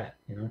simple as that,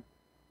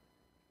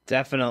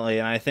 Definitely.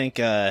 And I think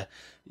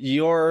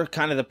you're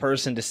kind of the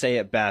person to say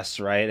it best,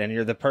 right? And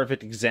you're the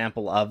perfect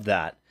example of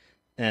that.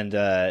 And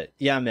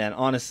yeah, man,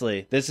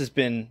 honestly, this has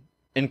been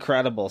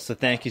incredible. So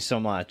thank you so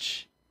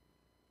much.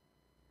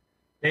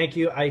 Thank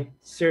you. I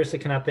seriously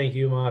cannot thank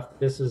you enough.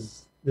 This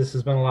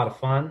has been a lot of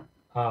fun.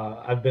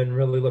 I've been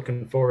really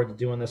looking forward to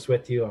doing this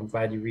with you. I'm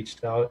glad you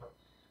reached out.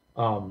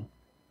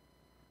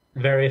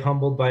 Very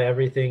humbled by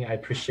everything. I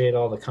appreciate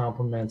all the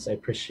compliments. I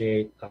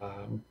appreciate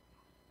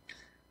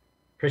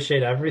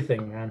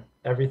everything, man.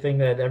 Everything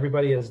that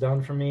everybody has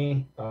done for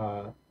me.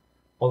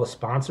 All the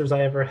sponsors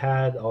I ever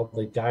had, all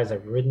the guys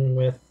I've ridden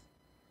with,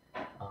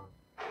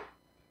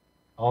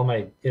 all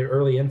my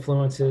early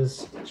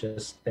influences.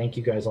 Just thank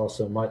you guys all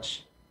so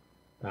much.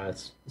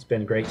 It's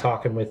been great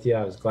talking with you.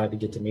 I was glad to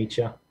get to meet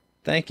you.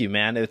 Thank you,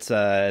 man. This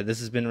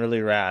has been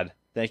really rad.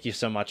 Thank you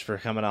so much for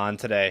coming on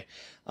today.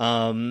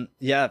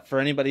 Yeah, for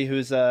anybody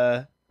who's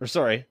do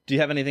you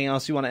have anything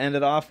else you want to end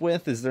it off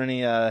with? Is there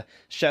any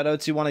shout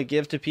outs you want to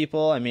give to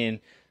people? I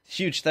mean,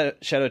 huge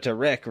shout out to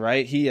Rick,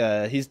 right?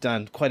 He's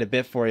done quite a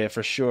bit for you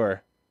for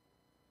sure.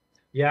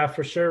 Yeah,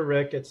 for sure.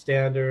 Rick at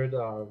Standard,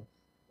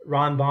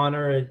 Ron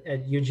Bonner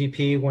at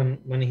UGP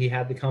when he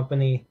had the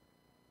company.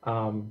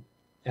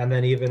 And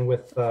then even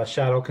with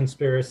Shadow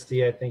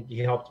Conspiracy, I think he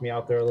helped me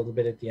out there a little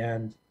bit at the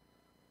end.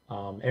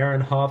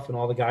 Aaron Huff and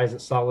all the guys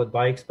at Solid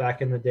Bikes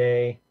back in the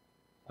day,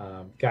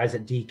 guys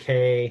at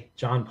DK,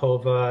 John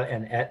Pova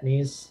and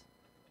Etnies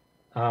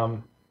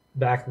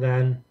back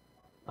then.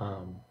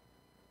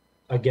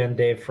 Again,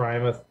 Dave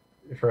Frymouth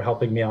for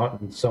helping me out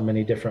in so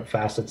many different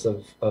facets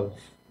of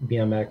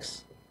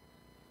BMX.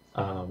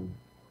 All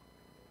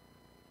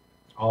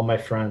my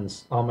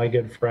friends, all my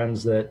good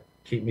friends that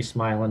keep me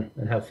smiling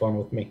and have fun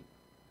with me.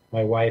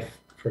 My wife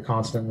for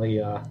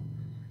constantly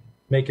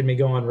making me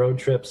go on road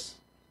trips.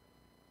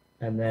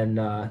 And then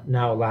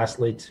now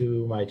lastly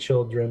to my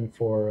children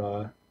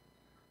for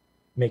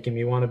making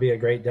me want to be a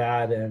great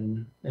dad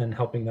and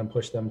helping them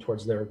push them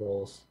towards their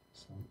goals.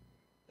 So.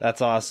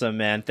 That's awesome,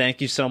 man.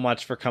 Thank you so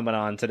much for coming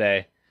on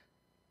today.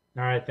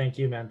 All right. Thank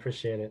you, man.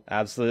 Appreciate it.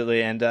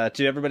 Absolutely. And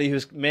to everybody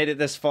who's made it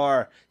this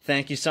far,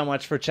 thank you so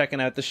much for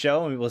checking out the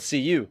show, and we will see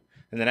you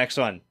in the next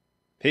one.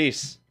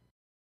 Peace.